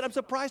 He said, "I'm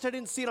surprised I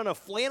didn't see it on a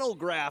flannel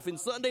graph in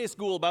Sunday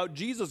school about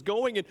Jesus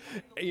going and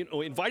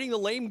inviting the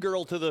lame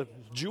girl to the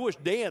Jewish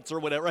dance or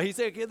whatever." He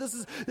said, "This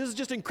is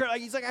just incredible."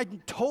 He's like, "I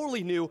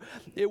totally knew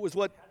it was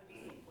what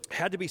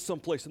had to be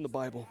someplace in the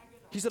Bible."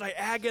 He said, "I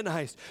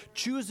agonized.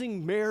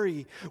 Choosing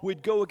Mary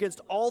would go against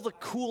all the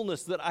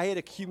coolness that I had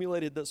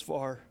accumulated thus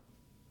far."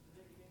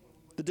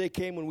 The day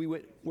came when we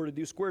were to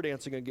do square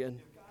dancing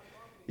again.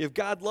 If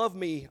God loved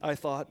me, I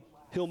thought,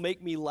 he'll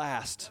make me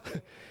last.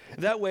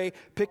 That way,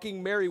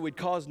 picking Mary would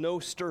cause no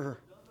stir.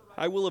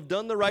 I will have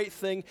done the right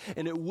thing,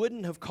 and it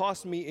wouldn't have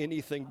cost me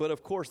anything. But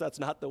of course, that's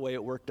not the way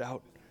it worked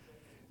out.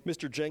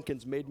 Mr.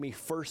 Jenkins made me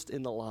first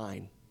in the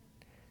line.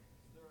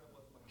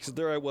 He said,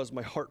 there I was,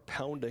 my heart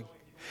pounding.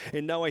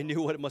 And now I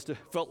knew what it must have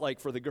felt like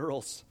for the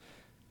girls.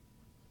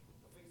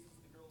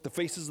 The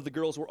faces of the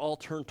girls were all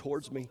turned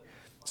towards me.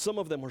 Some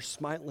of them were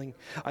smiling.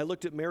 I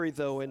looked at Mary,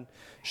 though, and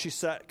she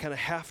sat kind of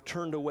half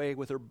turned away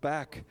with her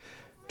back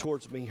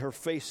towards me, her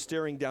face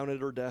staring down at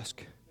her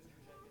desk.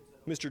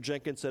 Mr.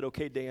 Jenkins said,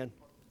 "Okay, Dan,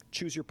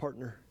 choose your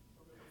partner."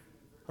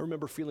 I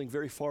remember feeling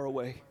very far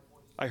away.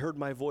 I heard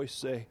my voice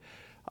say,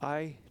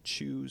 "I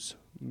choose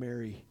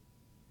Mary."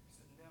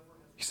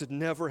 He said,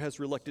 "Never has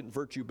reluctant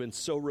virtue been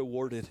so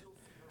rewarded."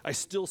 I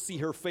still see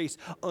her face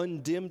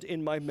undimmed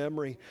in my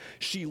memory.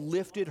 She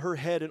lifted her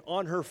head, and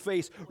on her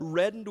face,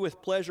 reddened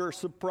with pleasure,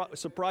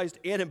 surprised,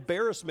 and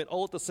embarrassment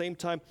all at the same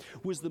time,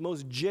 was the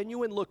most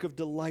genuine look of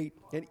delight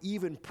and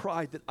even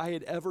pride that I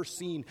had ever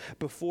seen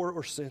before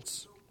or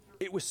since.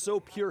 It was so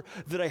pure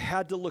that I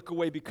had to look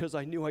away because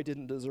I knew I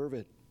didn't deserve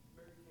it.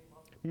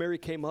 Mary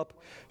came up.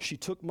 She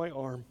took my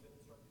arm,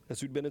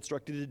 as we'd been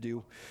instructed to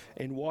do,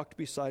 and walked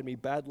beside me,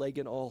 bad leg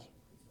and all,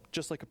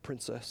 just like a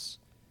princess.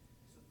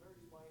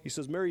 He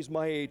says, "Mary's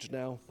my age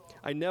now.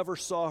 I never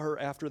saw her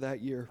after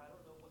that year.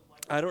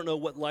 I don't know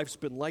what life's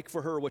been like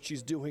for her or what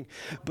she's doing,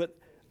 but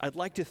I'd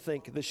like to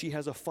think that she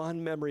has a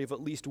fond memory of at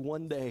least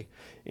one day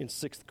in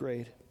 6th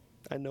grade.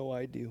 I know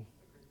I do."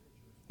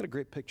 What a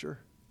great picture.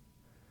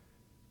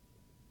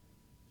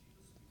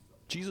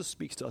 Jesus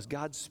speaks to us.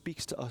 God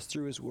speaks to us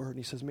through his word, and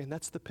he says, man,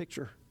 that's the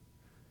picture.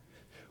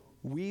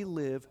 We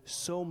live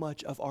so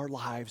much of our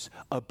lives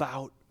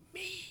about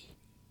me.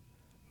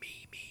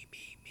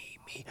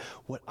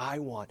 What I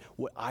want,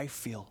 what I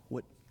feel,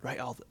 right?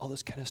 All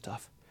this kind of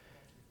stuff.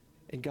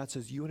 And God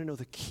says, you want to know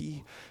the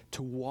key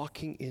to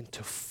walking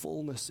into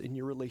fullness in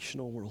your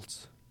relational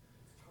worlds?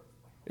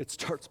 It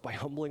starts by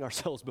humbling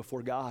ourselves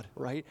before God,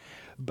 right?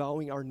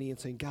 Bowing our knee and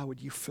saying, God, would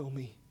you fill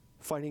me?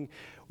 Finding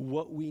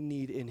what we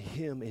need in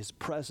him, his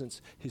presence,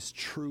 his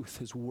truth,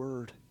 his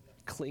word.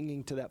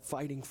 Clinging to that,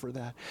 fighting for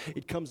that.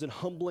 It comes in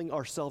humbling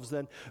ourselves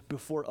then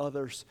before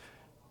others.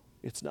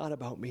 It's not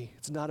about me.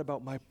 It's not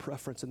about my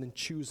preference, and then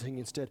choosing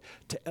instead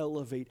to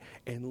elevate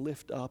and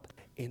lift up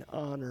and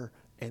honor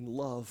and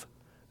love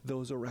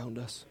those around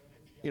us.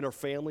 In our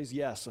families,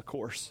 yes, of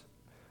course.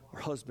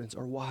 Our husbands,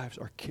 our wives,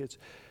 our kids,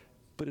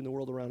 but in the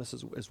world around us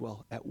as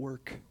well. At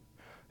work,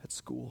 at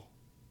school.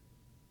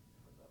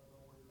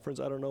 Friends,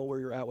 I don't know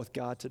where you're at with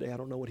God today. I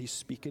don't know what he's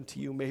speaking to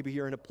you. Maybe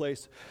you're in a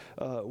place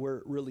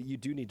where really you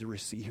do need to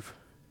receive.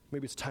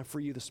 Maybe it's time for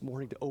you this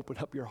morning to open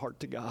up your heart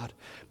to God.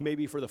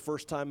 Maybe for the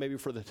first time, maybe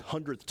for the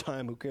 100th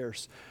time, who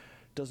cares?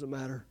 Doesn't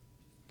matter.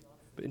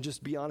 And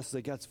just be honest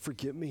and say, God,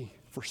 forgive me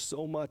for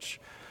so much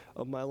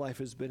of my life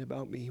has been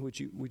about me. Would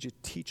you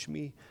teach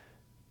me?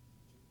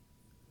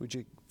 Would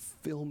you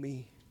fill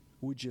me?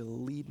 Would you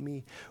lead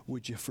me?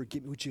 Would you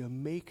forgive me? Would you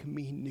make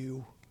me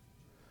new?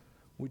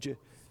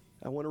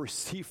 I want to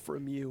receive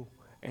from you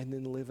and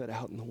then live it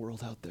out in the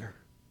world out there.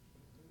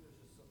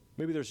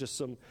 Maybe there's just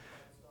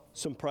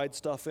some pride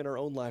stuff in our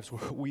own lives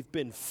where we've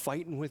been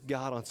fighting with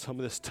God on some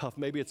of this stuff.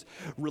 Maybe it's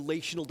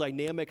relational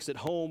dynamics at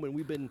home, and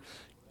we've been,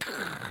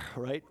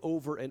 right,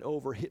 over and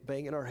over,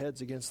 banging our heads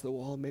against the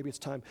wall. Maybe it's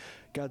time,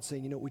 God's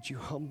saying, would you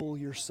humble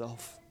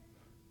yourself?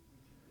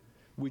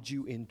 Would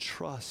you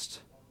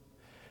entrust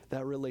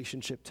that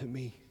relationship to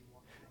me?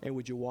 And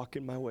would you walk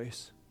in my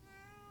ways?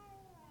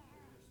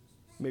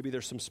 Maybe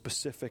there's some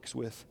specifics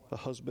with a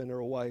husband or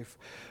a wife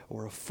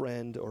or a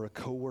friend or a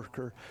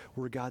coworker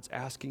where God's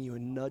asking you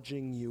and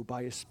nudging you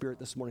by his Spirit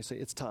this morning. Say,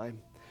 it's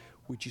time.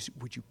 Would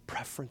you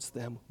preference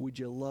them? Would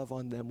you love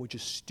on them? Would you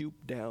stoop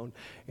down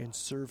and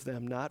serve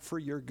them, not for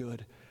your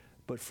good,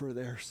 but for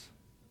theirs,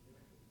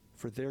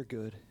 for their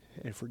good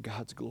and for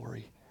God's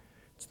glory?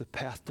 It's the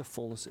path to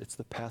fullness. It's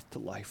the path to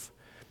life.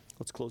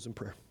 Let's close in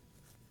prayer.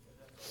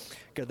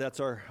 God, that's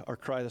our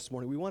cry this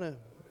morning. We want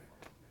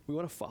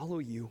to follow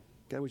you.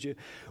 God,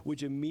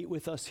 would you meet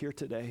with us here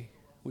today?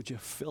 Would you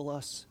fill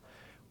us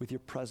with your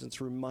presence?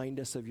 Remind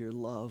us of your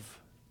love.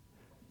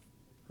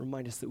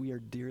 Remind us that we are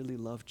dearly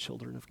loved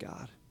children of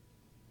God.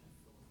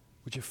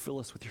 Would you fill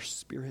us with your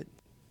Spirit?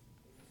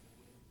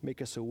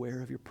 Make us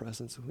aware of your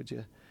presence. Would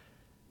you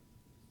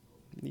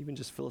even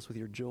just fill us with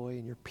your joy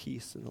and your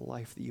peace and the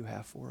life that you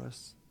have for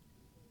us?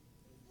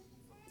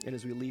 And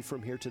as we leave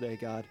from here today,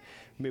 God,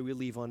 may we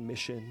leave on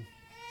mission,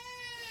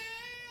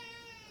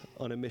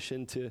 on a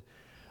mission to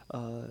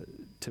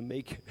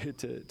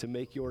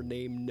make your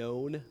name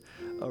known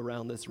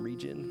around this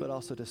region, but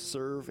also to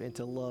serve and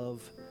to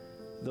love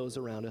those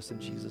around us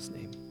in Jesus'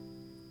 name.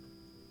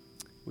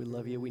 We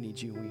love you. We need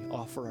you. We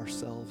offer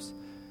ourselves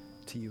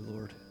to you,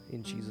 Lord,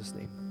 in Jesus'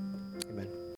 name. Amen.